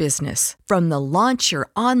stage of your business. From the launch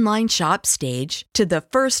your online shop stage to the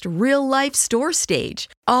first real-life store stage,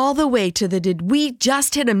 all the way to the did we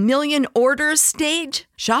just hit 1 million orders stage.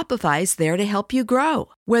 Shopify's there to help you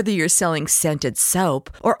grow. Whether you're selling scented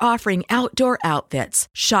soap or offering outdoor outfits,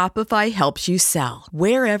 Shopify helps you sell.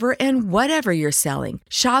 Wherever and whatever you're selling,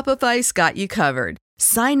 Shopify's got you covered.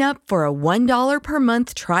 Sign up for a $1 per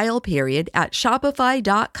month trial period at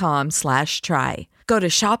shopify.com/try. Go to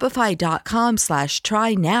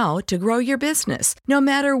shopify.com/try now to grow your business, no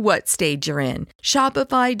matter what stage you're in.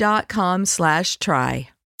 Shopify.com/try.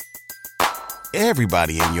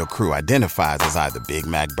 Everybody in your crew identifies as either Big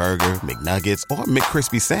Mac Burger, McNuggets, or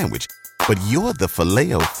McCrispy Sandwich. But you're the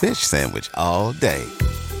Filet-O-Fish Sandwich all day.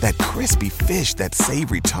 That crispy fish, that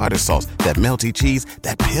savory tartar sauce, that melty cheese,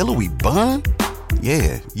 that pillowy bun.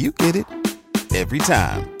 Yeah, you get it. Every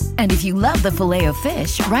time. And if you love the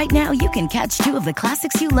Filet-O-Fish, right now you can catch 2 of the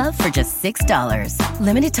classics you love for just $6.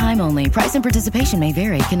 Limited time only. Price and participation may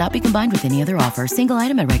vary. Cannot be combined with any other offer. Single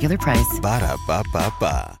item at regular price.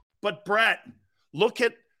 Ba-da-ba-ba-ba. But Brett, look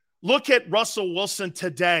at Russell Wilson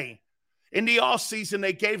today. In the offseason,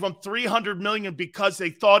 they gave him $300 million because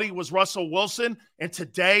they thought he was Russell Wilson, and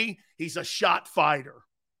today he's a shot fighter.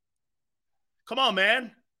 Come on,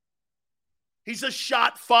 man. He's a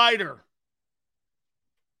shot fighter.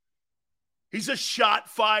 He's a shot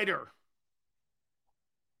fighter.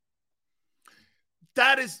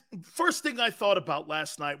 That is first thing I thought about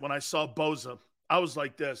last night when I saw Bosa. I was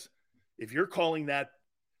like this. If you're calling that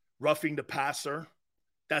roughing the passer,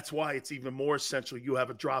 that's why it's even more essential you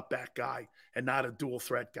have a drop back guy and not a dual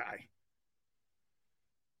threat guy.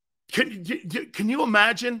 Can you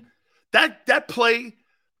imagine? That play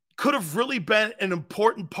could have really been an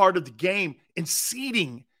important part of the game in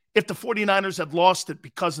seeding if the 49ers had lost it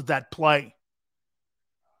because of that play.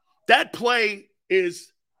 That play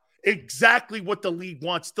is exactly what the league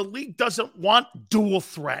wants. The league doesn't want dual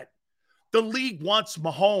threat. The league wants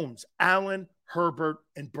Mahomes, Allen, Herbert,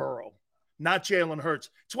 and Burrow, not Jalen Hurts.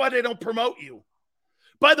 It's why they don't promote you.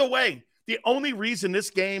 By the way, the only reason this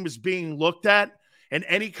game is being looked at in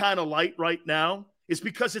any kind of light right now is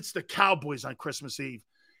because it's the Cowboys on Christmas Eve.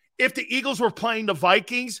 If the Eagles were playing the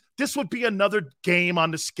Vikings, this would be another game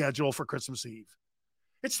on the schedule for Christmas Eve.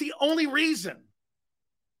 It's the only reason.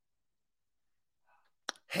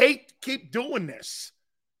 Hate to keep doing this.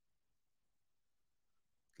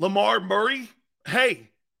 Lamar Murray, hey,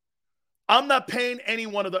 I'm not paying any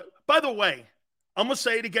one of the. By the way, I'm going to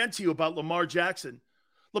say it again to you about Lamar Jackson.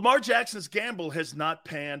 Lamar Jackson's gamble has not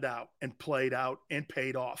panned out and played out and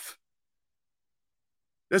paid off.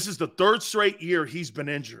 This is the 3rd straight year he's been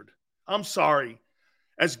injured. I'm sorry.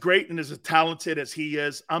 As great and as talented as he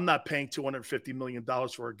is, I'm not paying $250 million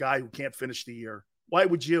for a guy who can't finish the year. Why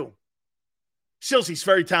would you? Sills, he's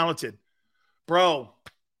very talented. Bro,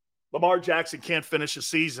 Lamar Jackson can't finish a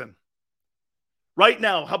season. Right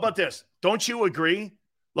now, how about this? Don't you agree?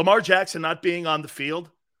 Lamar Jackson not being on the field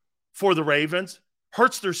for the Ravens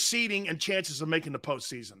hurts their seeding and chances of making the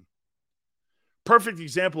postseason. Perfect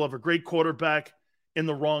example of a great quarterback in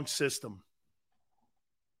the wrong system.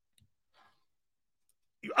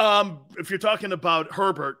 If you're talking about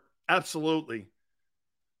Herbert, absolutely.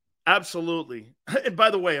 Absolutely. And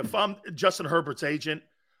by the way, if I'm Justin Herbert's agent,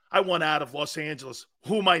 I want out of Los Angeles.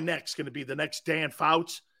 Who am I next? Going to be the next Dan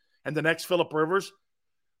Fouts and the next Phillip Rivers?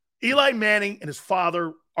 Eli Manning and his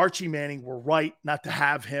father, Archie Manning, were right not to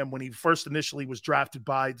have him when he first initially was drafted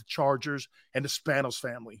by the Chargers and the Spanos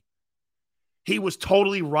family. He was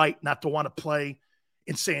totally right not to want to play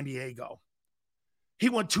in San Diego. He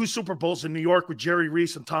won 2 Super Bowls in New York with Jerry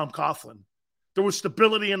Reese and Tom Coughlin. There was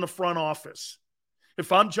stability in the front office.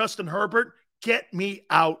 If I'm Justin Herbert, get me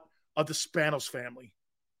out of the Spanos family.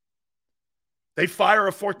 They fire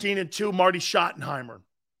a 14-2 Marty Schottenheimer.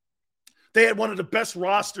 They had one of the best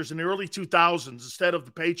rosters in the early 2000s instead of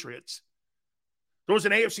the Patriots. There was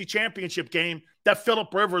an AFC Championship game that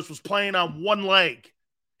Phillip Rivers was playing on one leg,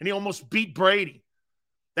 and he almost beat Brady.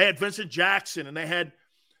 They had Vincent Jackson, and they had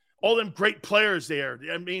all them great players there.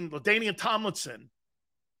 I mean, LaDainian Tomlinson.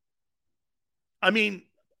 I mean,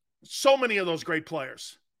 so many of those great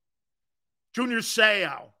players. Junior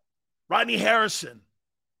Seau, Rodney Harrison.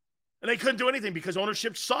 And they couldn't do anything because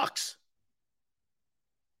ownership sucks.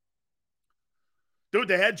 Dude,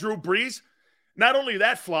 they had Drew Brees. Not only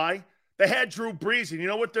that, Fly, they had Drew Brees. And you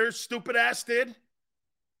know what their stupid ass did?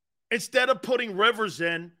 Instead of putting Rivers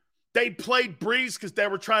in, they played Brees because they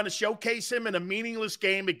were trying to showcase him in a meaningless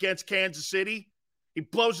game against Kansas City. He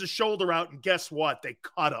blows his shoulder out, and guess what? They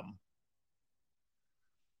cut him.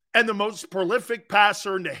 And the most prolific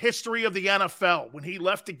passer in the history of the NFL when he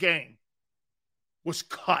left the game was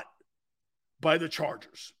cut by the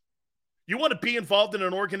Chargers. You want to be involved in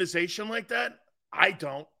an organization like that? I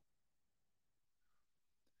don't.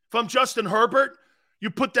 If I'm Justin Herbert, you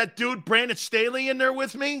put that dude Brandon Staley in there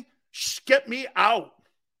with me, get me out.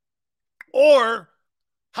 Or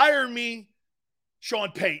hire me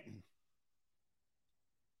Sean Payton.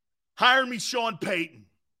 Hire me Sean Payton.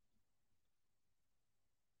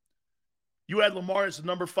 You had Lamar as the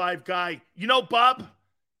number 5 guy. You know, Bob,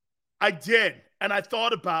 I did. And I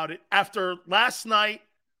thought about it after last night,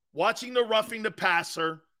 watching the Roughing the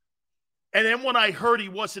Passer. And then when I heard he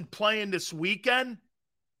wasn't playing this weekend,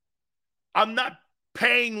 I'm not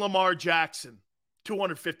paying Lamar Jackson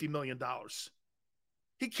 $250 million.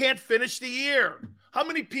 He can't finish the year. How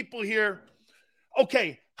many people here?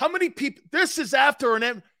 Okay, how many people? This is after an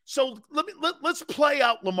M. So let's play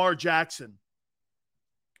out Lamar Jackson.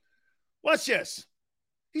 Watch this.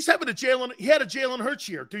 He had a Jalen Hurts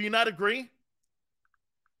year. Do you not agree?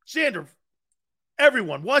 Xander,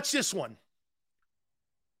 everyone, watch this one.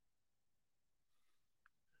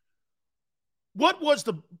 What was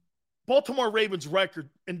the Baltimore Ravens record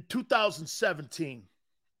in 2017?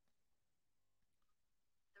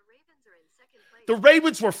 The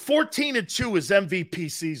Ravens were 14-2 his MVP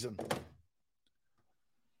season.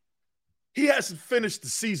 He hasn't finished the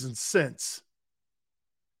season since.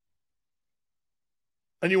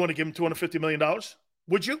 And you want to give him $250 million?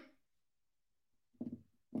 Would you?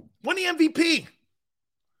 Won the MVP.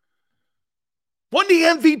 Won the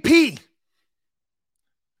MVP.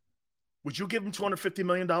 Would you give him $250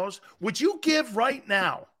 million? Would you give right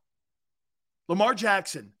now Lamar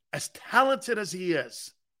Jackson, as talented as he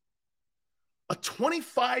is, a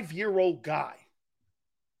 25-year-old guy,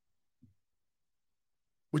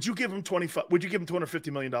 would you give him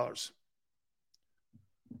 $250 million?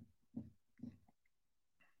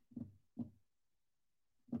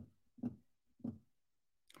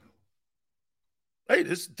 Hey,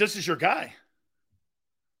 this is your guy.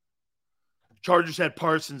 Chargers had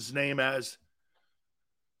Parsons' name as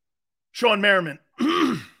Sean Merriman.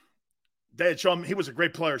 They had Sean. He was a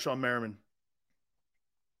great player, Sean Merriman.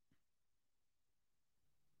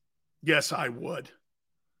 Yes, I would.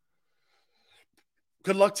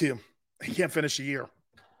 Good luck to you. He can't finish the year.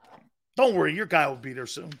 Don't worry, your guy will be there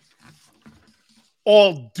soon.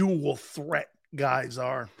 All dual threat guys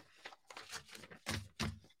are.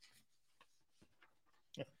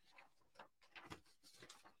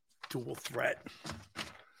 Dual threat.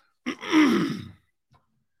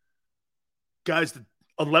 Guy's the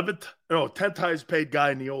 10th highest paid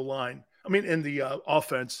guy in the O-line. I mean, in the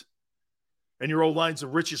offense. And your O-line's the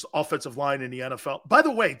richest offensive line in the NFL. By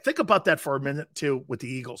the way, think about that for a minute, too, with the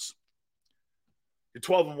Eagles. You're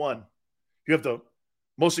 12-1. You have the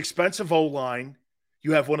most expensive O-line.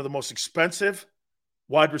 You have one of the most expensive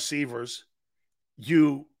wide receivers.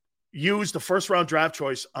 You use the first-round draft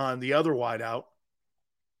choice on the other wideout.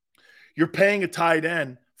 You're paying a tight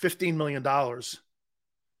end $15 million.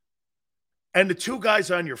 And the 2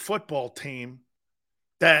 guys on your football team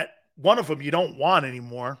that one of them you don't want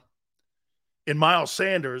anymore, in Miles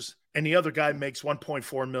Sanders, and the other guy makes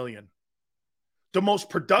 $1.4 million. The most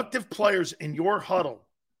productive players in your huddle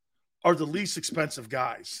are the least expensive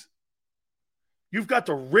guys. You've got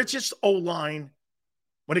the richest O-line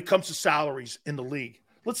when it comes to salaries in the league.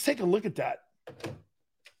 Let's take a look at that.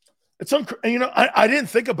 It's I didn't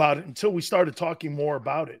think about it until we started talking more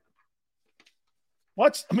about it.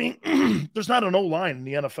 There's not an O-line in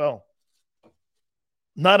the NFL.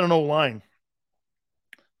 Not an O-line.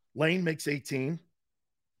 Lane makes 18.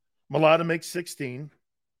 Mulata makes 16.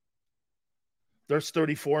 There's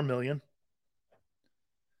 $34 million.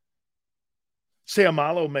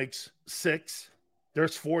 Seumalo makes 6.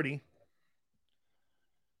 There's 40.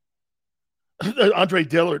 Andre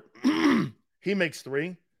Dillard, he makes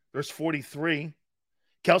 3. There's 43.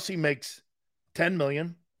 Kelsey makes 10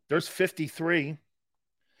 million. There's 53.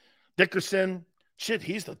 Dickerson,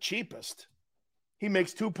 he's the cheapest. He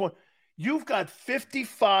makes 2 points. You've got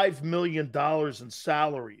 $55 million in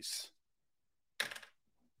salaries.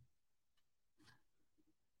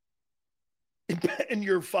 In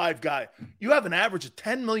your 5 guy, you have an average of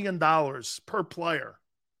 $10 million per player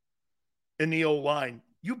in the O-line.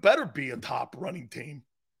 You better be a top running team.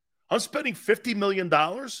 I'm spending $50 million.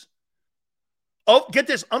 Oh, get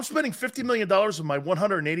this. I'm spending $50 million of my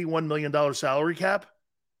 $181 million salary cap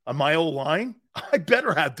on my O-line. I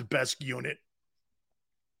better have the best unit.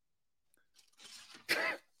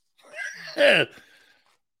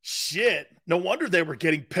 Shit. No wonder they were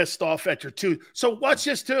getting pissed off at your 2. So watch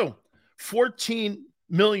this too. 14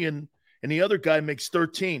 million and the other guy makes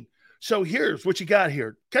 13. So here's what you got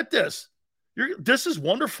here. Get this. This is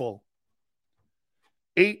wonderful.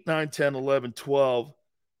 8, 9, 10, 11, 12.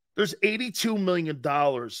 There's $82 million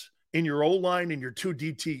in your O-line and your 2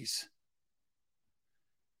 DTs.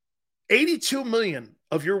 $82 million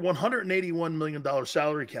of your $181 million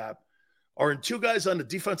salary cap are in 2 guys on the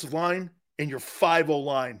defensive line and your 5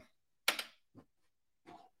 O-line.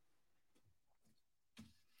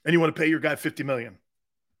 And you want to pay your guy $50 million.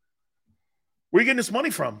 Where are you getting this money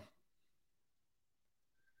from?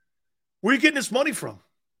 Where are you getting this money from?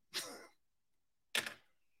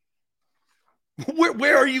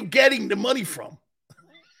 Where are you getting the money from?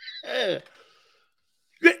 You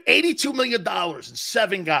got $82 million and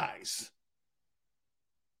 7 guys.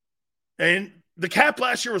 And the cap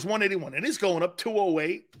last year was 181, and it's going up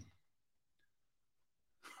 208.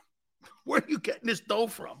 Where are you getting this dough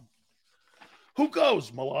from? Who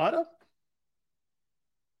goes? Mulata?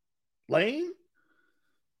 Lane?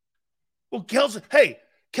 Well,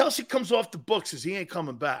 Kelsey comes off the books as he ain't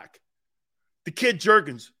coming back. The kid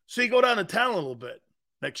Juergens. So you go down in talent a little bit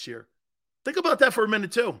next year. Think about that for a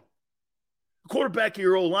minute, too. The quarterback of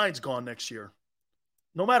your O-line's gone next year.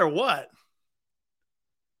 No matter what.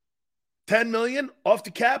 $10 million off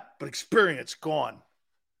the cap, but experience gone.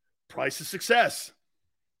 Price of success.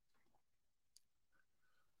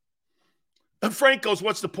 And Frank goes,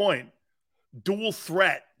 what's the point? Dual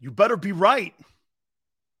threat. You better be right.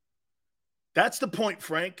 That's the point,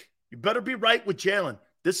 Frank. You better be right with Jalen.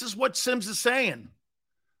 This is what Sims is saying.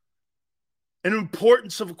 An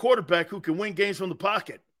importance of a quarterback who can win games from the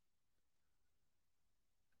pocket.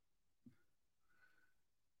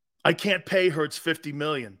 I can't pay Hurts $50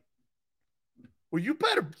 million. Well,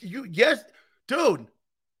 yes, dude,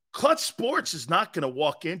 Clutch Sports is not going to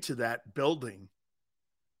walk into that building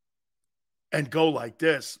and go like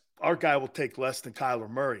this. Our guy will take less than Kyler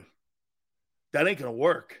Murray. That ain't going to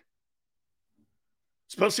work.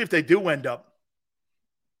 Especially if they do end up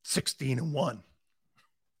 16-1.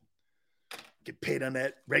 Get paid on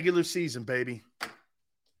that regular season, baby.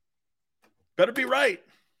 Better be right.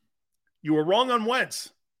 You were wrong on Wentz.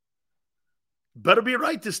 Better be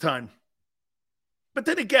right this time. But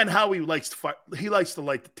then again, Howie likes to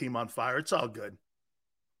light the team on fire. It's all good.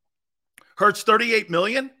 Hurts $38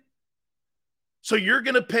 million. So you're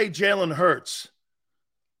going to pay Jalen Hurts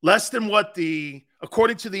less than what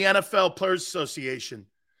according to the NFL Players Association,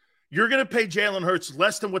 you're going to pay Jalen Hurts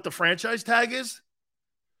less than what the franchise tag is.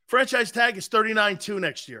 Franchise tag is $39.2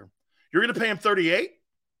 next year. You're going to pay him $38?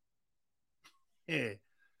 Yeah.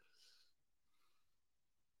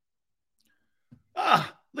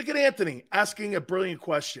 Look at Anthony asking a brilliant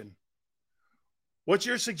question. What's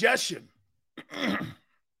your suggestion?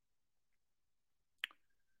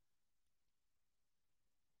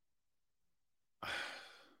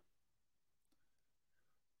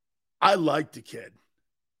 I like the kid.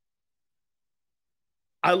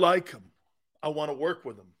 I like him. I want to work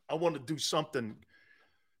with him. I want to do something.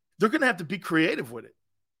 They're going to have to be creative with it.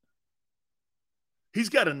 He's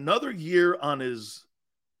got another year on his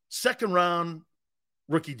second round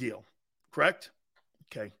rookie deal, correct?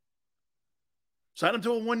 Okay. Sign him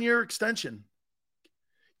to a 1-year extension.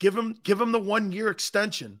 Give him the 1-year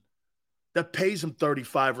extension that pays him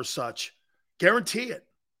 35 or such. Guarantee it.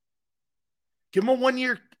 Give him a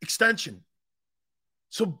 1-year extension.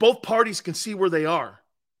 so both parties can see where they are.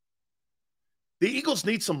 The Eagles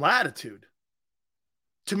need some latitude.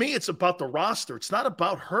 To me, it's about the roster. It's not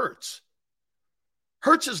about Hurts.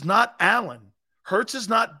 Hurts is not Allen. Hurts is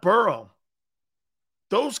not Burrow.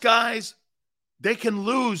 Those guys, they can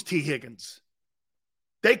lose T. Higgins.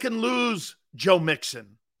 They can lose Joe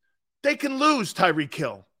Mixon. They can lose Tyreek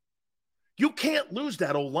Hill. You can't lose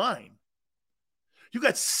that O-line. You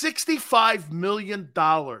got $65 million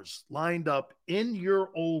lined up in your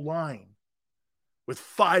O-line with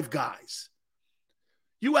 5 guys.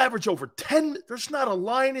 You average over 10. There's not a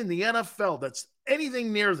line in the NFL that's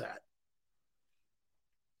anything near that.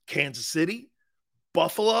 Kansas City,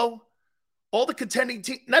 Buffalo, all the contending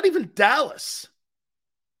teams, not even Dallas.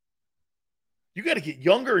 You got to get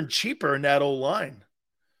younger and cheaper in that O-line.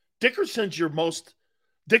 Dickerson and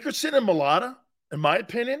Mailata, in my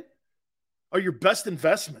opinion, are your best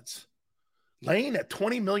investments. Lane at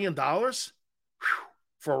 $20 million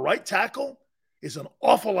for a right tackle is an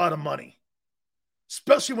awful lot of money,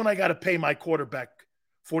 especially when I got to pay my quarterback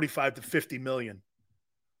 $45 to $50 million.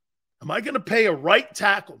 Am I going to pay a right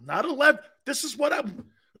tackle, not a left? This is what I'm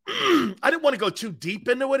I didn't want to go too deep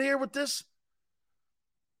into it here with this,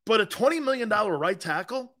 but a $20 million right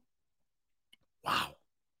tackle, wow.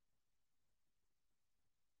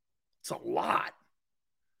 It's a lot.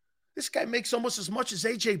 This guy makes almost as much as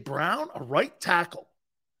A.J. Brown, a right tackle.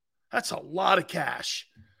 That's a lot of cash.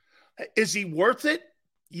 Is he worth it?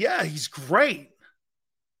 Yeah, he's great.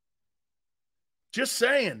 Just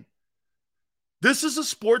saying. This is a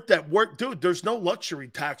sport that dude, there's no luxury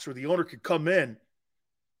tax where the owner could come in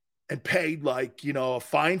and pay a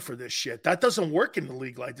fine for this shit. That doesn't work in the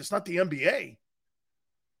league like this. It's not the NBA.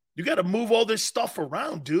 You got to move all this stuff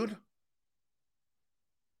around, dude.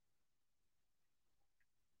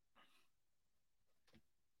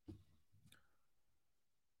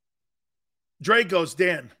 Dre goes,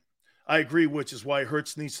 Dan, I agree, which is why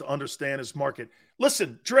Hurts needs to understand his market.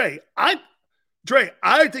 Listen, Dre, I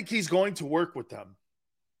think he's going to work with them.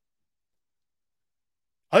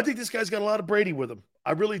 I think this guy's got a lot of Brady with him.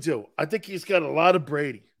 I really do. I think he's got a lot of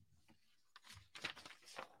Brady.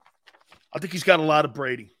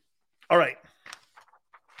 All right.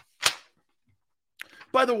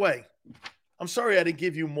 By the way, I'm sorry I didn't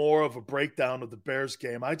give you more of a breakdown of the Bears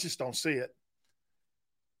game. I just don't see it.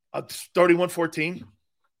 31-14.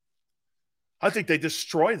 I think they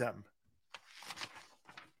destroy them.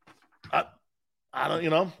 I don't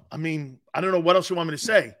know what else you want me to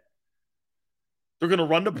say. They're going to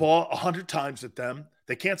run the ball 100 times at them.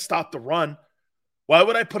 They can't stop the run. Why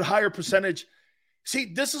would I put higher percentage? See,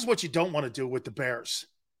 this is what you don't want to do with the Bears.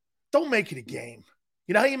 Don't make it a game.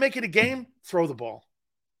 You know how you make it a game? Throw the ball.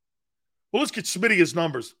 Well, let's get Smitty his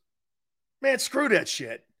numbers. Man, screw that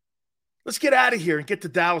shit. Let's get out of here and get to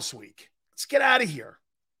Dallas week. Let's get out of here.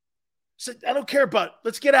 So I don't care about,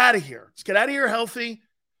 let's get out of here. Let's get out of here healthy,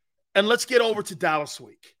 and let's get over to Dallas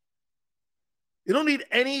week. You don't need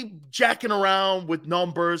any jacking around with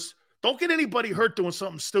numbers. Don't get anybody hurt doing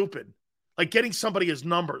something stupid, like getting somebody his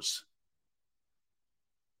numbers.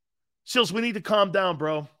 Sills, we need to calm down,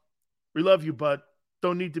 bro. We love you, but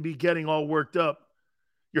don't need to be getting all worked up.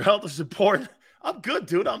 Your health is important. I'm good,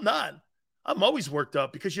 dude. I'm not. I'm always worked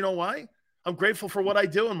up because you know why? I'm grateful for what I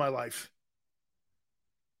do in my life.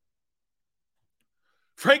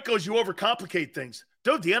 Frank goes, you overcomplicate things.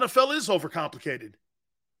 Dude, the NFL is overcomplicated.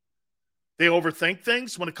 They overthink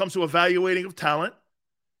things when it comes to evaluating of talent.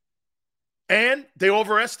 And they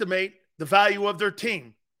overestimate the value of their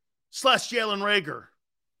team. / Jalen Reagor.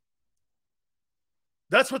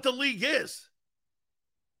 That's what the league is.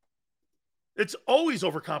 It's always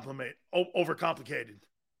overcomplicated.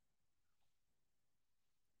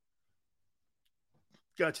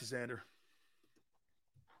 Gotcha, Xander.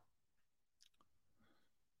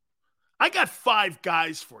 I got 5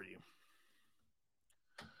 guys for you.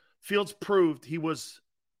 Fields proved he was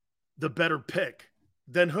the better pick.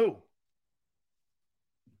 Then who?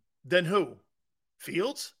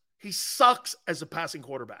 Fields? He sucks as a passing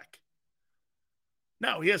quarterback.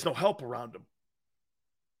 Now, he has no help around him.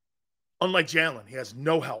 Unlike Jalen, he has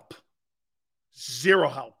no help. 0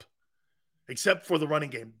 help. Except for the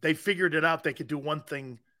running game. They figured it out. They could do one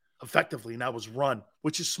thing effectively, and that was run,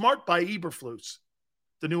 which is smart by Eberflus,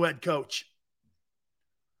 the new head coach.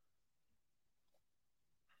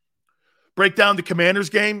 Break down the Commanders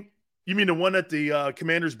game? You mean the one that the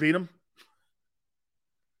Commanders beat them?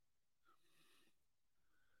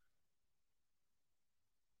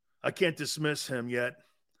 I can't dismiss him yet.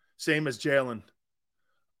 Same as Jalen.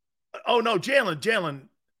 Oh, no, Jalen.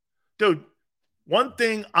 Dude, one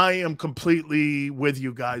thing I am completely with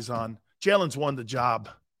you guys on. Jalen's won the job.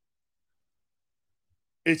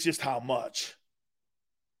 It's just how much.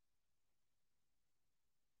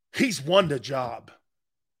 He's won the job.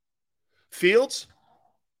 Fields?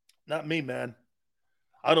 Not me, man.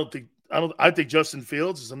 I think Justin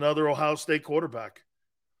Fields is another Ohio State quarterback.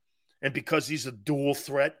 And because he's a dual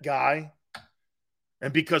threat guy,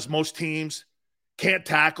 and because most teams can't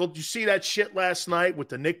tackle. Did you see that shit last night with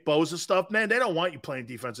the Nick Bosa stuff? Man, they don't want you playing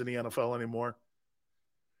defense in the NFL anymore.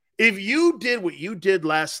 If you did what you did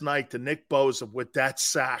last night to Nick Bosa with that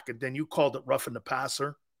sack, and then you called it roughing the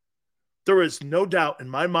passer, there is no doubt in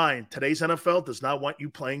my mind today's NFL does not want you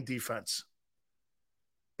playing defense.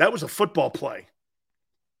 That was a football play.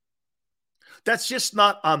 That's just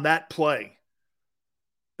not on that play.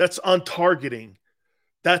 That's on targeting.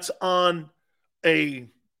 That's on a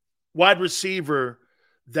wide receiver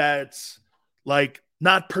that's like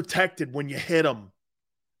not protected when you hit him.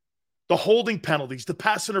 The holding penalties, the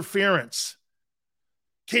pass interference.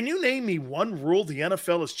 Can you name me one rule the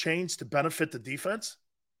NFL has changed to benefit the defense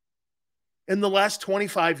in the last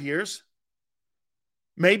 25 years?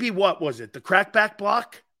 Maybe what was it? The crackback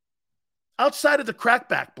block? Outside of the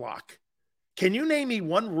crackback block, can you name me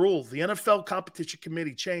one rule the NFL Competition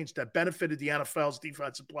Committee changed that benefited the NFL's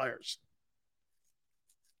defensive players?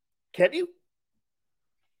 Can you?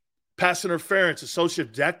 Pass interference, associate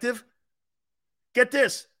objective. Get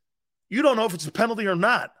this. You don't know if it's a penalty or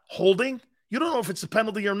not. Holding, you don't know if it's a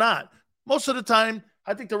penalty or not. Most of the time,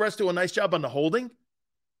 I think the refs do a nice job on the holding.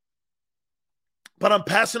 But on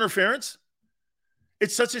pass interference,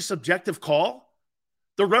 it's such a subjective call.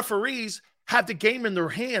 The referees have the game in their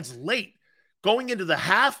hands late, going into the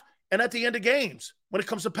half and at the end of games when it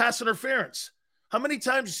comes to pass interference. How many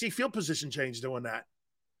times do you see field position change doing that?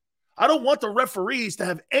 I don't want the referees to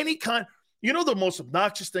have any kind. You know the most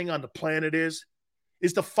obnoxious thing on the planet is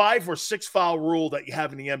the 5 or 6 foul rule that you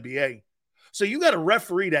have in the NBA. So you got a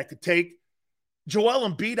referee that could take Joel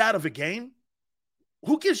Embiid out of a game.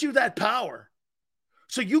 Who gives you that power?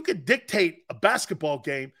 So you could dictate a basketball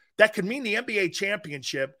game that could mean the NBA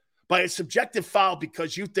championship by a subjective foul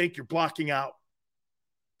because you think you're blocking out.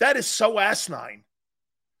 That is so asinine.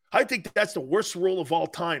 I think that's the worst rule of all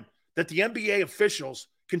time, that the NBA officials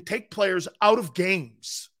can take players out of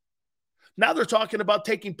games. Now they're talking about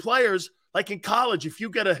taking players like in college, if you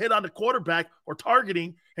get a hit on the quarterback or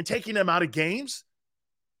targeting and taking them out of games.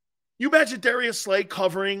 You imagine Darius Slay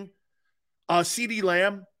covering CeeDee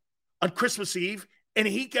Lamb on Christmas Eve, and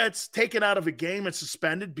he gets taken out of a game and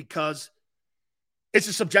suspended because it's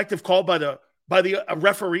a subjective call by the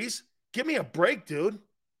referees. Give me a break, dude.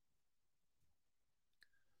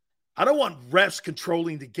 I don't want refs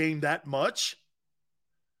controlling the game that much.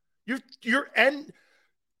 You're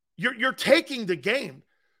taking the game.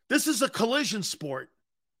 This is a collision sport.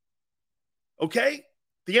 Okay?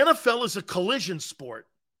 The NFL is a collision sport.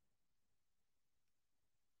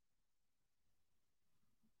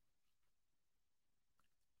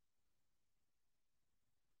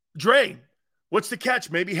 Dre, what's the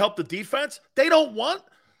catch? Maybe help the defense? The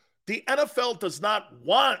NFL does not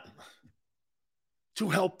want to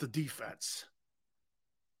help the defense.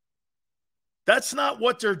 That's not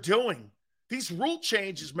what they're doing. These rule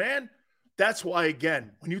changes, man. That's why,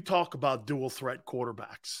 again, when you talk about dual threat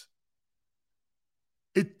quarterbacks,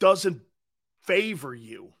 it doesn't favor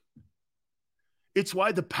you. It's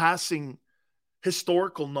why the passing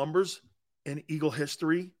historical numbers in Eagle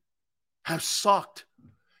history have sucked.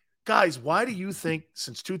 Guys, why do you think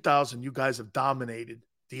since 2000 you guys have dominated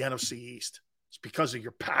the NFC East? It's because of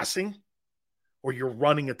your passing or your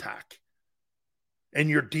running attack and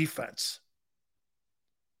your defense.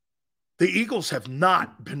 The Eagles have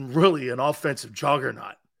not been really an offensive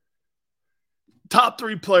juggernaut. Top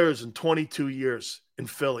 3 players in 22 years in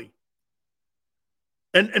Philly.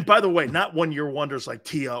 And by the way, not one-year wonders like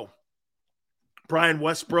T.O. Brian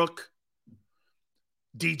Westbrook,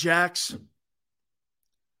 D-Jax,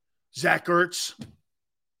 Zach Ertz,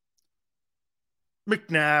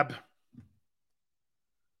 McNabb.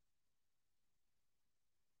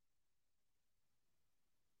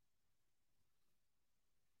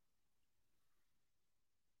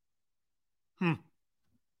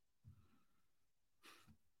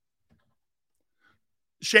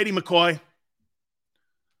 Shady McCoy.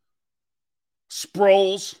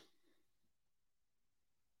 Sproles.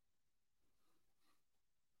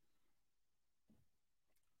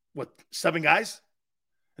 What, 7 guys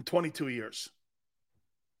in 22 years?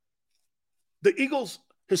 The Eagles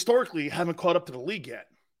historically haven't caught up to the league yet.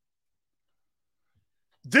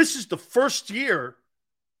 This is the first year.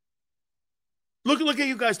 Look at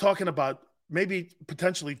you guys talking about maybe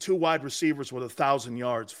potentially 2 wide receivers with 1,000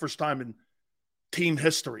 yards. First time in team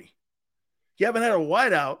history. You haven't had a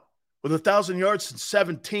wideout with 1,000 yards since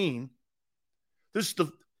 17. This is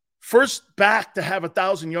the first back to have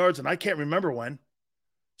 1,000 yards, and I can't remember when.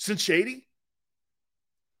 Since Shady?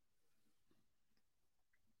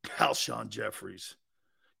 Alshon Jeffries.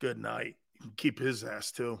 Good night. You can keep his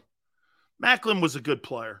ass, too. Macklin was a good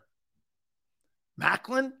player.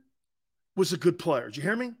 Macklin was a good player. Did you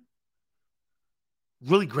hear me?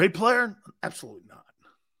 Really great player? Absolutely not.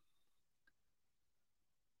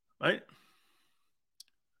 Right?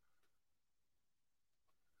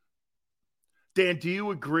 Dan, do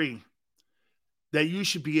you agree that you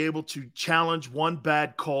should be able to challenge one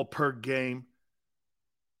bad call per game,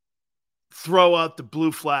 throw out the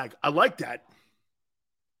blue flag? I like that.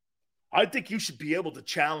 I think you should be able to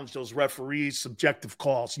challenge those referees' subjective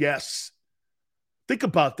calls. Yes. Think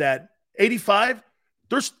about that. 85,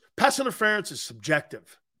 there's pass interference is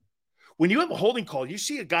subjective. When you have a holding call, you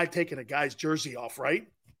see a guy taking a guy's jersey off, right?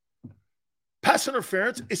 Pass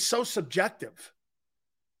interference is so subjective.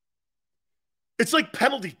 It's like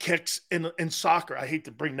penalty kicks in soccer. I hate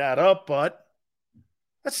to bring that up, but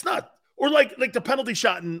that's not. Or like the penalty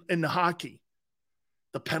shot in the hockey.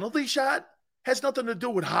 The penalty shot has nothing to do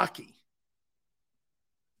with hockey.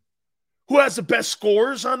 Who has the best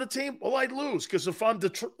scores on the team? Well, I'd lose because if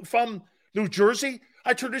I'm New Jersey,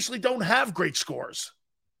 I traditionally don't have great scores.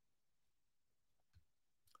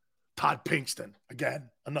 Todd Pinkston, again,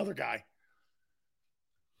 another guy.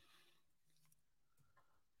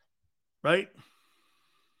 Right?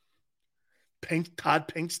 Todd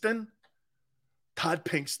Pinkston? Todd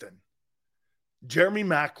Pinkston. Jeremy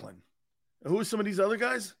Macklin. And who are some of these other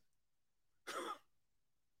guys?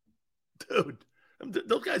 Dude,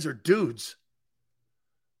 those guys are dudes.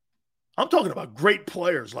 I'm talking about great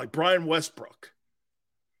players like Brian Westbrook,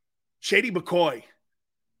 Shady McCoy,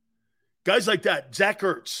 guys like that, Zach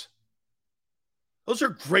Ertz. Those are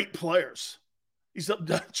great players. He's up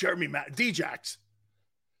Jeremy Djax.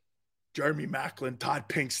 Jeremy Macklin, Todd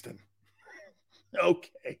Pinkston.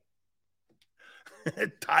 Okay.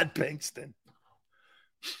 Todd Pinkston.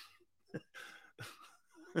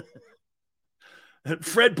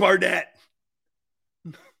 Fred Barnett.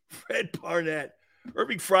 Fred Barnett.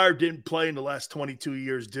 Irving Fryer didn't play in the last 22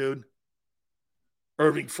 years, dude.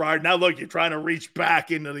 Irving Fryer. Now look, you're trying to reach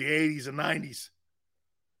back into the 80s and 90s.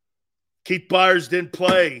 Keith Byers didn't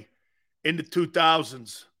play in the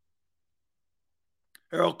 2000s.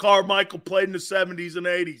 Harold Carmichael played in the 70s and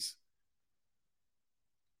 80s.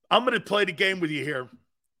 I'm going to play the game with you here.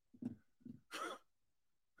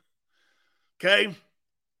 Okay?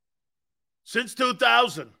 Since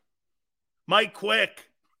 2000, Mike Quick,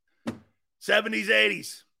 70s,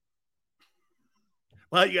 80s.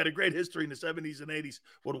 Well, you got a great history in the 70s and 80s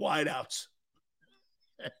with wideouts.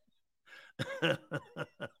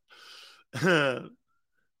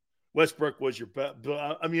 Westbrook was your best.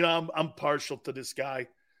 I mean, I'm partial to this guy.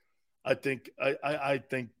 I think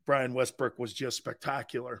Brian Westbrook was just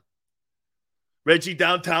spectacular. Reggie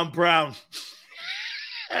Downtown Brown.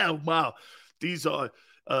 Oh, wow. These are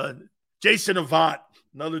Jason Avant,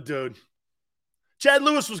 another dude. Chad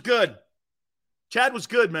Lewis was good. Chad was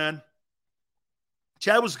good, man.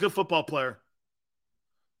 Chad was a good football player.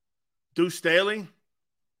 Deuce Staley.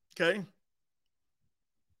 Okay.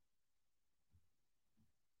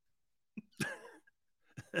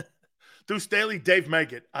 Deuce Staley, Dave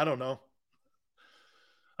Meggett. I don't know.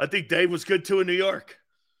 I think Dave was good too in New York.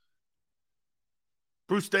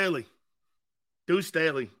 Bruce Staley. Deuce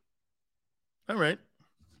Staley. All right.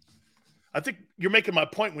 I think you're making my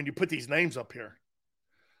point when you put these names up here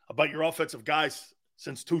about your offensive guys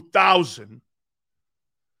since 2000.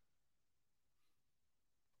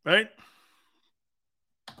 Right?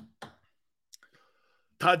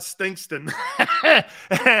 Todd Stinkston.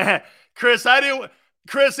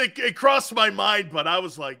 Chris, it crossed my mind, but I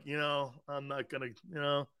was like, I'm not going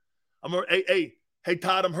to, hey,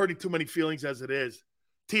 Todd, I'm hurting too many feelings as it is.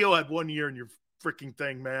 T.O. had 1 year in your freaking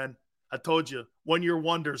thing, man. I told you, 1 year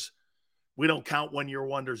wonders. We don't count 1 year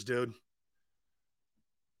wonders, dude.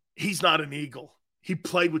 He's not an Eagle. He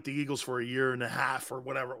played with the Eagles for a year and a half or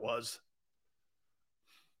whatever it was.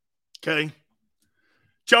 Okay.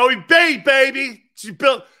 Joey B, baby. She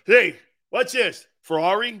built. Hey, what's this?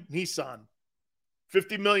 Ferrari, Nissan.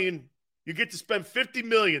 $50 million. You get to spend $50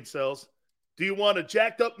 million, Sells. Do you want a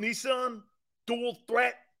jacked up Nissan, dual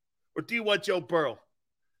threat, or do you want Joe Burrow?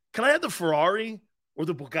 Can I have the Ferrari or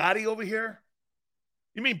the Bugatti over here?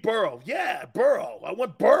 You mean Burrow? Yeah, Burrow. I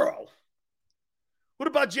want Burrow. What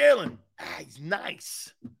about Jalen? He's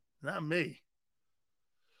nice. Not me.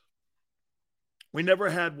 We never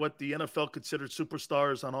had what the NFL considered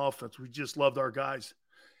superstars on offense. We just loved our guys.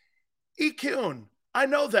 E-Kun, I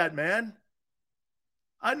know that, man.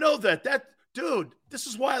 I know that. Dude, this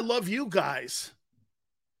is why I love you guys.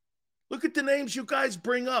 Look at the names you guys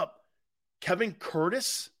bring up. Kevin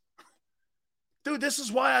Curtis? Dude, this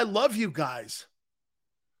is why I love you guys.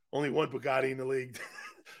 Only one Bugatti in the league.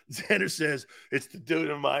 Xander says, it's the dude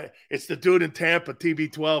in Tampa,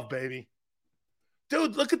 TB12, baby.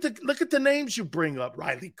 Dude, look at the names you bring up.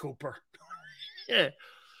 Riley Cooper. Yeah.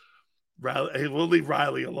 Riley, hey, we'll leave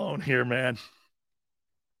Riley alone here, man.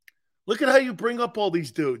 Look at how you bring up all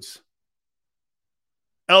these dudes.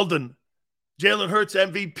 Eldon, Jalen Hurts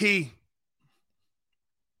MVP.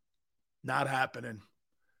 Not happening.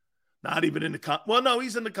 Not even in the well, no,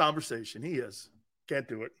 he's in the conversation. He is. Can't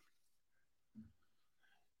do it.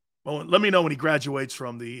 Well, let me know when he graduates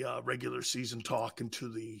from the regular season talk into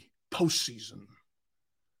the postseason,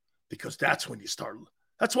 because that's when you start.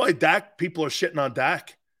 That's why people are shitting on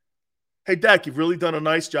Dak. Hey, Dak, you've really done a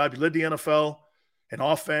nice job. You led the NFL in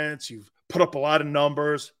offense. You've put up a lot of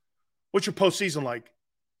numbers. What's your postseason like?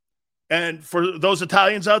 And for those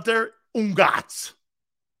Italians out there, ungats.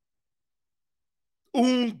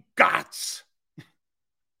 Ungats.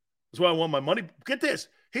 That's why I want my money. Get this.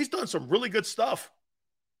 He's done some really good stuff.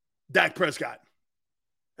 Dak Prescott.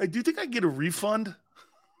 Hey, do you think I get a refund?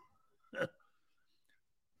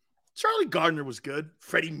 Charlie Gardner was good.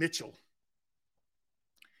 Freddie Mitchell.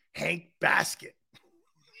 Hank Baskett.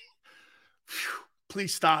 Whew,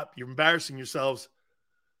 please stop. You're embarrassing yourselves.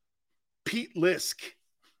 Pete Lisk.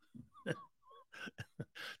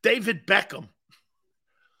 David Beckham.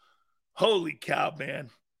 Holy cow, man.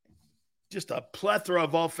 Just a plethora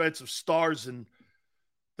of offensive stars in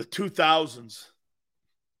the 2000s.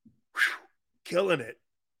 Whew, killing it.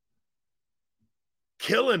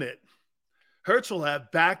 Killing it. Hurts will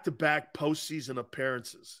have back-to-back postseason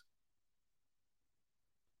appearances.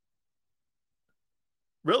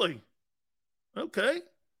 Really? Okay.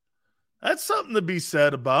 That's something to be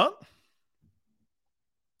said about.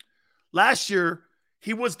 Last year,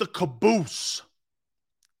 he was the caboose.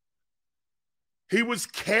 He was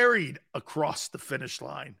carried across the finish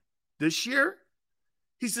line. This year,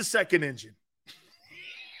 he's the second engine.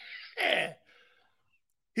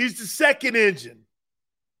 He's the second engine.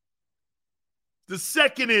 The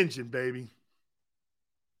second engine, baby.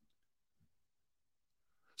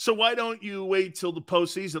 So why don't you wait till the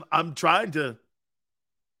postseason? I'm trying to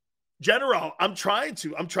get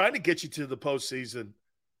you to the postseason.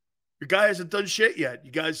 Your guy hasn't done shit yet.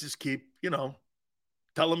 You guys just keep,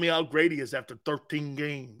 telling me how great he is after 13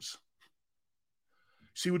 games.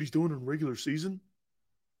 See what he's doing in the regular season?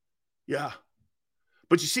 Yeah.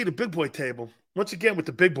 But you see the big boy table. Once again, with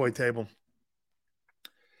the big boy table.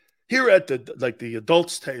 Here at the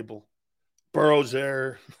adults table, Burrow's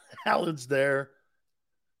there, Allen's there,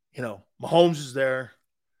 Mahomes is there.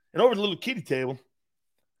 And over the little kitty table,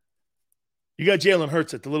 you got Jalen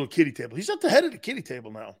Hurts at the little kitty table. He's at the head of the kitty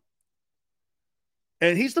table now.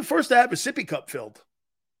 And he's the first to have a sippy cup filled.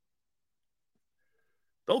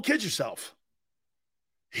 Don't kid yourself.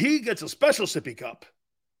 He gets a special sippy cup.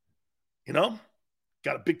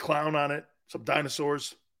 Got a big clown on it, some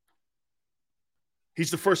dinosaurs. He's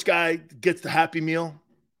the first guy that gets the Happy Meal.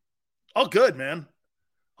 All good, man.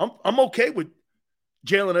 I'm okay with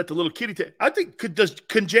Jalen at the little kitty table. I think can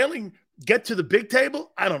Jalen get to the big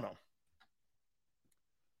table? I don't know.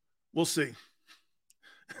 We'll see.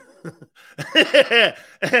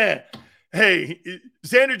 Hey,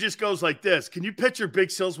 Xander just goes like this. Can you picture Big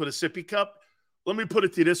Sills with a sippy cup? Let me put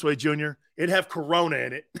it to you this way, Junior. It'd have Corona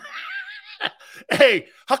in it. Hey,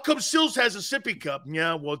 how come Sills has a sippy cup?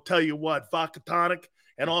 Yeah, well, tell you what, vodka tonic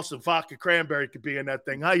and also vodka cranberry could be in that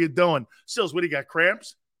thing. How you doing? Sills, what do you got,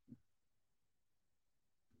 cramps?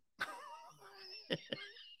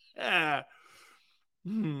 Got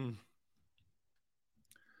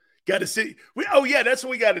to see. That's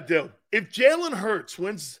what we got to do. If Jalen Hurts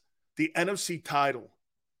wins the NFC title,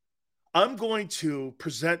 I'm going to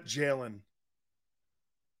present Jalen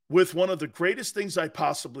with one of the greatest things I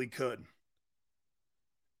possibly could.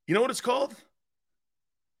 You know what it's called?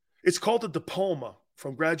 It's called a diploma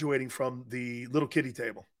from graduating from the little kitty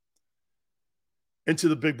table into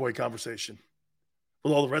the big boy conversation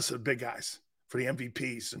with all the rest of the big guys for the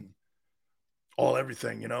MVPs and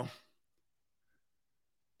everything.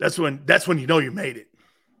 That's when you know you made it.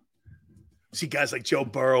 See guys like Joe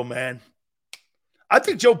Burrow, man. I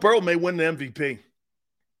think Joe Burrow may win the MVP.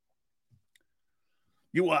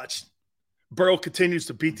 You watch. Burrow continues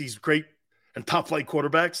to beat these great and top-flight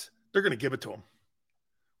quarterbacks. They're going to give it to him.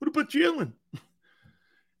 What about Jalen?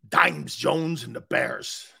 Dimes Jones and the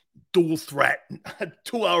Bears. Dual threat. A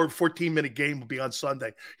 2-hour, 14-minute game will be on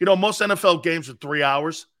Sunday. Most NFL games are 3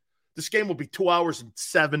 hours. This game will be 2 hours and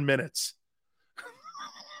 7 minutes.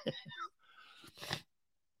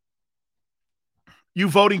 You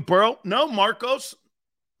voting Burrow? No, Marcos.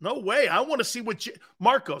 No way. I want to see what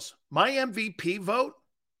Marcos, my MVP vote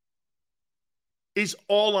is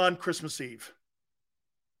all on Christmas Eve.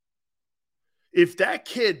 If that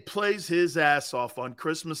kid plays his ass off on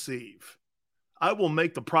Christmas Eve, I will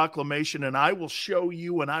make the proclamation and I will show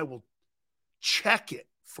you and I will check it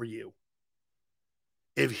for you.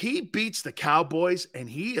 If he beats the Cowboys and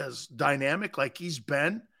he is dynamic like he's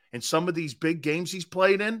been in some of these big games he's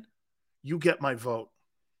played in, you get my vote.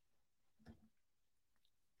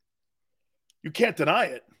 You can't deny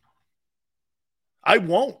it. I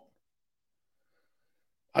won't.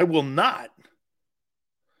 I will not.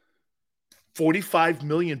 45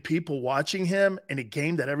 million people watching him in a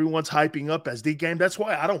game that everyone's hyping up as the game. That's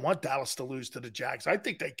why I don't want Dallas to lose to the Jags. I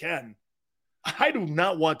think they can. I do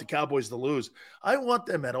not want the Cowboys to lose. I want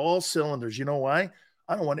them at all cylinders. You know why?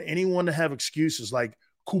 I don't want anyone to have excuses like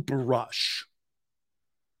Cooper Rush.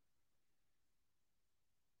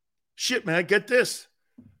 Shit, man, get this.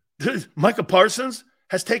 Micah Parsons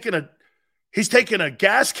has taken a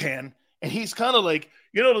gas can and he's kind of like,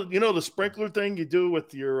 you know the sprinkler thing you do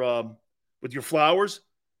with your flowers?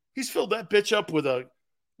 He's filled that bitch up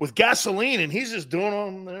with gasoline and he's just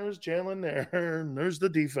doing there's Jalen there, and there's the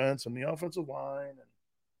defense and the offensive line.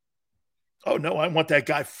 Oh no, I want that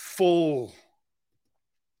guy full.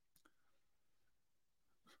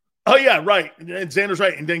 Oh yeah, right. And Xander's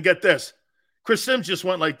right. And then get this. Chris Sims just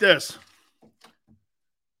went like this.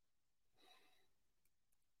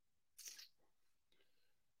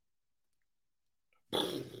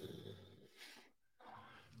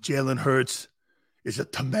 Jalen Hurts is a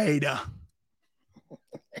tomato.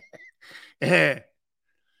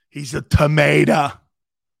 He's a tomato.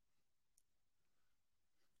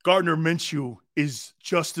 Gardner Minshew is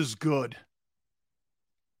just as good.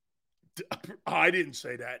 I didn't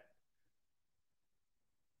say that.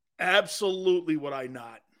 Absolutely would I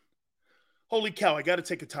not. Holy cow, I got to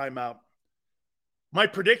take a timeout. My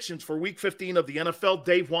predictions for Week 15 of the NFL,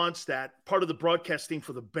 Dave Wannstedt, part of the broadcast team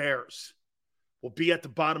for the Bears, will be at the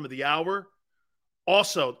bottom of the hour.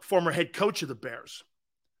 Also, former head coach of the Bears.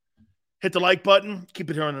 Hit the like button.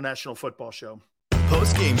 Keep it here on the National Football Show.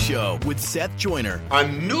 Post-game show with Seth Joyner. I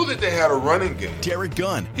knew that they had a running game. Derek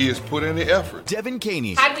Gunn. He has put in the effort. Devin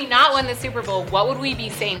Caney. Had we not won the Super Bowl, what would we be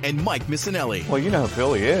saying? And Mike Missinelli. Well, you know who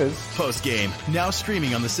Philly is. Post-game, now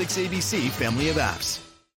streaming on the 6ABC family of apps.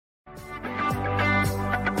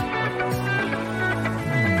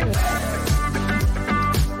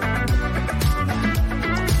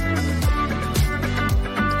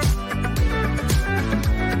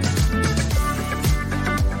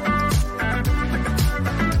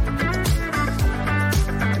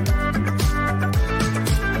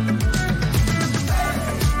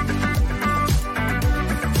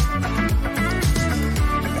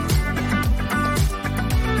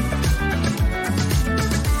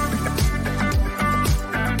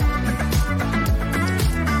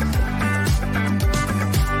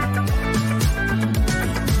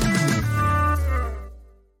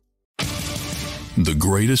 The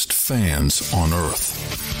greatest fans on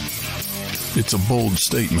earth. It's a bold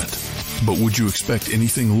statement, but would you expect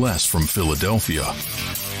anything less from Philadelphia?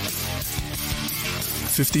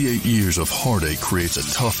 58 years of heartache creates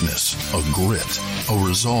a toughness, a grit, a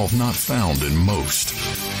resolve not found in most.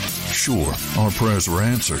 Sure, our prayers were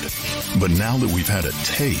answered, but now that we've had a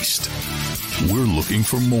taste, we're looking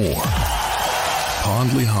for more.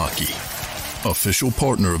 Pondley Hockey, official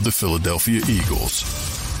partner of the Philadelphia Eagles.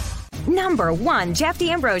 Number 1, Jeff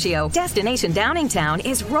D'Ambrosio. Destination Downingtown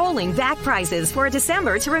is rolling back prices for a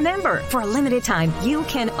December to remember. For a limited time, you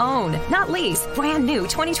can own, not lease, brand new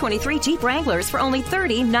 2023 Jeep Wranglers for only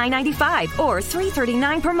 $30,995 or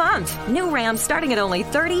 $339 per month. New Ram starting at only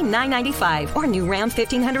 $30,995 or new Ram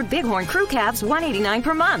 1500 Bighorn Crew Cabs $189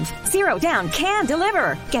 per month. Zero down can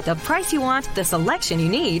deliver. Get the price you want, the selection you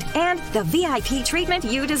need, and the VIP treatment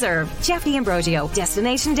you deserve. Jeff D'Ambrosio,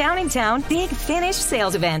 Destination Downingtown, Big Finish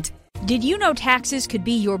Sales Event. Did you know taxes could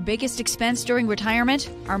be your biggest expense during retirement?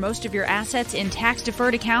 Are most of your assets in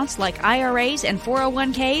tax-deferred accounts like IRAs and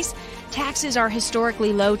 401ks? Taxes are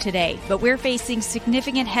historically low today, but we're facing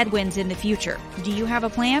significant headwinds in the future. Do you have a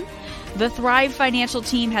plan? The Thrive Financial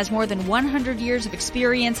team has more than 100 years of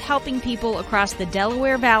experience helping people across the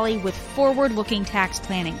Delaware Valley with forward-looking tax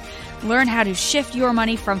planning. Learn how to shift your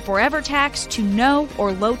money from forever tax to no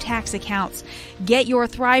or low tax accounts. Get your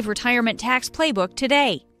Thrive Retirement Tax Playbook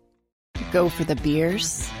today. Go for the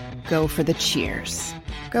beers, go for the cheers,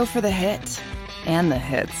 go for the hit and the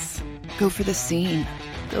hits, go for the scene,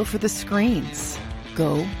 go for the screens,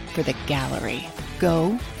 go for the gallery,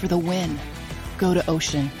 go for the win. go to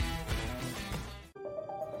Ocean.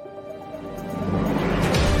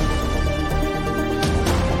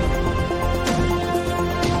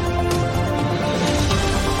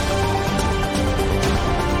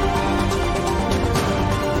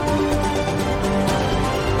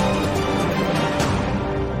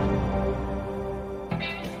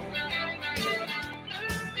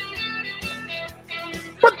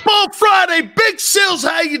 Football Friday, Big Sills,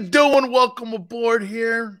 how you doing? Welcome aboard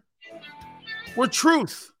here. Where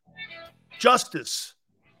truth, justice,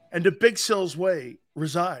 and the Big Sills way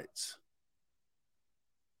resides.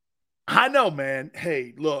 I know, man.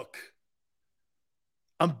 Hey, look,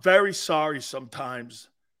 I'm very sorry sometimes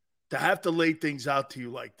to have to lay things out to you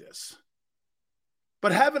like this.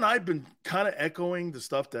 But haven't I been kind of echoing the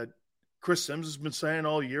stuff that Chris Sims has been saying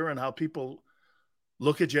all year and how people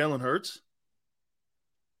look at Jalen Hurts?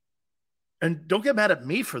 And don't get mad at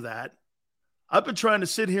me for that. I've been trying to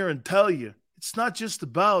sit here and tell you, it's not just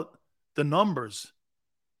about the numbers.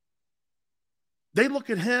 They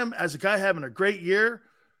look at him as a guy having a great year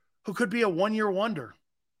who could be a one-year wonder.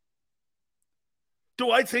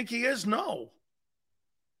 Do I think he is? No.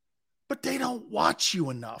 But they don't watch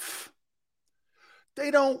you enough.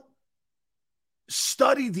 They don't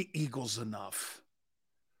study the Eagles enough.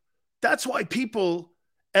 That's why people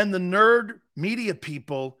and the nerd media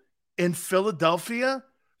people in Philadelphia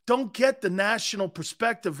don't get the national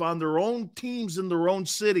perspective on their own teams in their own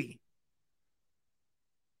city.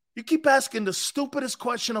 You keep asking the stupidest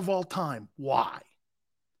question of all time. Why?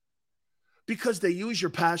 Because they use your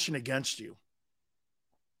passion against you.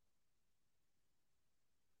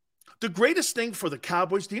 The greatest thing for the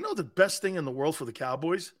Cowboys, do you know the best thing in the world for the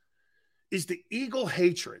Cowboys is the Eagle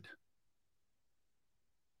hatred.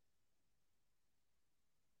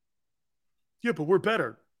 Yeah, but we're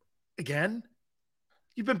better. Again?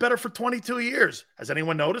 You've been better for 22 years. Has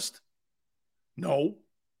anyone noticed? No.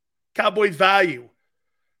 Cowboys value.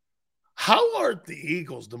 How are the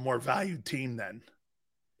Eagles the more valued team then,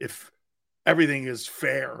 if everything is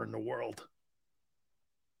fair in the world?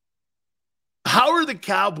 How are the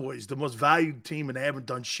Cowboys the most valued team and they haven't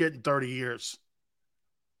done shit in 30 years?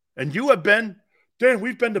 And you have been, Dan,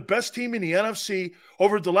 we've been the best team in the NFC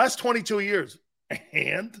over the last 22 years.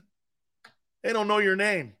 And they don't know your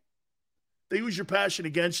name. They use your passion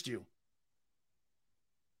against you.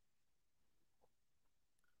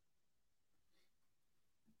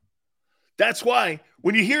 That's why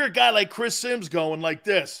when you hear a guy like Chris Sims going like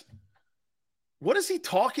this, what is he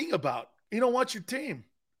talking about? You don't watch your team.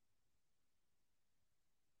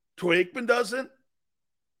 Troy Aikman doesn't.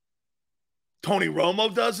 Tony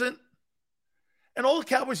Romo doesn't. And all the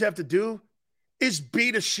Cowboys have to do is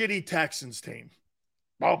beat a shitty Texans team.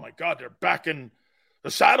 Oh, my God, they're back in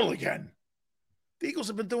the saddle again. The Eagles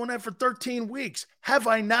have been doing that for 13 weeks. Have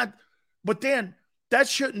I not? But Dan, that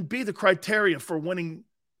shouldn't be the criteria for winning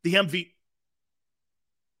the MVP.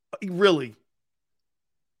 Really?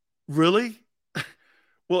 Really?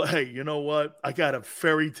 Well, hey, you know what? I got a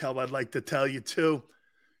fairy tale I'd like to tell you, too.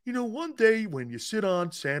 You know, one day when you sit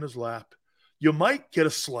on Santa's lap, you might get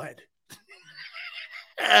a sled.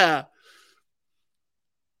 Yeah.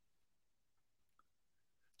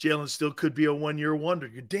 Jalen still could be a one-year wonder.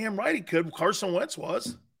 You're damn right he could. Carson Wentz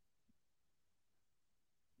was.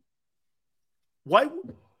 Why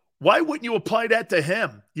wouldn't you apply that to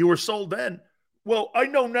him? You were sold then. Well, I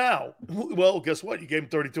know now. Well, guess what? You gave him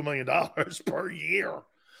 $32 million per year.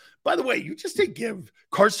 By the way, you just didn't give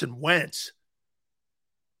Carson Wentz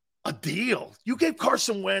a deal. You gave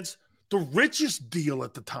Carson Wentz the richest deal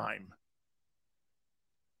at the time.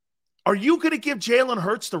 Are you going to give Jalen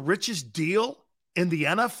Hurts the richest deal in the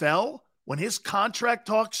NFL when his contract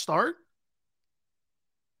talks start?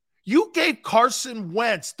 You gave Carson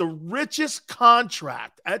Wentz the richest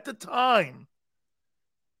contract at the time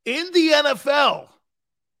in the NFL.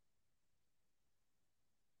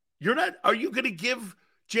 Are you going to give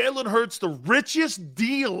Jalen Hurts the richest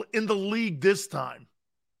deal in the league this time?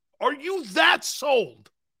 Are you that sold?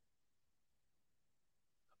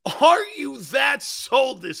 Are you that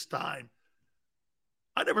sold this time?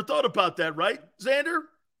 I never thought about that, right, Xander?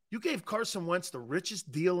 You gave Carson Wentz the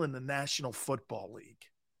richest deal in the National Football League.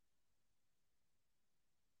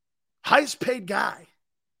 Highest paid guy.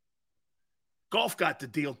 Golf got the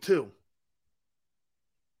deal too.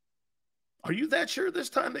 Are you that sure this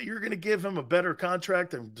time that you're going to give him a better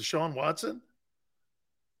contract than Deshaun Watson?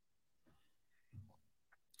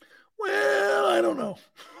 Well, I don't know.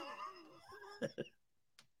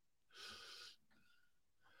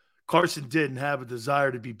 Carson didn't have a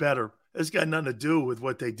desire to be better. It's got nothing to do with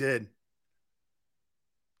what they did.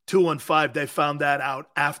 2-5, they found that out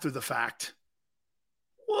after the fact.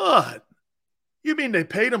 What? You mean they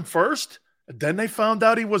paid him first, and then they found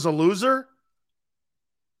out he was a loser?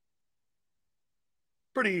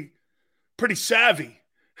 Pretty savvy.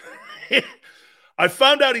 I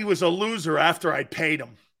found out he was a loser after I paid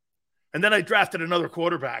him. And then I drafted another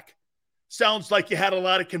quarterback. Sounds like you had a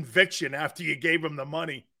lot of conviction after you gave him the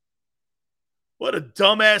money. What a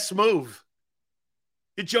dumbass move.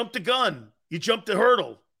 You jumped the gun. You jumped the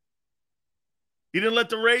hurdle. You didn't let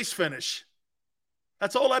the race finish.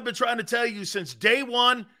 That's all I've been trying to tell you since day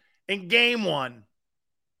one and game one.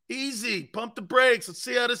 Easy. Pump the brakes. Let's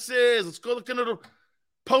see how this is. Let's go look into the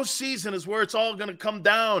postseason is where it's all going to come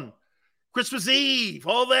down. Christmas Eve,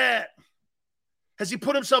 all that. Has he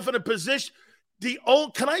put himself in a position?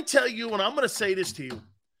 Can I tell you, and I'm going to say this to you,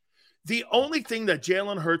 the only thing that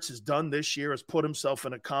Jalen Hurts has done this year is put himself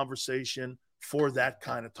in a conversation for that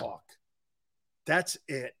kind of talk. That's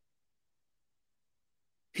it.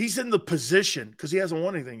 He's in the position because he hasn't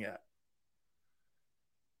won anything yet.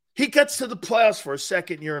 He gets to the playoffs for a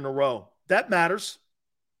second year in a row. That matters.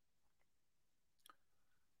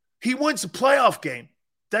 He wins a playoff game.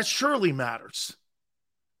 That surely matters.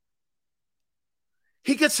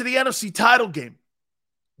 He gets to the NFC title game.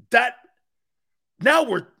 That now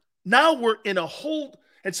we're in a whole,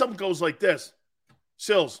 and something goes like this.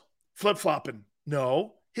 Sills, flip-flopping.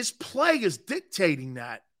 No, his play is dictating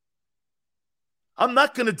that. I'm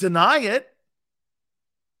not going to deny it.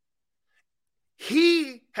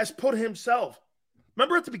 He has put himself.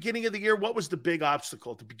 Remember at the beginning of the year, what was the big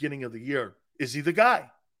obstacle at the beginning of the year? Is he the guy?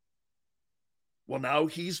 Well, now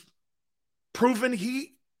he's proven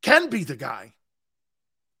he can be the guy.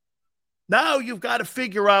 Now you've got to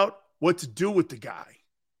figure out what to do with the guy.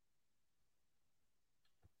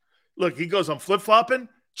 Look, he goes on flip-flopping.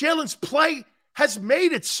 Jalen's play has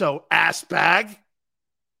made it so, ass bag.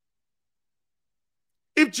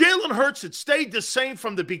 If Jalen Hurts had stayed the same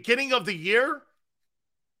from the beginning of the year,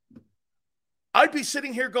 I'd be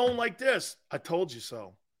sitting here going like this. I told you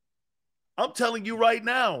so. I'm telling you right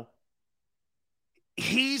now,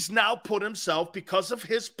 he's now put himself, because of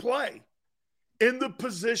his play, in the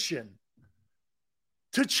position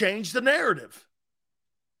to change the narrative.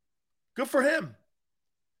 Good for him.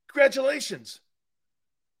 Congratulations.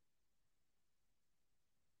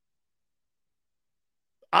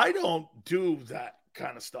 I don't do that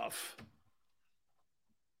kind of stuff.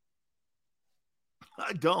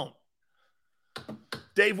 I don't.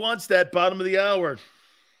 Dave wants that bottom of the hour.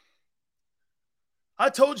 I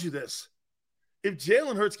told you this. If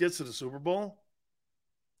Jalen Hurts gets to the Super Bowl,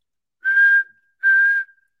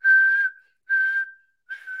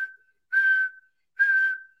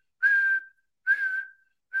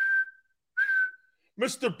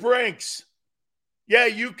 Mr. Brinks, yeah,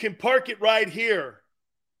 you can park it right here.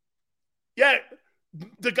 Yeah,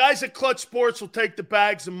 the guys at Clutch Sports will take the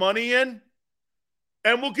bags of money in,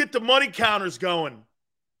 and we'll get the money counters going.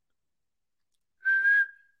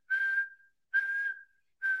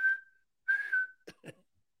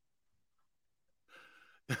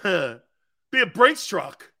 Be a Brinks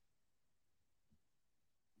truck.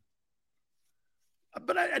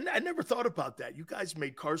 But I never thought about that. You guys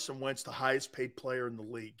made Carson Wentz the highest paid player in the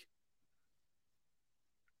league.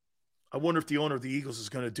 I wonder if the owner of the Eagles is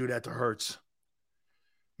going to do that to Hurts.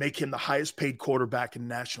 Make him the highest paid quarterback in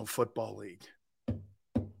the National Football League.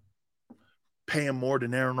 Pay him more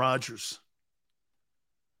than Aaron Rodgers.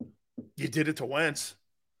 You did it to Wentz.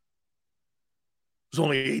 It was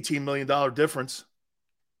only an $18 million difference.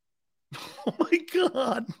 Oh, my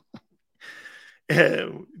God.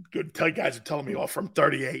 Good guys are telling me offer him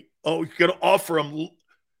 38. Oh, you're going to offer him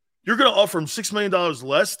 $6 million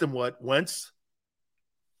less than what Wentz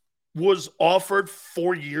was offered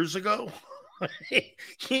 4 years ago.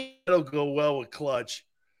 It'll go well with Clutch.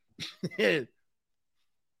 Right?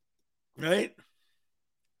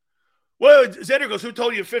 Well, Xander goes, who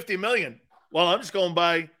told you $50 million? Well, I'm just going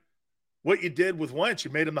by what you did with Wentz.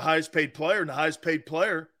 You made him the highest paid player, and the highest paid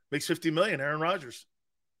player makes $50 million, Aaron Rodgers.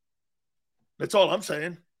 That's all I'm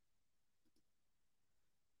saying.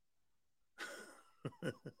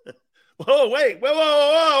 Whoa, wait.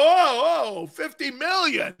 Whoa. $50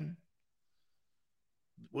 million.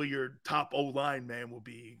 Well, your top O-line man will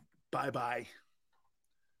be bye-bye.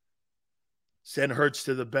 Send Hurts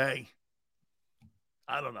to the Bay.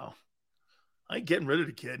 I don't know. I ain't getting rid of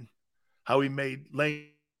the kid. How he made Lane.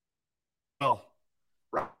 Well,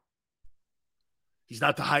 he's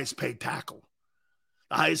not the highest paid tackle.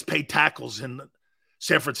 The highest paid tackles in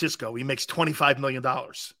San Francisco. He makes $25 million.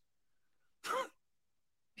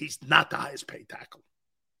 He's not the highest paid tackle.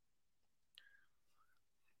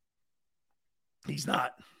 He's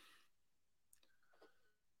not.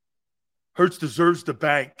 Hurts deserves the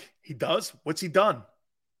bank. He does? What's he done?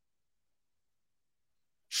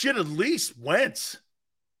 Shit, at least Wentz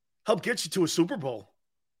help get you to a Super Bowl.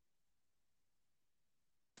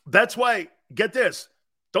 That's why, get this,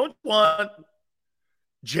 don't you want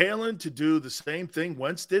Jalen to do the same thing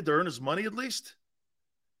Wentz did to earn his money at least?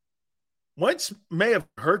 Wentz may have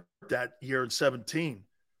hurt that year in 17,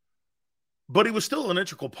 but he was still an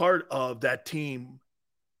integral part of that team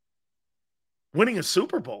winning a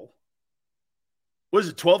Super Bowl. Was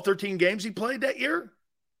it 12, 13 games he played that year?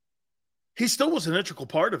 He still was an integral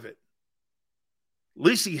part of it. At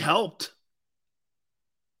least he helped.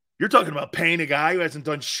 You're talking about paying a guy who hasn't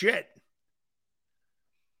done shit.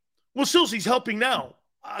 Well, Silsey's helping now.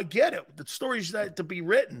 I get it. The story's yet to be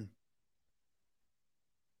written.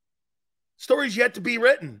 Story's yet to be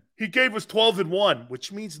written. He gave us 12-1,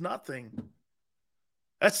 which means nothing.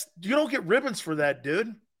 You don't get ribbons for that,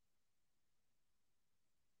 dude.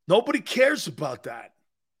 Nobody cares about that.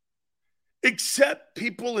 Except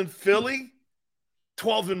people in Philly,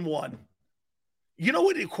 12-1. You know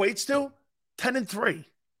what it equates to? 10-3.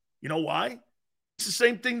 You know why? It's the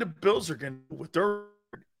same thing the Bills are going to do with their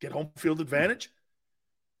get home field advantage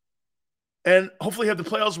and hopefully have the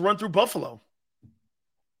playoffs run through Buffalo.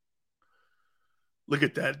 Look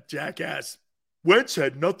at that jackass. Wentz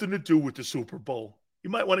had nothing to do with the Super Bowl. You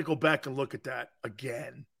might want to go back and look at that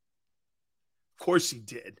again. Of course he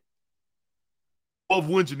did. 12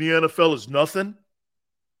 wins in the NFL is nothing.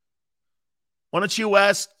 Why don't you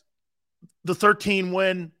ask the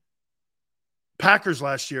 13-win Packers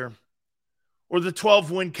last year or the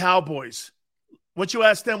 12-win Cowboys? Why don't you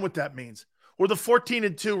ask them what that means? Or the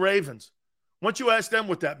 14-2 Ravens? Why don't you ask them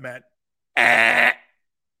what that meant? That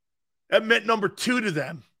meant number 2 to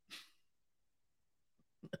them.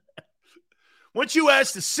 Why don't you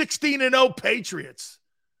ask the 16-0 Patriots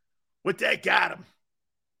what that got them?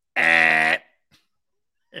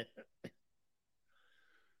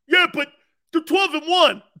 Yeah, but they're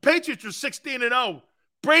 12-1. Patriots are 16-0.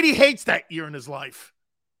 Brady hates that year in his life.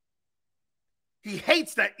 He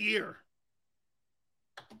hates that year.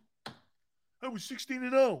 I was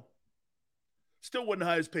 16-0. Still wasn't the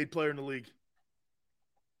highest paid player in the league.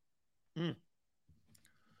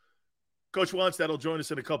 Coach Wannstedt will join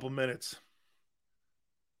us in a couple minutes.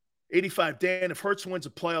 85, Dan, if Hurts wins a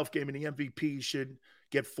playoff game and the MVP should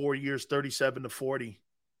get 4 years, 37-40.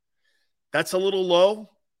 That's a little low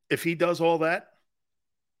if he does all that.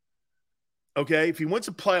 Okay, if he wins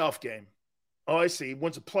a playoff game. Oh, I see. He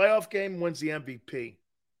wins a playoff game, wins the MVP.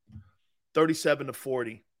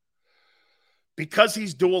 37-40. Because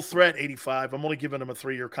he's dual threat, 85, I'm only giving him a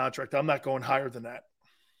 3-year contract. I'm not going higher than that.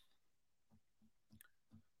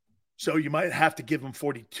 So you might have to give him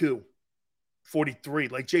 42, 43,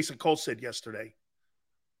 like Jason Cole said yesterday.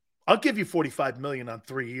 I'll give you $45 million on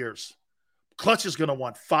 3 years. Clutch is going to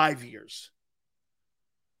want 5 years.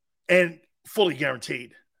 And fully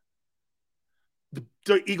guaranteed.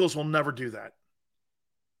 The Eagles will never do that.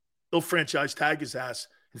 They'll franchise tag his ass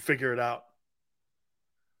and figure it out.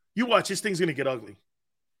 You watch, this thing's going to get ugly.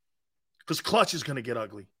 Because Clutch is going to get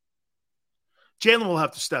ugly. Jalen will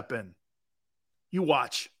have to step in. You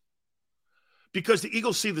watch. Because the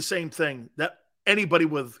Eagles see the same thing that anybody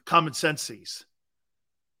with common sense sees.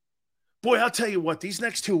 Boy, I'll tell you what, these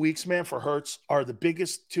next 2 weeks, man, for Hurts are the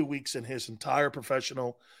biggest 2 weeks in his entire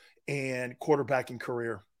professional and quarterbacking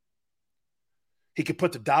career. He can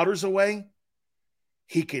put the doubters away.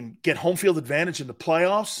 He can get home field advantage in the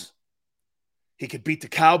playoffs. He could beat the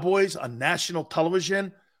Cowboys on national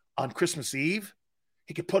television on Christmas Eve.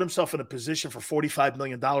 He could put himself in a position for $45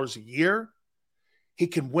 million a year. He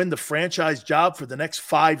can win the franchise job for the next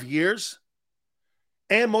 5 years.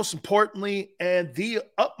 And most importantly, and the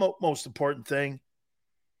most important thing,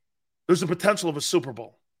 there's the potential of a Super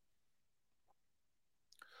Bowl.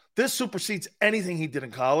 This supersedes anything he did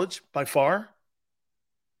in college by far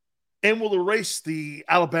and will erase the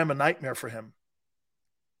Alabama nightmare for him.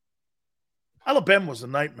 Alabama was a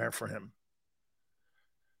nightmare for him.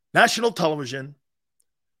 National television,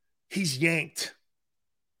 he's yanked.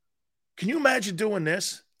 Can you imagine doing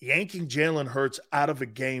this? Yanking Jalen Hurts out of a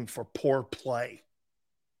game for poor play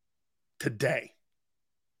today.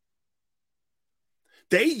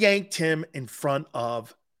 They yanked him in front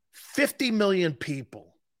of 50 million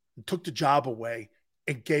people and took the job away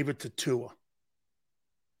and gave it to Tua.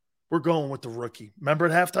 We're going with the rookie. Remember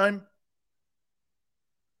at halftime?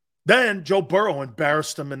 Then Joe Burrow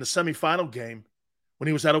embarrassed him in the semifinal game when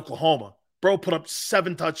he was at Oklahoma. Burrow put up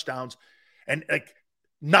 7 touchdowns and like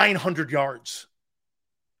 900 yards.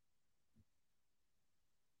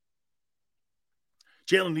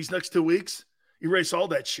 Jalen, these next 2 weeks, erase all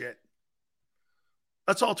that shit.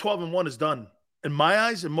 That's all 12-1 is done. in my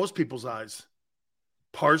eyes, in most people's eyes.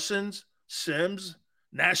 Parsons, Sims,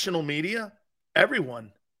 national media,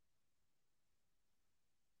 everyone.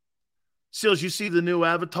 Seals, you see the new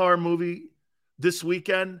Avatar movie this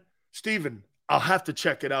weekend? Steven, I'll have to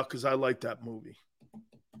check it out because I like that movie.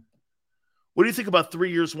 What do you think about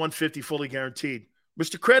 3 years, 150 fully guaranteed?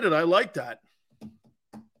 Mr. Credit, I like that.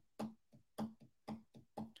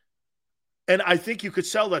 And I think you could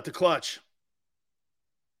sell that to Clutch.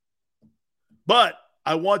 But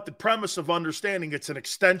I want the premise of understanding it's an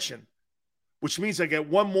extension, which means I get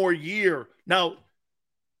one more year. Now,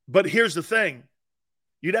 but here's the thing.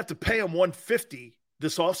 You'd have to pay him $150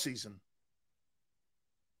 this offseason.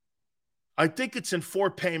 I think it's in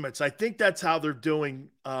 4 payments. I think that's how they're doing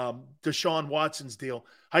Deshaun Watson's deal.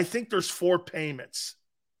 I think there's 4 payments.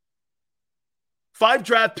 5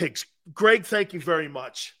 draft picks. Greg, thank you very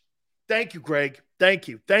much. Thank you, Greg. Thank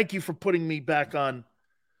you. Thank you for putting me back on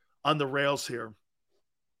the rails here.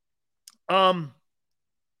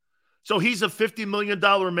 So he's a $50 million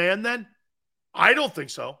man then? I don't think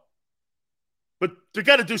so. But they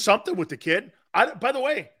got to do something with the kid. By the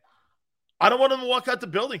way, I don't want him to walk out the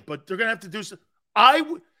building, but they're going to have to do something.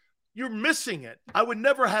 You're missing it. I would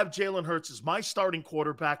never have Jalen Hurts as my starting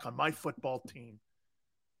quarterback on my football team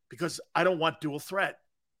because I don't want dual threat.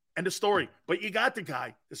 End of story. But you got the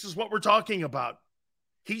guy. This is what we're talking about.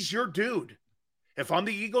 He's your dude. If I'm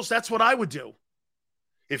the Eagles, that's what I would do.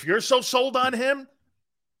 If you're so sold on him,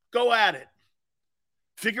 go at it.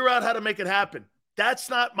 Figure out how to make it happen. That's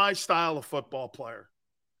not my style of football player.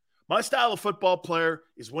 My style of football player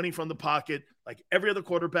is winning from the pocket like every other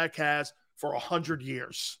quarterback has for 100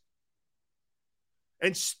 years.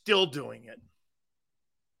 And still doing it.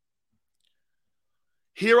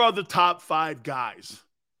 Here are the top 5 guys.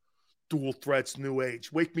 Dual threats, new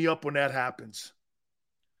age. Wake me up when that happens.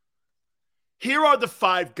 Here are the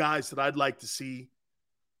 5 guys that I'd like to see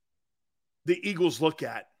the Eagles look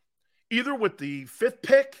at. Either with the 5th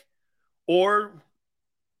pick or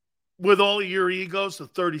with all of your egos, the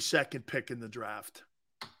 32nd pick in the draft.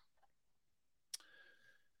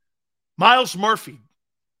 Myles Murphy,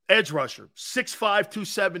 edge rusher, 6'5",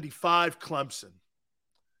 275, Clemson.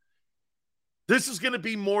 This is going to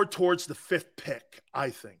be more towards the 5th pick, I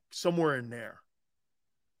think, somewhere in there.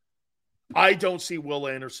 I don't see Will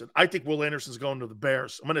Anderson. I think Will Anderson's going to the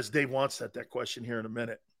Bears. I'm going to ask Dave Wannstedt that question here in a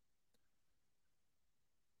minute.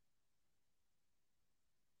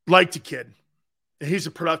 Like the kid. He's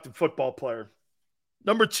a productive football player.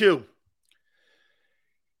 Number 2,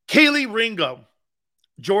 Kaylee Ringo,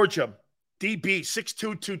 Georgia, DB, 6'2",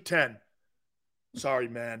 210. Sorry,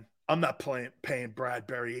 man. I'm not paying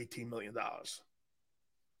Bradbury $18 million.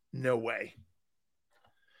 No way.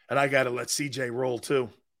 And I got to let CJ roll too.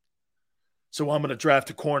 So I'm going to draft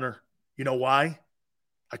a corner. You know why?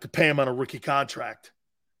 I could pay him on a rookie contract.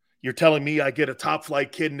 You're telling me I get a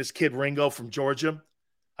top-flight kid and this kid Ringo from Georgia?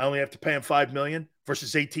 I only have to pay him $5 million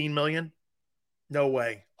versus $18 million? No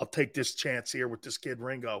way. I'll take this chance here with this kid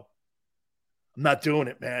Ringo. I'm not doing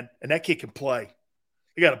it, man. And that kid can play.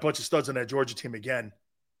 They got a bunch of studs on that Georgia team again.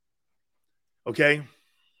 Okay?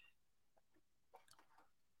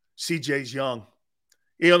 CJ's young.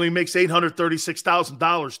 He only makes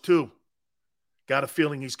 $836,000 too. Got a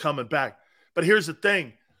feeling he's coming back. But here's the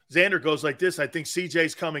thing. Xander goes like this. I think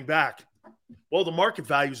CJ's coming back. Well, the market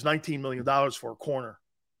value is $19 million for a corner.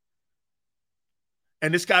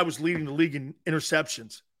 And this guy was leading the league in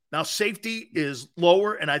interceptions. Now, safety is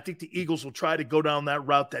lower, and I think the Eagles will try to go down that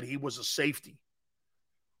route that he was a safety,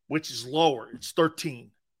 which is lower. It's 13.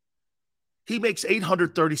 He makes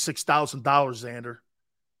 $836,000, Xander.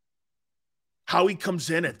 How he comes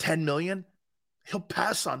in at $10 million, he'll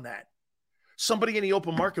pass on that. Somebody in the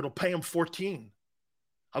open market will pay him $14.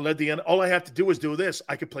 I'll let the end. All I have to do is do this.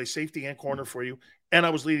 I could play safety and corner for you, and I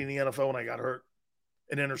was leading the NFL when I got hurt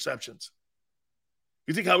in interceptions.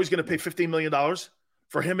 You think Howie's going to pay $15 million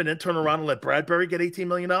for him and then turn around and let Bradbury get $18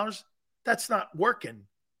 million? That's not working.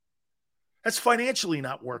 That's financially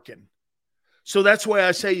not working. So that's why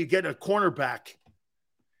I say you get a cornerback.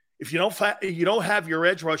 If you don't have your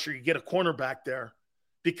edge rusher, you get a cornerback there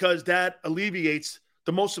because that alleviates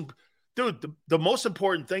the most – dude, the most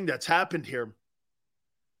important thing that's happened here.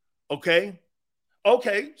 Okay,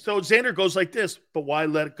 so Xander goes like this, but why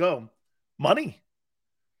let it go? Money.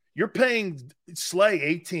 You're paying Slay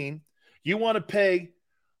 18. You want to pay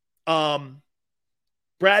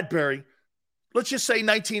Bradbury, let's just say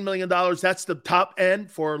 $19 million. That's the top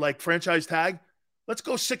end for like franchise tag. Let's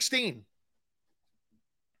go 16.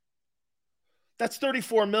 That's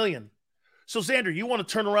 $34 million. So Xander, you want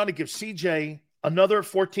to turn around and give CJ another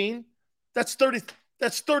 14? That's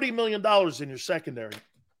 $30 million in your secondary.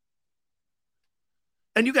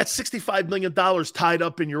 And you got $65 million tied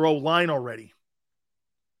up in your O-line already.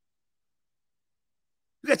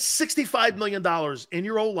 You got $65 million in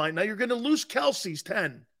your O-line. Now you're going to lose Kelsey's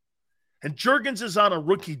 10. And Juergens is on a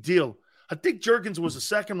rookie deal. I think Juergens was a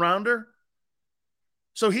second rounder.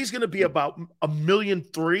 So he's going to be about $1.3 million.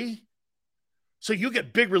 So you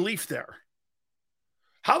get big relief there.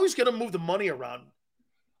 How he's going to move the money around?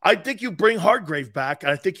 I think you bring Hargrave back,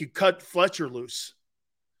 and I think you cut Fletcher loose.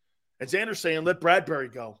 And Xander's saying, let Bradbury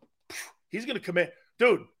go. He's going to command.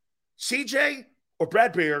 Dude, CJ or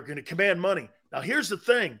Bradbury are going to command money. Now, here's the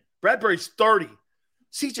thing. Bradbury's 30.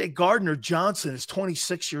 CJ Gardner-Johnson is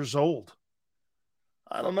 26 years old.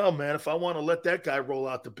 I don't know, man, if I want to let that guy roll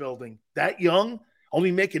out the building. That young, only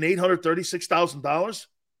making $836,000.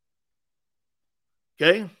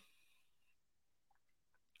 Okay?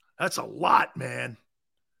 That's a lot, man.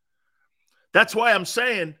 That's why I'm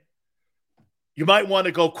saying you might want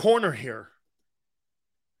to go corner here.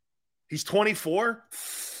 He's 24.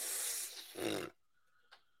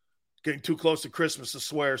 Getting too close to Christmas to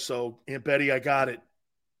swear, so Aunt Betty, I got it.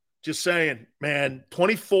 Just saying, man,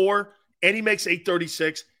 24, and he makes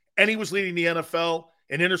 $836, and he was leading the NFL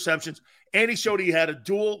in interceptions, and he showed he had a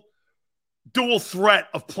dual threat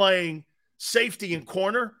of playing safety and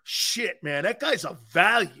corner. Shit, man, that guy's a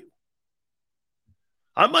value.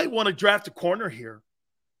 I might want to draft a corner here,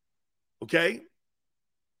 okay?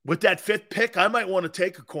 With that 5th pick, I might want to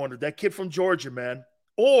take a corner. That kid from Georgia, man.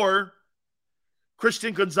 Or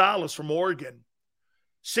Christian Gonzalez from Oregon.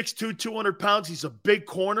 6'2", 200 pounds. He's a big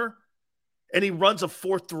corner, and he runs a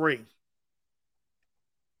 4.3.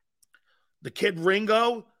 The kid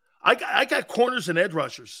Ringo. I got corners and edge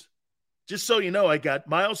rushers. Just so you know, I got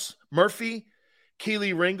Miles Murphy,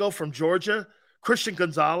 Keely Ringo from Georgia, Christian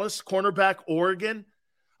Gonzalez, cornerback, Oregon.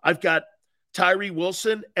 I've got Tyree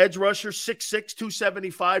Wilson, edge rusher, 6'6",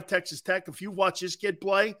 275, Texas Tech. If you watch this kid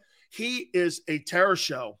play, he is a terror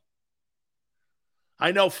show.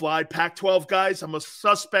 I know, Fly, Pac-12 guys, I'm a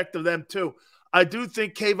suspect of them too. I do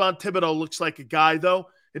think Kayvon Thibodeau looks like a guy, though.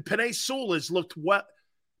 And Penei Sewell has looked wet.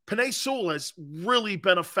 Penei Sewell has really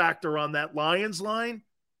been a factor on that Lions line.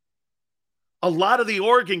 A lot of the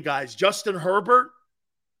Oregon guys, Justin Herbert,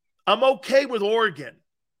 I'm okay with Oregon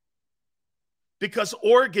because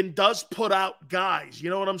Oregon does put out guys. You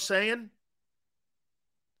know what I'm saying?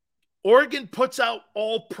 Oregon puts out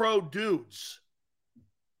all-pro dudes.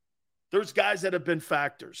 There's guys that have been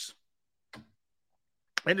factors.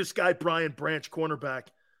 And this guy, Brian Branch, cornerback,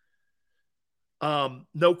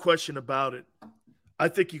 no question about it. I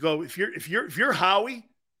think you go, if you're Howie,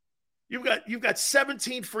 you've got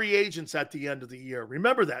 17 free agents at the end of the year.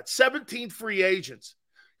 Remember that. 17 free agents.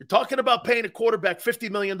 You're talking about paying a quarterback $50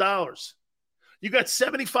 million. You got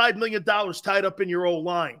 $75 million tied up in your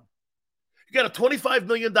O-line. You got a $25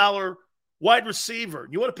 million wide receiver.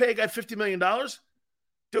 You want to pay a guy $50 million?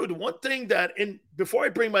 Dude, one thing that, and before I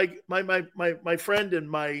bring my friend and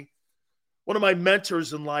one of my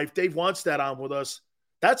mentors in life, Dave Wannstedt, on with us,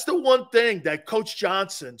 that's the one thing that Coach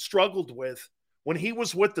Johnson struggled with when he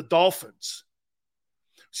was with the Dolphins.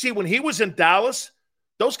 See, when he was in Dallas,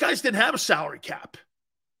 those guys didn't have a salary cap.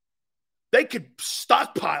 They could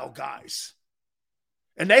stockpile guys.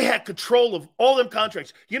 And they had control of all them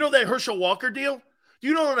contracts. You know that Herschel Walker deal?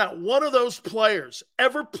 You know not one of those players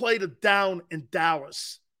ever played a down in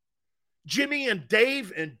Dallas. Jimmy and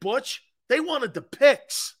Dave and Butch, they wanted the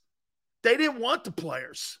picks. They didn't want the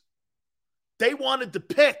players. They wanted the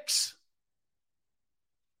picks.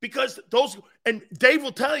 Because those, and Dave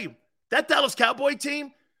will tell you, that Dallas Cowboy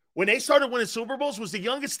team, when they started winning Super Bowls, was the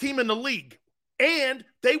youngest team in the league. And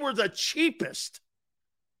they were the cheapest.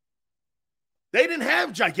 They didn't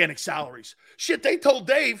have gigantic salaries. Shit, they told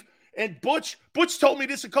Dave, and Butch told me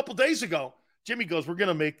this a couple days ago. Jimmy goes, we're going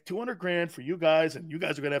to make $200,000 for you guys, and you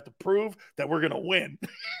guys are going to have to prove that we're going to win.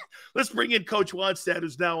 Let's bring in Coach Wannstedt,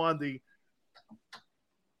 who's now on the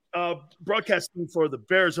broadcasting for the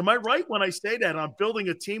Bears. Am I right when I say that I'm building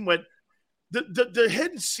a team with the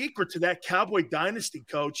hidden secret to that Cowboy dynasty,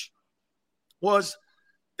 Coach, was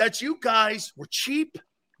that you guys were cheap,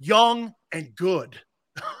 young, and good.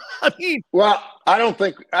 I mean, well, I don't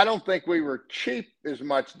think we were cheap as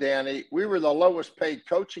much, Danny. We were the lowest paid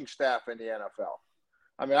coaching staff in the NFL.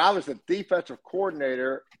 I mean, I was the defensive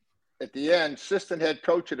coordinator at the end, assistant head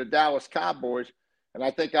coach of the Dallas Cowboys, and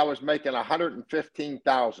I think I was making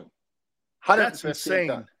 $115,000. That's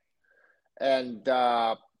insane. And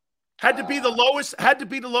had to be the lowest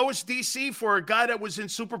DC for a guy that was in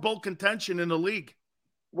Super Bowl contention in the league.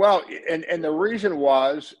 Well, and the reason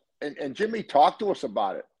was, and Jimmy talked to us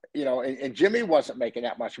about it, you know, and Jimmy wasn't making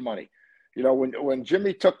that much money. You know, when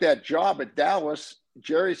Jimmy took that job at Dallas,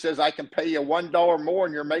 Jerry says, I can pay you $1 more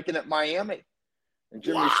and you're making it Miami. And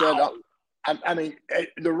Jimmy said, I mean,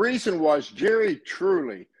 the reason was Jerry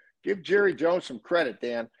truly, give Jerry Jones some credit,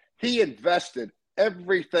 Dan. He invested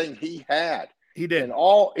everything he had. He did. And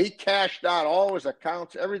he cashed out all his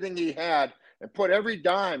accounts, everything he had, and put every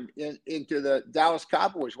dime into the Dallas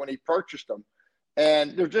Cowboys when he purchased them.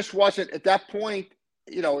 And there just wasn't, at that point,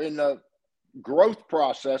 you know, in the growth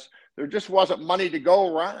process, there just wasn't money to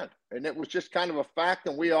go around. And it was just kind of a fact,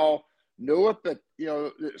 and we all knew it. But, you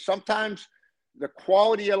know, sometimes the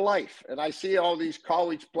quality of life, and I see all these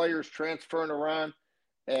college players transferring around,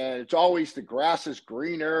 and it's always the grass is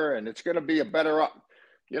greener and it's going to be a better,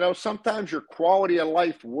 you know, sometimes your quality of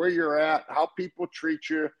life, where you're at, how people treat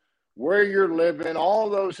you, where you're living, all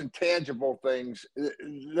those intangible things,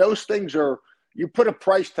 those things are, you put a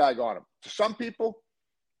price tag on them. To some people,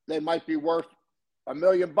 they might be worth $1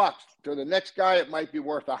 million. To the next guy, it might be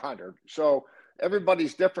worth 100. So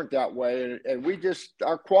everybody's different that way. And we just,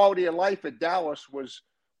 our quality of life at Dallas was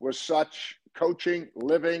such, coaching,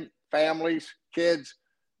 living, families, kids,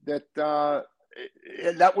 that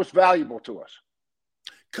that was valuable to us.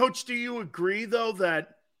 Coach, do you agree, though,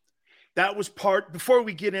 that was part, before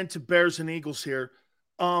we get into Bears and Eagles here,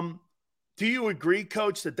 do you agree,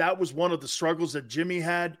 Coach, that was one of the struggles that Jimmy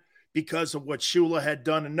had because of what Shula had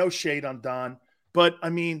done? And no shade on Don, but, I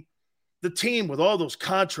mean, the team with all those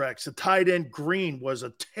contracts, the tight end Green was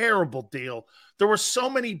a terrible deal. There were so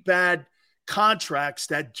many bad contracts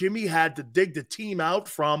that Jimmy had to dig the team out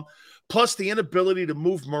from, plus the inability to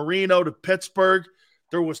move Marino to Pittsburgh.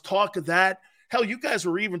 There was talk of that. Hell, you guys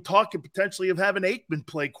were even talking potentially of having Aikman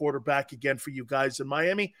play quarterback again for you guys in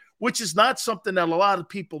Miami, which is not something that a lot of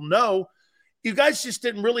people know. You guys just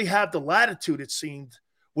didn't really have the latitude, it seemed,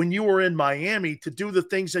 when you were in Miami to do the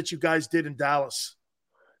things that you guys did in Dallas.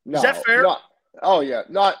 No, is that fair?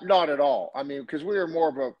 Not at all. I mean, because we were more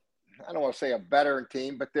of a, I don't want to say a veteran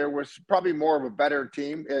team, but there was probably more of a veteran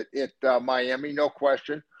team at Miami, no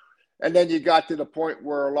question. And then you got to the point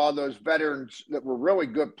where a lot of those veterans that were really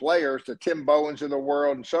good players, the Tim Bowens of the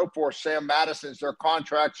world and so forth, Sam Madison's, their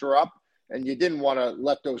contracts are up, and you didn't want to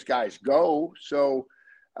let those guys go. So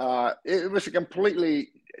it was a completely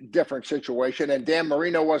different situation. And Dan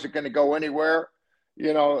Marino wasn't going to go anywhere.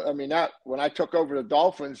 You know, I mean, that when I took over the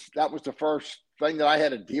Dolphins, that was the first thing that I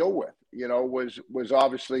had to deal with, you know, was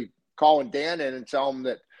obviously calling Dan in and telling him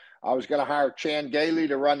that I was going to hire Chan Gailey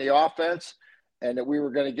to run the offense, and that we were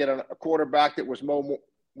going to get a quarterback that was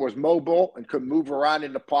mobile and could move around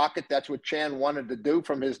in the pocket. That's what Chan wanted to do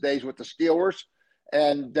from his days with the Steelers.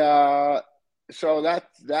 And so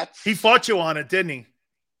that's – He fought you on it, didn't he?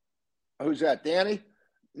 Who's that, Danny?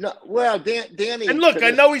 No, well, Danny. And look, I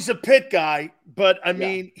know he's a Pitt guy, but I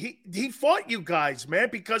mean, he fought you guys, man,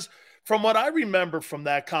 because from what I remember from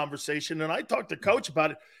that conversation, and I talked to Coach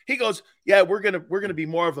about it, he goes, "Yeah, we're gonna be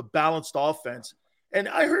more of a balanced offense." And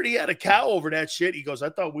I heard he had a cow over that shit. He goes, "I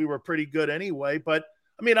thought we were pretty good anyway." But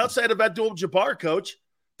I mean, outside of Abdul-Jabbar, Coach,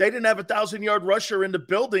 they didn't have a 1,000-yard rusher in the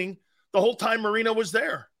building the whole time Marino was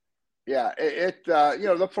there. Yeah, you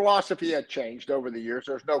know, the philosophy had changed over the years.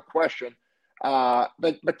 There's no question. But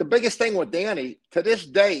the biggest thing with Danny, to this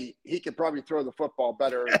day, he could probably throw the football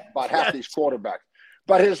better than about half these quarterbacks.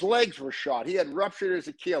 But his legs were shot. He had ruptured his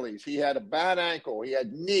Achilles. He had a bad ankle. He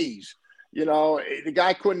had knees. You know, the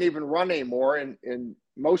guy couldn't even run anymore. And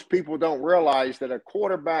most people don't realize that a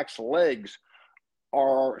quarterback's legs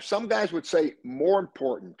are, some guys would say, more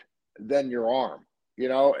important than your arm. You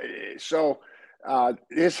know, so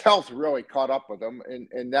his health really caught up with him,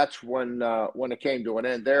 and that's when it came to an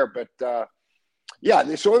end there. But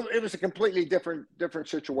yeah, so it was a completely different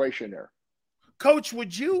situation there. Coach,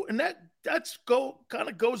 would you, and that's kind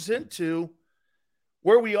of goes into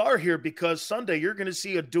where we are here, because Sunday you're going to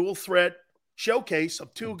see a dual threat showcase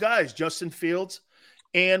of two guys, Justin Fields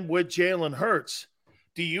and with Jalen Hurts.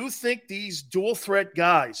 Do you think these dual threat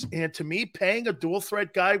guys, and to me, paying a dual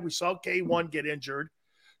threat guy, we saw K1 get injured,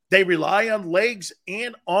 they rely on legs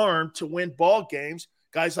and arm to win ball games.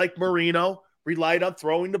 Guys like Marino relied on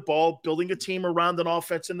throwing the ball, building a team around an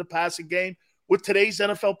offense in the passing game with today's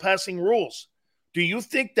NFL passing rules. Do you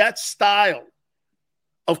think that style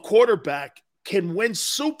of quarterback can win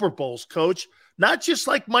Super Bowls, Coach? Not just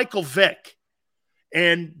like Michael Vick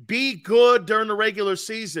and be good during the regular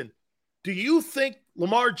season. Do you think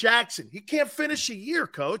Lamar Jackson, he can't finish a year,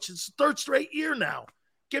 Coach? It's the third straight year now.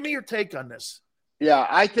 Give me your take on this. Yeah,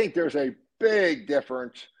 I think there's a big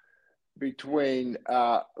difference between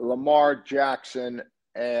Lamar Jackson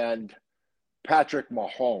and Patrick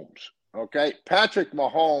Mahomes. Okay, Patrick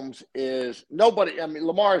Mahomes is nobody. I mean,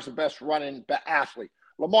 Lamar is the best running athlete.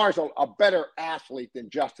 Lamar's a better athlete than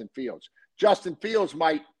Justin Fields. Justin Fields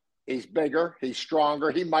he's bigger, he's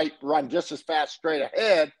stronger, he might run just as fast straight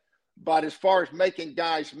ahead, but as far as making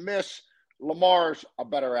guys miss, Lamar's a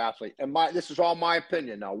better athlete. And this is all my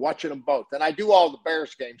opinion now, watching them both. And I do all the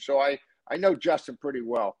Bears games, so I know Justin pretty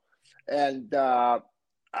well. And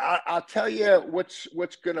I'll tell you what's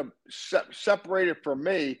going to separate it from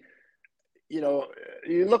me.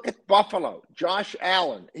 You look at Buffalo, Josh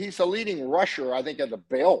Allen. He's the leading rusher, I think, of the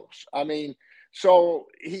Bills. I mean, so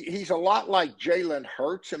he's a lot like Jalen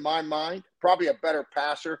Hurts in my mind, probably a better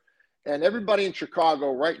passer. And everybody in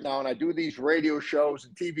Chicago right now, and I do these radio shows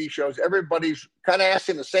and TV shows, everybody's kind of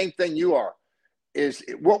asking the same thing you are, is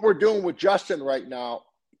what we're doing with Justin right now,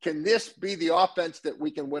 can this be the offense that we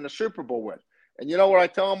can win a Super Bowl with? And you know what I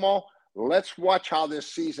tell them all? Let's watch how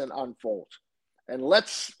this season unfolds. And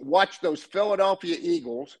let's watch those Philadelphia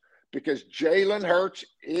Eagles, because Jalen Hurts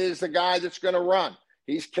is the guy that's going to run.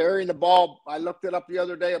 He's carrying the ball, I looked it up the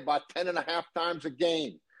other day, about 10.5 times a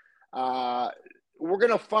game. We're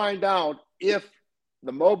going to find out if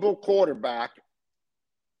the mobile quarterback,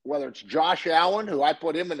 whether it's Josh Allen, who I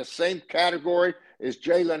put him in the same category as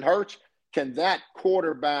Jalen Hurts, can that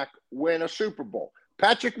quarterback win a Super Bowl?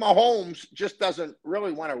 Patrick Mahomes just doesn't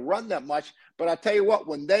really want to run that much. But I tell you what,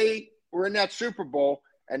 when they were in that Super Bowl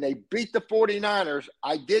and they beat the 49ers,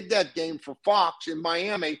 I did that game for Fox in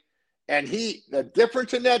Miami, and the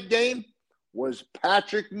difference in that game was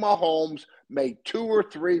Patrick Mahomes made 2 or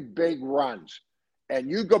 3 big runs. And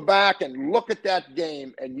you go back and look at that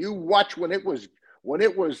game, and you watch when it was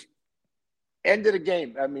end of the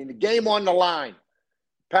game. I mean, the game on the line.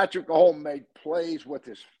 Patrick Mahomes made plays with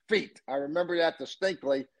his feet. I remember that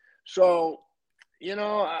distinctly. So,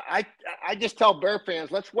 I just tell Bear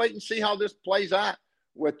fans, let's wait and see how this plays out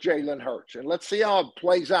with Jalen Hurts, and let's see how it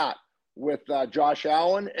plays out with Josh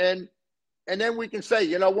Allen, and then we can say,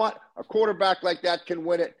 you know what, a quarterback like that can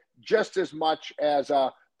win it just as much as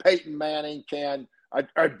Peyton Manning can,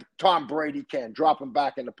 or Tom Brady can, drop him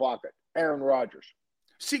back in the pocket, Aaron Rodgers.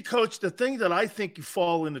 See, Coach, the thing that I think you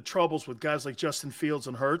fall into troubles with guys like Justin Fields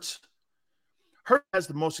and Hurts has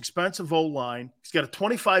the most expensive O-line. He's got a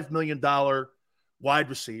 $25 million wide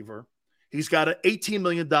receiver. He's got an $18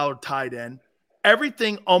 million tight end.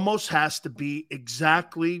 Everything almost has to be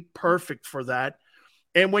exactly perfect for that.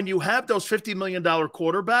 And when you have those $50 million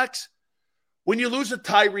quarterbacks, when you lose a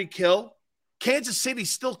Tyreek Hill, Kansas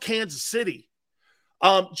City's still Kansas City.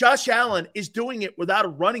 Josh Allen is doing it without a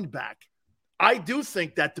running back. I do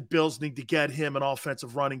think that the Bills need to get him an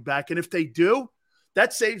offensive running back. And if they do,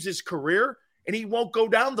 that saves his career, and he won't go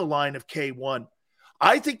down the line of K1.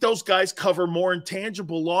 I think those guys cover more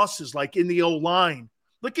intangible losses, like in the O-line.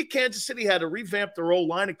 Look at Kansas City had to revamp their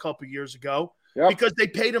O-line a couple years ago because they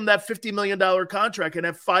paid him that $50 million contract and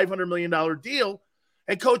that $500 million deal.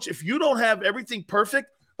 And, Coach, if you don't have everything perfect,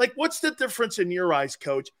 like what's the difference in your eyes,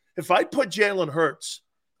 Coach? If I put Jalen Hurts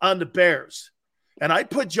on the Bears and I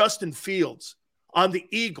put Justin Fields on the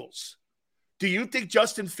Eagles, do you think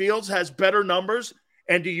Justin Fields has better numbers?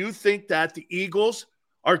 And do you think that the Eagles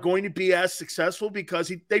are going to be as successful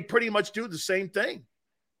because they pretty much do the same thing?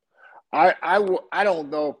 I don't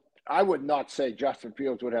know. I would not say Justin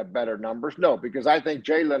Fields would have better numbers. No, because I think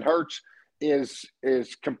Jalen Hurts is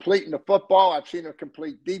completing the football. I've seen him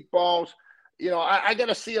complete deep balls. I got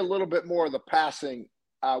to see a little bit more of the passing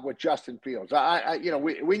with Justin Fields.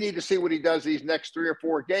 We need to see what he does these next 3 or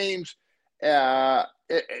 4 games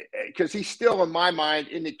because he's still, in my mind,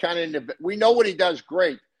 we know what he does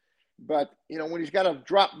great. But, when he's got to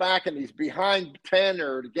drop back and he's behind 10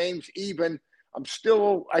 or the game's even, I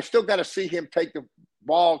still got to see him take the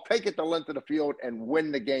ball, take it the length of the field, and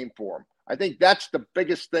win the game for him. I think that's the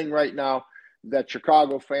biggest thing right now that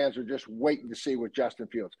Chicago fans are just waiting to see with Justin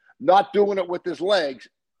Fields. Not doing it with his legs,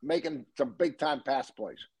 making some big-time pass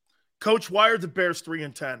plays. Coach, why are the Bears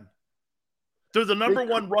 3-10? They're the number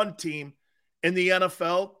one run team in the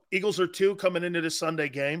NFL. Eagles are 2 coming into this Sunday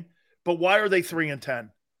game. But why are they 3-10?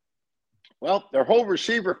 Well, their whole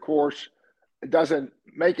receiver course doesn't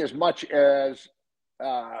make as much as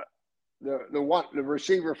the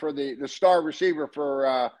receiver for the star receiver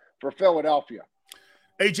for Philadelphia.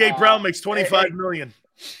 A.J. Brown makes $25 million.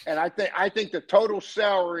 And I think the total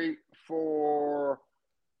salary for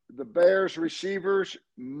the Bears receivers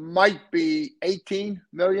might be $18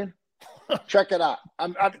 million. Check it out.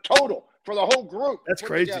 I'm total for the whole group. That's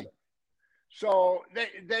crazy. Together. So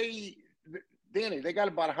Danny, they got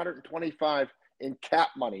about 125 in cap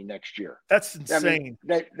money next year. That's insane.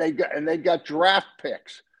 I mean, they've got draft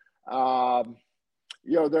picks.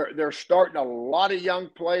 They're starting a lot of young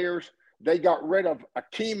players. They got rid of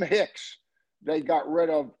Akeem Hicks. They got rid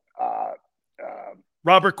of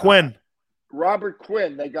Robert Quinn. Robert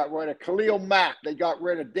Quinn. They got rid of Khalil Mack. They got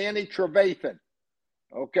rid of Danny Trevathan.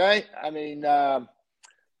 Okay? I mean,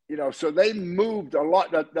 so they moved a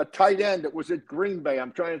lot. The tight end that was at Green Bay,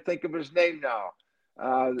 I'm trying to think of his name now.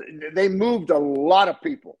 They moved a lot of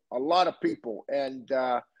people. And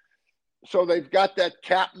so they've got that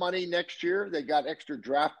cap money next year. They got extra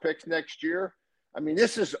draft picks next year. I mean,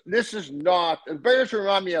 this is not – the Bears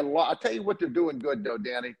remind me a lot. I'll tell you what they're doing good, though,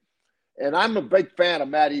 Danny. And I'm a big fan of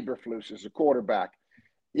Matt Eberflus as a quarterback,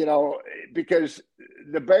 because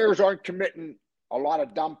the Bears aren't committing a lot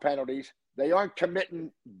of dumb penalties. They aren't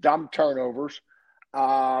committing dumb turnovers.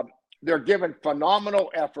 They're giving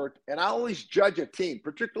phenomenal effort. And I always judge a team,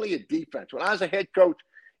 particularly a defense. When I was a head coach,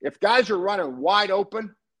 if guys are running wide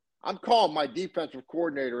open, I'm calling my defensive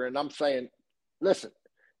coordinator and I'm saying, listen,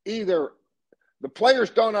 either the players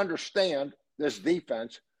don't understand this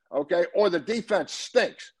defense, okay, or the defense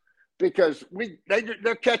stinks because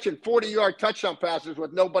they're catching 40-yard touchdown passes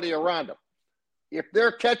with nobody around them. If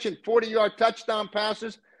they're catching 40-yard touchdown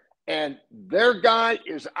passes and their guy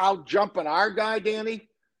is out jumping our guy, Danny,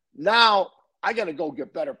 now I got to go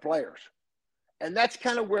get better players. And that's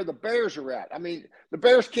kind of where the Bears are at. I mean, the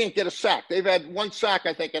Bears can't get a sack. They've had one sack,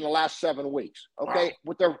 I think, in the last 7 weeks, okay,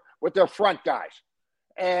 wow, with their front guys.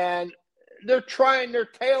 And they're trying their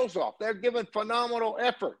tails off. They're giving phenomenal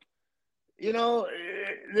effort.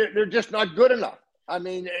 They're just not good enough. I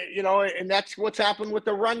mean, and that's what's happened with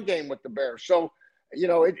the run game with the Bears. So,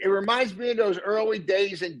 it reminds me of those early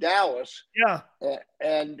days in Dallas. Yeah.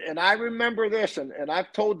 And I remember this, and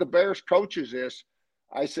I've told the Bears coaches this.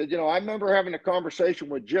 I said, I remember having a conversation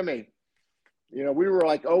with Jimmy. We were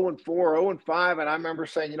like 0-4, 0-5, and I remember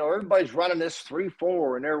saying, everybody's running this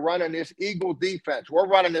 3-4, and they're running this Eagle defense. We're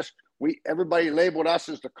running this. Everybody labeled us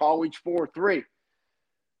as the college 4-3.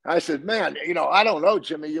 I said, man, I don't know,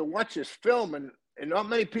 Jimmy. You watch this film, and not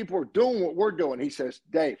many people are doing what we're doing. He says,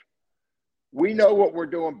 Dave, we know what we're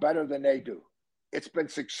doing better than they do. It's been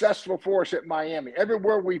successful for us at Miami.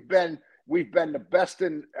 Everywhere we've been the best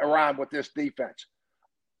around with this defense.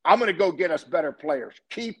 I'm going to go get us better players.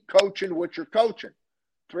 Keep coaching what you're coaching.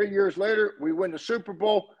 3 years later, we win the Super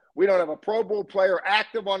Bowl. We don't have a Pro Bowl player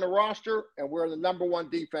active on the roster, and we're the number one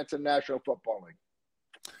defense in the National Football League.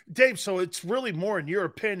 Dave, so it's really more, in your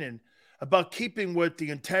opinion, about keeping with the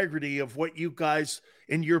integrity of what you guys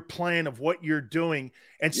in your plan of what you're doing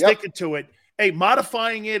and sticking to it. Hey,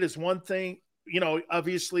 modifying it is one thing.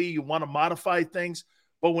 Obviously you want to modify things,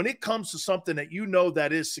 but when it comes to something that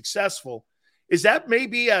that is successful, is that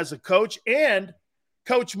maybe as a coach and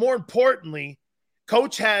coach, more importantly,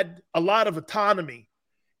 coach had a lot of autonomy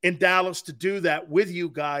in Dallas to do that with you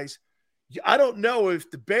guys. I don't know if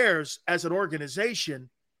the Bears as an organization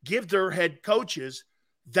give their head coaches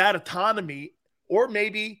that autonomy or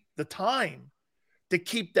maybe the time to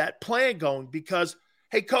keep that plan going because,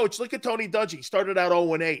 hey, coach, look at Tony Dungy. Started out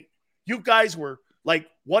 0-8. You guys were like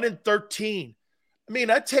 1-13. I mean,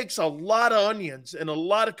 that takes a lot of onions and a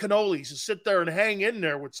lot of cannolis to sit there and hang in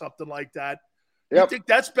there with something like that. Yep. You think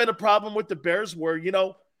that's been a problem with the Bears where,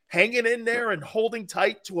 hanging in there and holding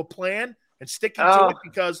tight to a plan and sticking to it?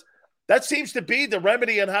 Because that seems to be the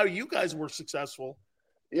remedy on how you guys were successful.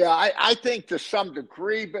 Yeah, I think to some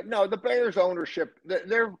degree, but no, the Bears ownership,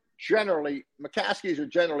 they're generally, McCaskies are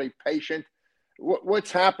generally patient.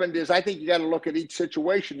 What's happened is I think you got to look at each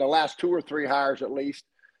situation, the last 2 or 3 hires at least.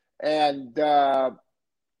 And,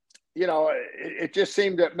 it just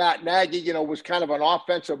seemed that Matt Nagy, was kind of an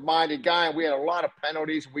offensive-minded guy, and we had a lot of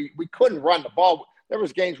penalties. We couldn't run the ball. There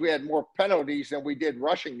was games we had more penalties than we did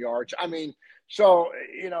rushing yards. I mean, so,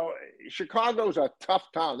 Chicago's a tough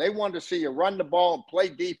town. They wanted to see you run the ball and play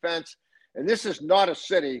defense, and this is not a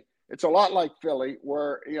city. It's a lot like Philly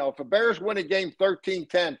where, if the Bears win a game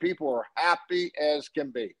 13-10, people are happy as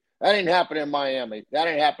can be. That ain't happening in Miami. That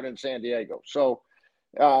ain't happening in San Diego. So,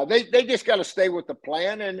 they just got to stay with the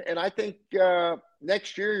plan, and I think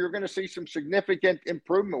next year you're going to see some significant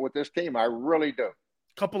improvement with this team. I really do.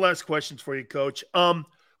 Couple last questions for you, Coach.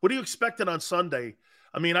 What are you expecting on Sunday?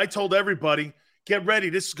 I mean, I told everybody, get ready.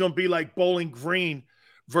 This is going to be like Bowling Green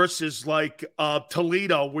versus like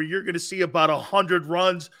Toledo, where you're going to see about 100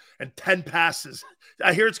 runs and 10 passes.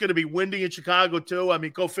 I hear it's going to be windy in Chicago too. I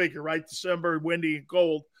mean, go figure, right? December, windy and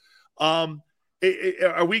cold.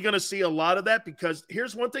 Are we going to see a lot of that? Because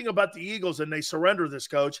here's one thing about the Eagles, and they surrender this,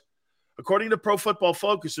 Coach. According to Pro Football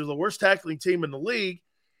Focus, they're the worst tackling team in the league.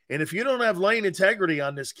 And if you don't have lane integrity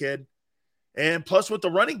on this kid, and plus with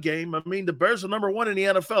the running game, I mean, the Bears are number 1 in the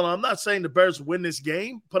NFL. I'm not saying the Bears win this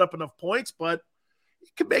game, put up enough points, but you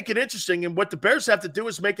can make it interesting. And what the Bears have to do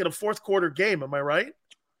is make it a fourth quarter game. Am I right?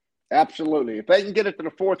 Absolutely. If they can get it to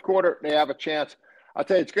the fourth quarter, they have a chance. I'll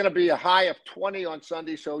tell you, it's going to be a high of 20 on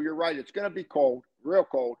Sunday. So you're right. It's going to be cold, real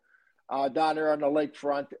cold, down there on the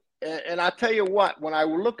lakefront. And I'll tell you what, when I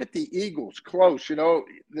look at the Eagles close,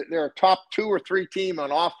 they're a top 2 or 3 team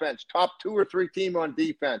on offense, top 2 or 3 team on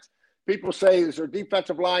defense. People say, is their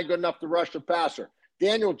defensive line good enough to rush the passer?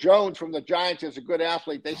 Daniel Jones from the Giants is a good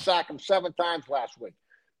athlete. They sacked him 7 times last week.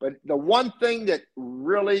 But the one thing that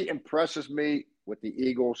really impresses me with the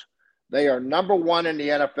Eagles, they are number 1 in the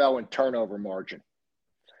NFL in turnover margin.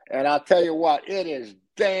 And I'll tell you what, it is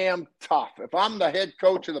damn tough. If I'm the head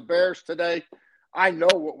coach of the Bears today, I know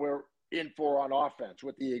what we're in for on offense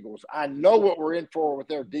with the Eagles. I know what we're in for with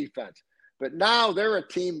their defense. But now they're a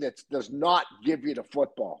team that does not give you the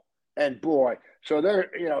football. And boy, so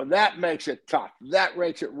that makes it tough. That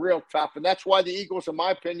makes it real tough. And that's why the Eagles, in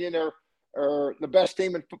my opinion, are the best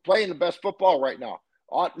team and playing the best football right now.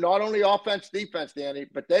 Not only offense, defense, Danny,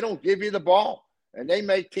 but they don't give you the ball. And they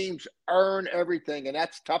make teams earn everything. And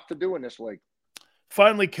that's tough to do in this league.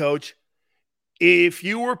 Finally, Coach, if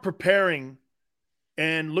you were preparing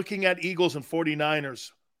and looking at Eagles and 49ers,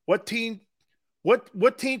 what team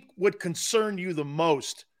would concern you the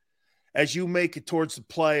most as you make it towards the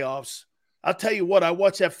playoffs? I'll tell you what, I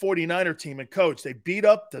watched that 49er team, and Coach, they beat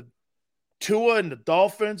up the Tua and the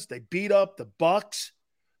Dolphins. They beat up the Bucs.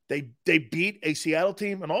 They beat a Seattle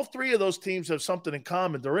team, and all 3 of those teams have something in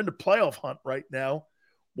common. They're in the playoff hunt right now,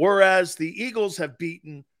 whereas the Eagles have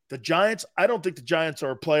beaten the Giants. I don't think the Giants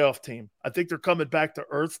are a playoff team. I think they're coming back to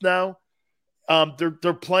earth now.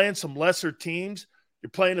 They're playing some lesser teams. You're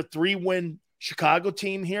playing a 3-win Chicago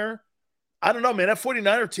team here. I don't know, man. That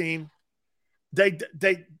 49er team, they're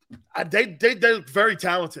very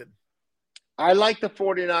talented. I like the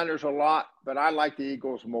 49ers a lot, but I like the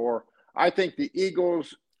Eagles more. I think the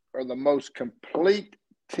Eagles are the most complete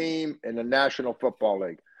team in the National Football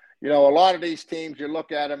League. A lot of these teams, you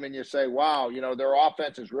look at them and you say, wow, their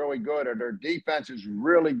offense is really good or their defense is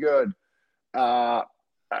really good.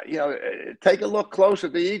 Take a look close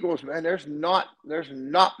at the Eagles, man. There's not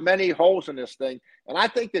many holes in this thing. And I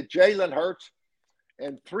think that Jalen Hurts,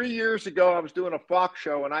 and 3 years ago I was doing a Fox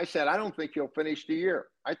show and I said, I don't think he'll finish the year.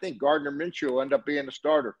 I think Gardner Minshew will end up being the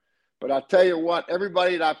starter. But I'll tell you what,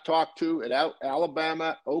 everybody that I've talked to at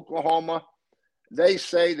Alabama, Oklahoma, they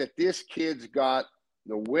say that this kid's got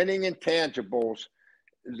the winning intangibles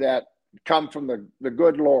that come from the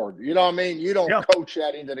good Lord. You know what I mean? You don't coach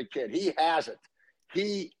that into the kid. He has it.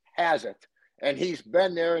 He has it. And he's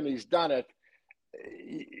been there and he's done it.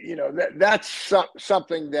 That's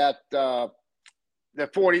something that the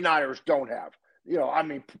 49ers don't have.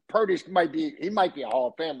 Purdy might be a Hall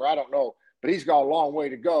of Famer. I don't know. But he's got a long way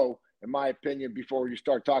to go, in my opinion, before you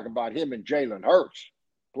start talking about him and Jalen Hurts.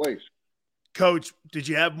 Please. Coach, did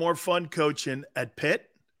you have more fun coaching at Pitt,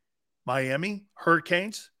 Miami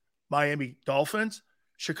Hurricanes, Miami Dolphins,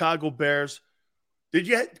 Chicago Bears?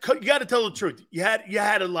 You got to tell the truth. You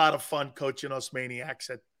had a lot of fun coaching us maniacs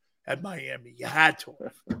at Miami. You had to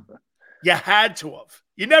have. You had to have.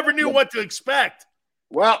 You never knew what to expect.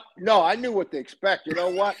 Well, no, I knew what to expect. You know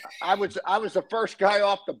what? I was the first guy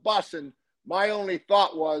off the bus, and my only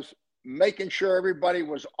thought was making sure everybody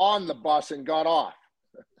was on the bus and got off.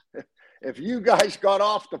 If you guys got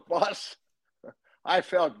off the bus, I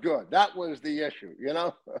felt good. That was the issue,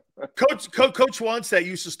 Coach Wanstead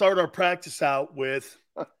used to start our practice out with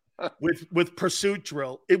pursuit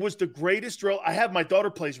drill. It was the greatest drill. I have my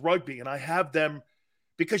daughter plays rugby, and I have them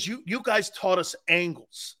because you guys taught us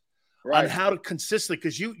angles on how to consistently.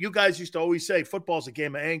 Because you guys used to always say football's a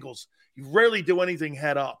game of angles. You rarely do anything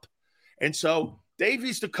head up, and so Dave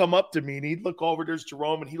used to come up to me and he'd look over. There's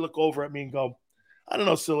Jerome, and he'd look over at me and go, "I don't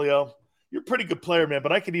know, Sileo. You're a pretty good player, man,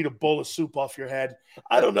 but I could eat a bowl of soup off your head."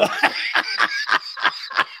 I don't know.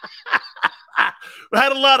 I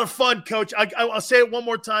had a lot of fun, Coach. I'll say it one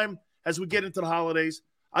more time as we get into the holidays.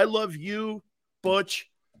 I love you, Butch,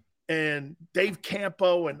 and Dave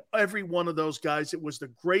Campo, and every one of those guys. It was the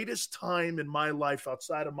greatest time in my life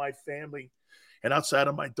outside of my family and outside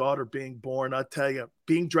of my daughter being born. I tell you,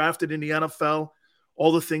 being drafted in the NFL,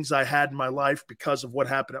 all the things I had in my life because of what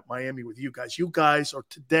happened at Miami with you guys. You guys are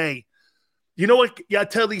today. You know what? Yeah, I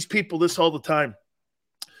tell these people this all the time.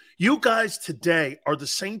 You guys today are the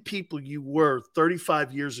same people you were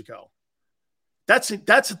 35 years ago. That's a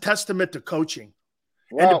testament to coaching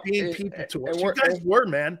and to being people to us. You guys were,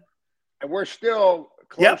 man. And we're still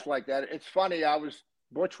close like that. It's funny.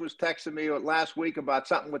 Butch was texting me last week about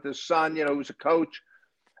something with his son, who's a coach.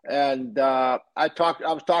 And I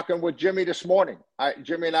was talking with Jimmy this morning.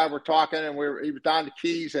 Jimmy and I were talking, and he was down the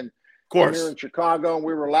Keys, and of course, here in Chicago, and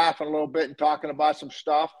we were laughing a little bit and talking about some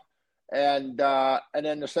stuff. And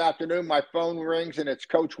then this afternoon, my phone rings and it's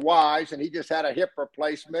Coach Wise, and he just had a hip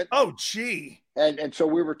replacement. Oh, gee. And so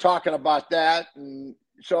we were talking about that. And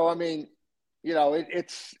so, I mean, you know,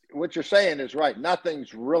 it's what you're saying is right.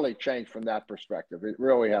 Nothing's really changed from that perspective. It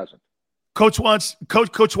really hasn't. Coach Wise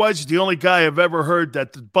is the only guy I've ever heard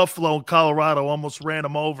that the Buffalo and Colorado almost ran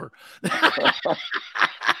him over.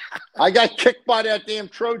 I got kicked by that damn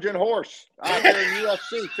Trojan horse out there in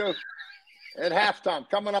UFC too. At halftime,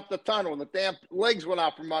 coming up the tunnel, and the damn legs went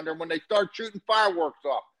out from under him when they start shooting fireworks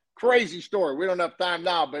off. Crazy story. We don't have time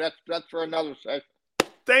now, but that's for another session.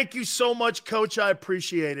 Thank you so much, Coach. I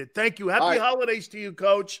appreciate it. Thank you. Happy holidays to you,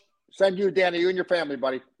 Coach. Send you, Danny, you and your family,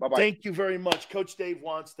 buddy. Bye-bye. Thank you very much. Coach Dave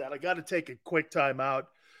wants that. I got to take a quick time out.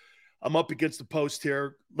 I'm up against the post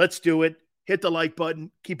here. Let's do it. Hit the like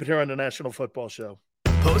button. Keep it here on the National Football Show.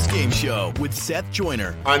 Post-game show with Seth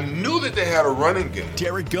Joyner. I knew that they had a running game.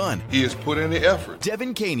 Derek Gunn. He has put in the effort.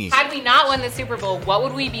 Devin Caney. Had we not won the Super Bowl, what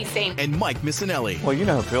would we be saying? And Mike Missinelli. Well, you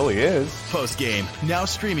know who Philly is. Post-game, now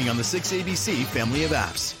streaming on the 6ABC family of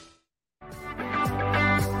apps.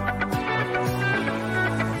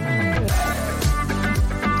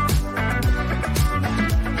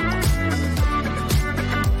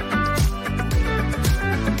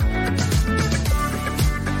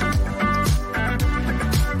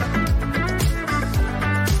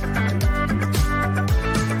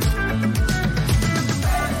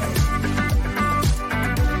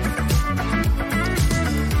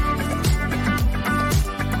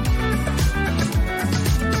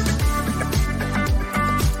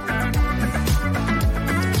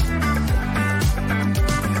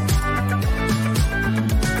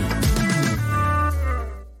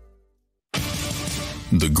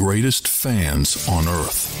 The greatest fans on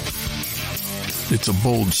earth. It's a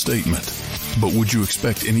bold statement, but would you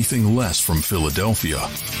expect anything less from Philadelphia?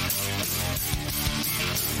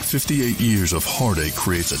 58 years of heartache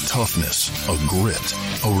creates a toughness, a grit,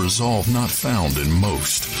 a resolve not found in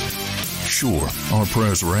most. Sure, our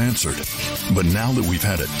prayers were answered, but now that we've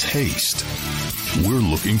had a taste, we're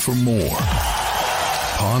looking for more.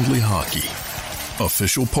 Pondley Hockey,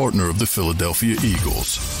 official partner of the Philadelphia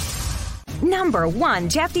Eagles. Number 1,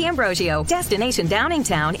 Jeff D'Ambrosio. Destination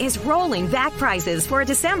Downingtown is rolling back prices for a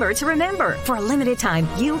December to remember. For a limited time,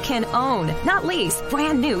 you can own, not lease,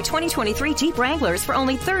 brand new 2023 Jeep Wranglers for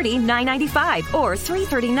only $30,995 or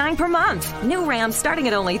 $339 per month. New Rams starting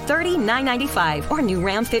at only $30,995 or new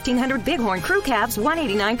Ram 1500 Bighorn Crew Cabs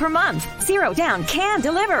 $189 per month. Zero down can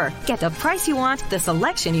deliver. Get the price you want, the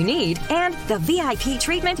selection you need, and the VIP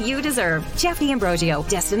treatment you deserve. Jeff D'Ambrosio,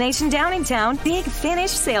 Destination Downingtown, Big Finish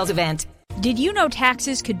Sales Event. Did you know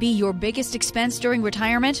taxes could be your biggest expense during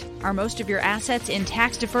retirement? Are most of your assets in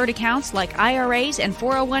tax-deferred accounts like IRAs and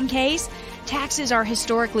 401ks? Taxes are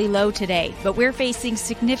historically low today, but we're facing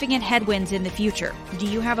significant headwinds in the future. Do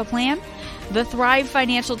you have a plan? The Thrive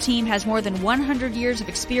Financial Team has more than 100 years of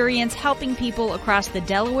experience helping people across the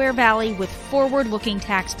Delaware Valley with forward-looking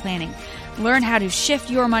tax planning. Learn how to shift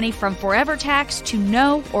your money from forever tax to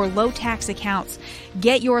no or low tax accounts.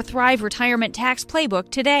 Get your Thrive Retirement Tax Playbook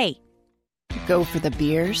today. Go for the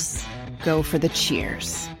beers, go for the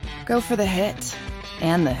cheers, go for the hit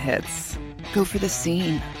and the hits, go for the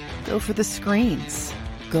scene, go for the screens,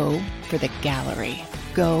 go for the gallery,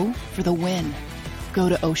 go for the win, go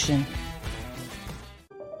to Ocean.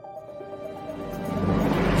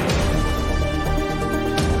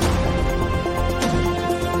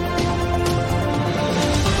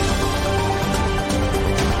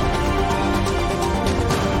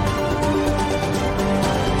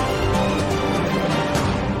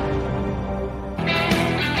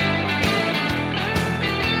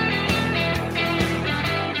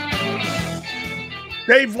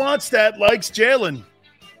 Dave wants that, likes Jalen.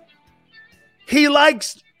 He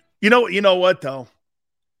likes, you know what, though?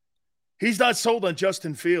 He's not sold on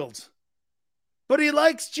Justin Fields. But he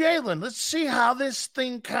likes Jalen. Let's see how this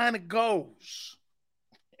thing kind of goes.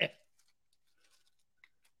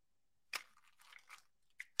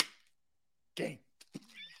 Game.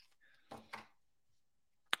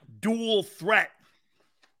 Dual threat.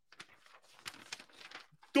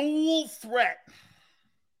 Dual threat.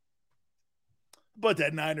 But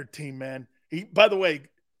that Niner team, man. He, by the way,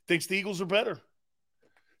 thinks the Eagles are better.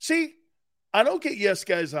 See, I don't get yes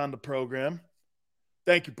guys on the program.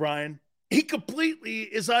 Thank you, Brian. He completely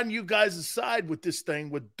is on you guys' side with this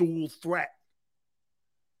thing with dual threat.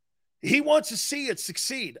 He wants to see it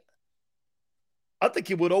succeed. I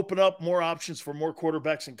think it would open up more options for more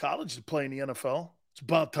quarterbacks in college to play in the NFL. It's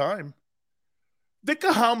about time. Think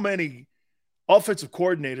of how many offensive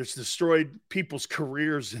coordinators destroyed people's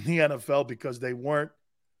careers in the NFL because they weren't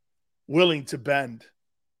willing to bend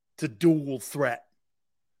to dual threat.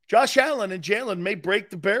 Josh Allen and Jalen may break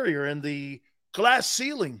the barrier and the glass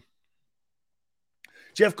ceiling.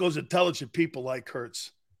 Jeff goes, intelligent people like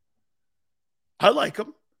Hurts. I like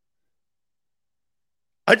him.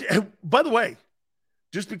 By the way,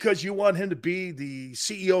 just because you want him to be the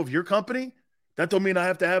CEO of your company, that don't mean I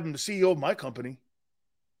have to have him the CEO of my company.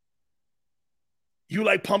 You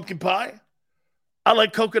like pumpkin pie? I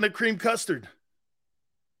like coconut cream custard.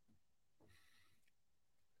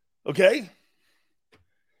 Okay?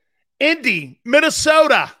 Indy,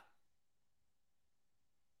 Minnesota.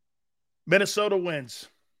 Minnesota wins.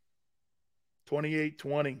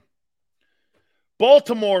 28-20.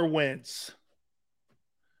 Baltimore wins.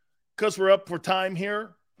 Because we're up for time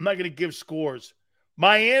here, I'm not going to give scores.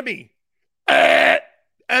 Miami,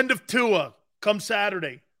 end of Tua, come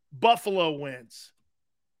Saturday. Buffalo wins.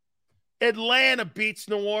 Atlanta beats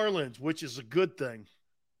New Orleans, which is a good thing.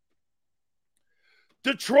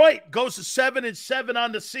 Detroit goes to 7-7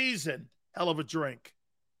 on the season. Hell of a drink.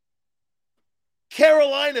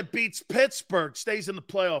 Carolina beats Pittsburgh, stays in the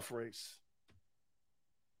playoff race.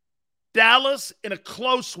 Dallas, in a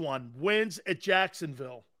close one, wins at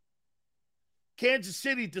Jacksonville. Kansas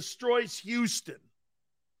City destroys Houston.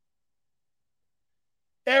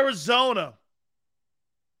 Arizona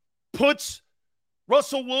puts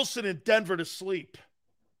Russell Wilson in Denver to sleep.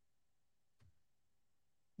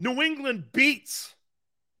 New England beats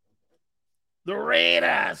the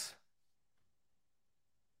Raiders.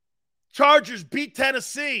 Chargers beat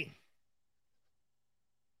Tennessee.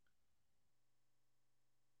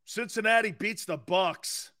 Cincinnati beats the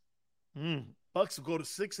Bucks. Bucks will go to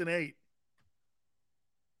 6-8.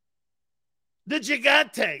 The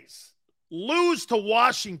Gigantes lose to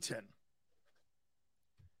Washington.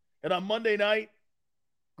 And on Monday night,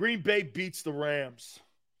 Green Bay beats the Rams.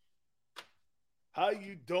 How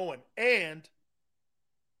you doing? And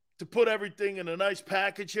to put everything in a nice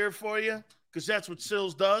package here for you, because that's what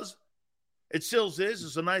Sills does. It Sills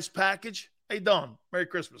is a nice package. Hey, Don, Merry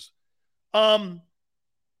Christmas.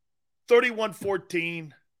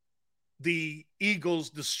 31-14. The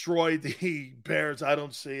Eagles destroyed the Bears. I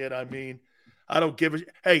don't see it. I mean, I don't give a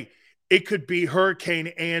 – hey, it could be Hurricane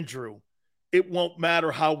Andrew. It won't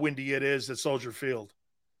matter how windy it is at Soldier Field.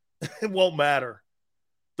 It won't matter.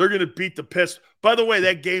 They're going to beat the piss. By the way,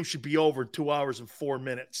 that game should be over in 2 hours and 4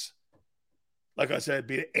 minutes. Like I said, it'd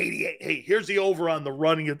be 88. Hey, here's the over on the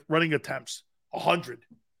running attempts. 100.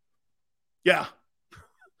 Yeah.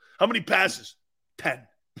 How many passes? 10.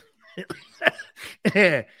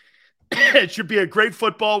 It should be a great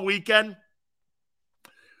football weekend.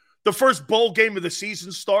 The first bowl game of the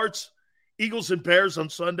season starts. Eagles and Bears on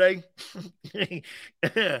Sunday.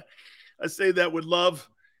 I say that with love.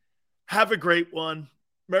 Have a great one.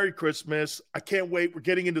 Merry Christmas. I can't wait. We're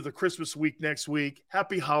getting into the Christmas week next week.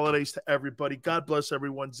 Happy holidays to everybody. God bless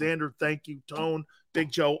everyone. Xander, thank you. Tone,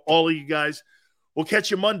 Big Joe, all of you guys. We'll catch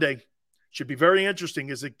you Monday. Should be very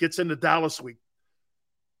interesting as it gets into Dallas week.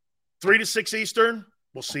 3 to 6 Eastern.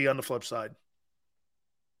 We'll see you on the flip side.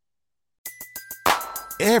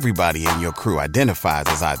 Everybody in your crew identifies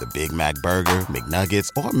as either Big Mac Burger, McNuggets,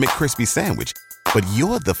 or McCrispy Sandwich. But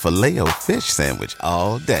you're the Filet-O-Fish Sandwich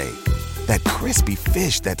all day. That crispy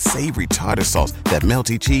fish, that savory tartar sauce, that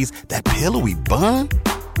melty cheese, that pillowy bun.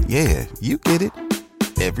 Yeah, you get it.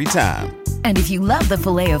 Every time. And if you love the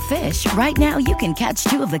Filet-O-Fish, right now you can catch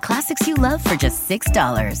 2 of the classics you love for just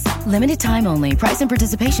 $6. Limited time only. Price and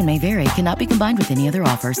participation may vary. Cannot be combined with any other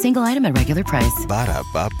offer. Single item at regular price.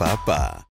 Ba-da-ba-ba-ba.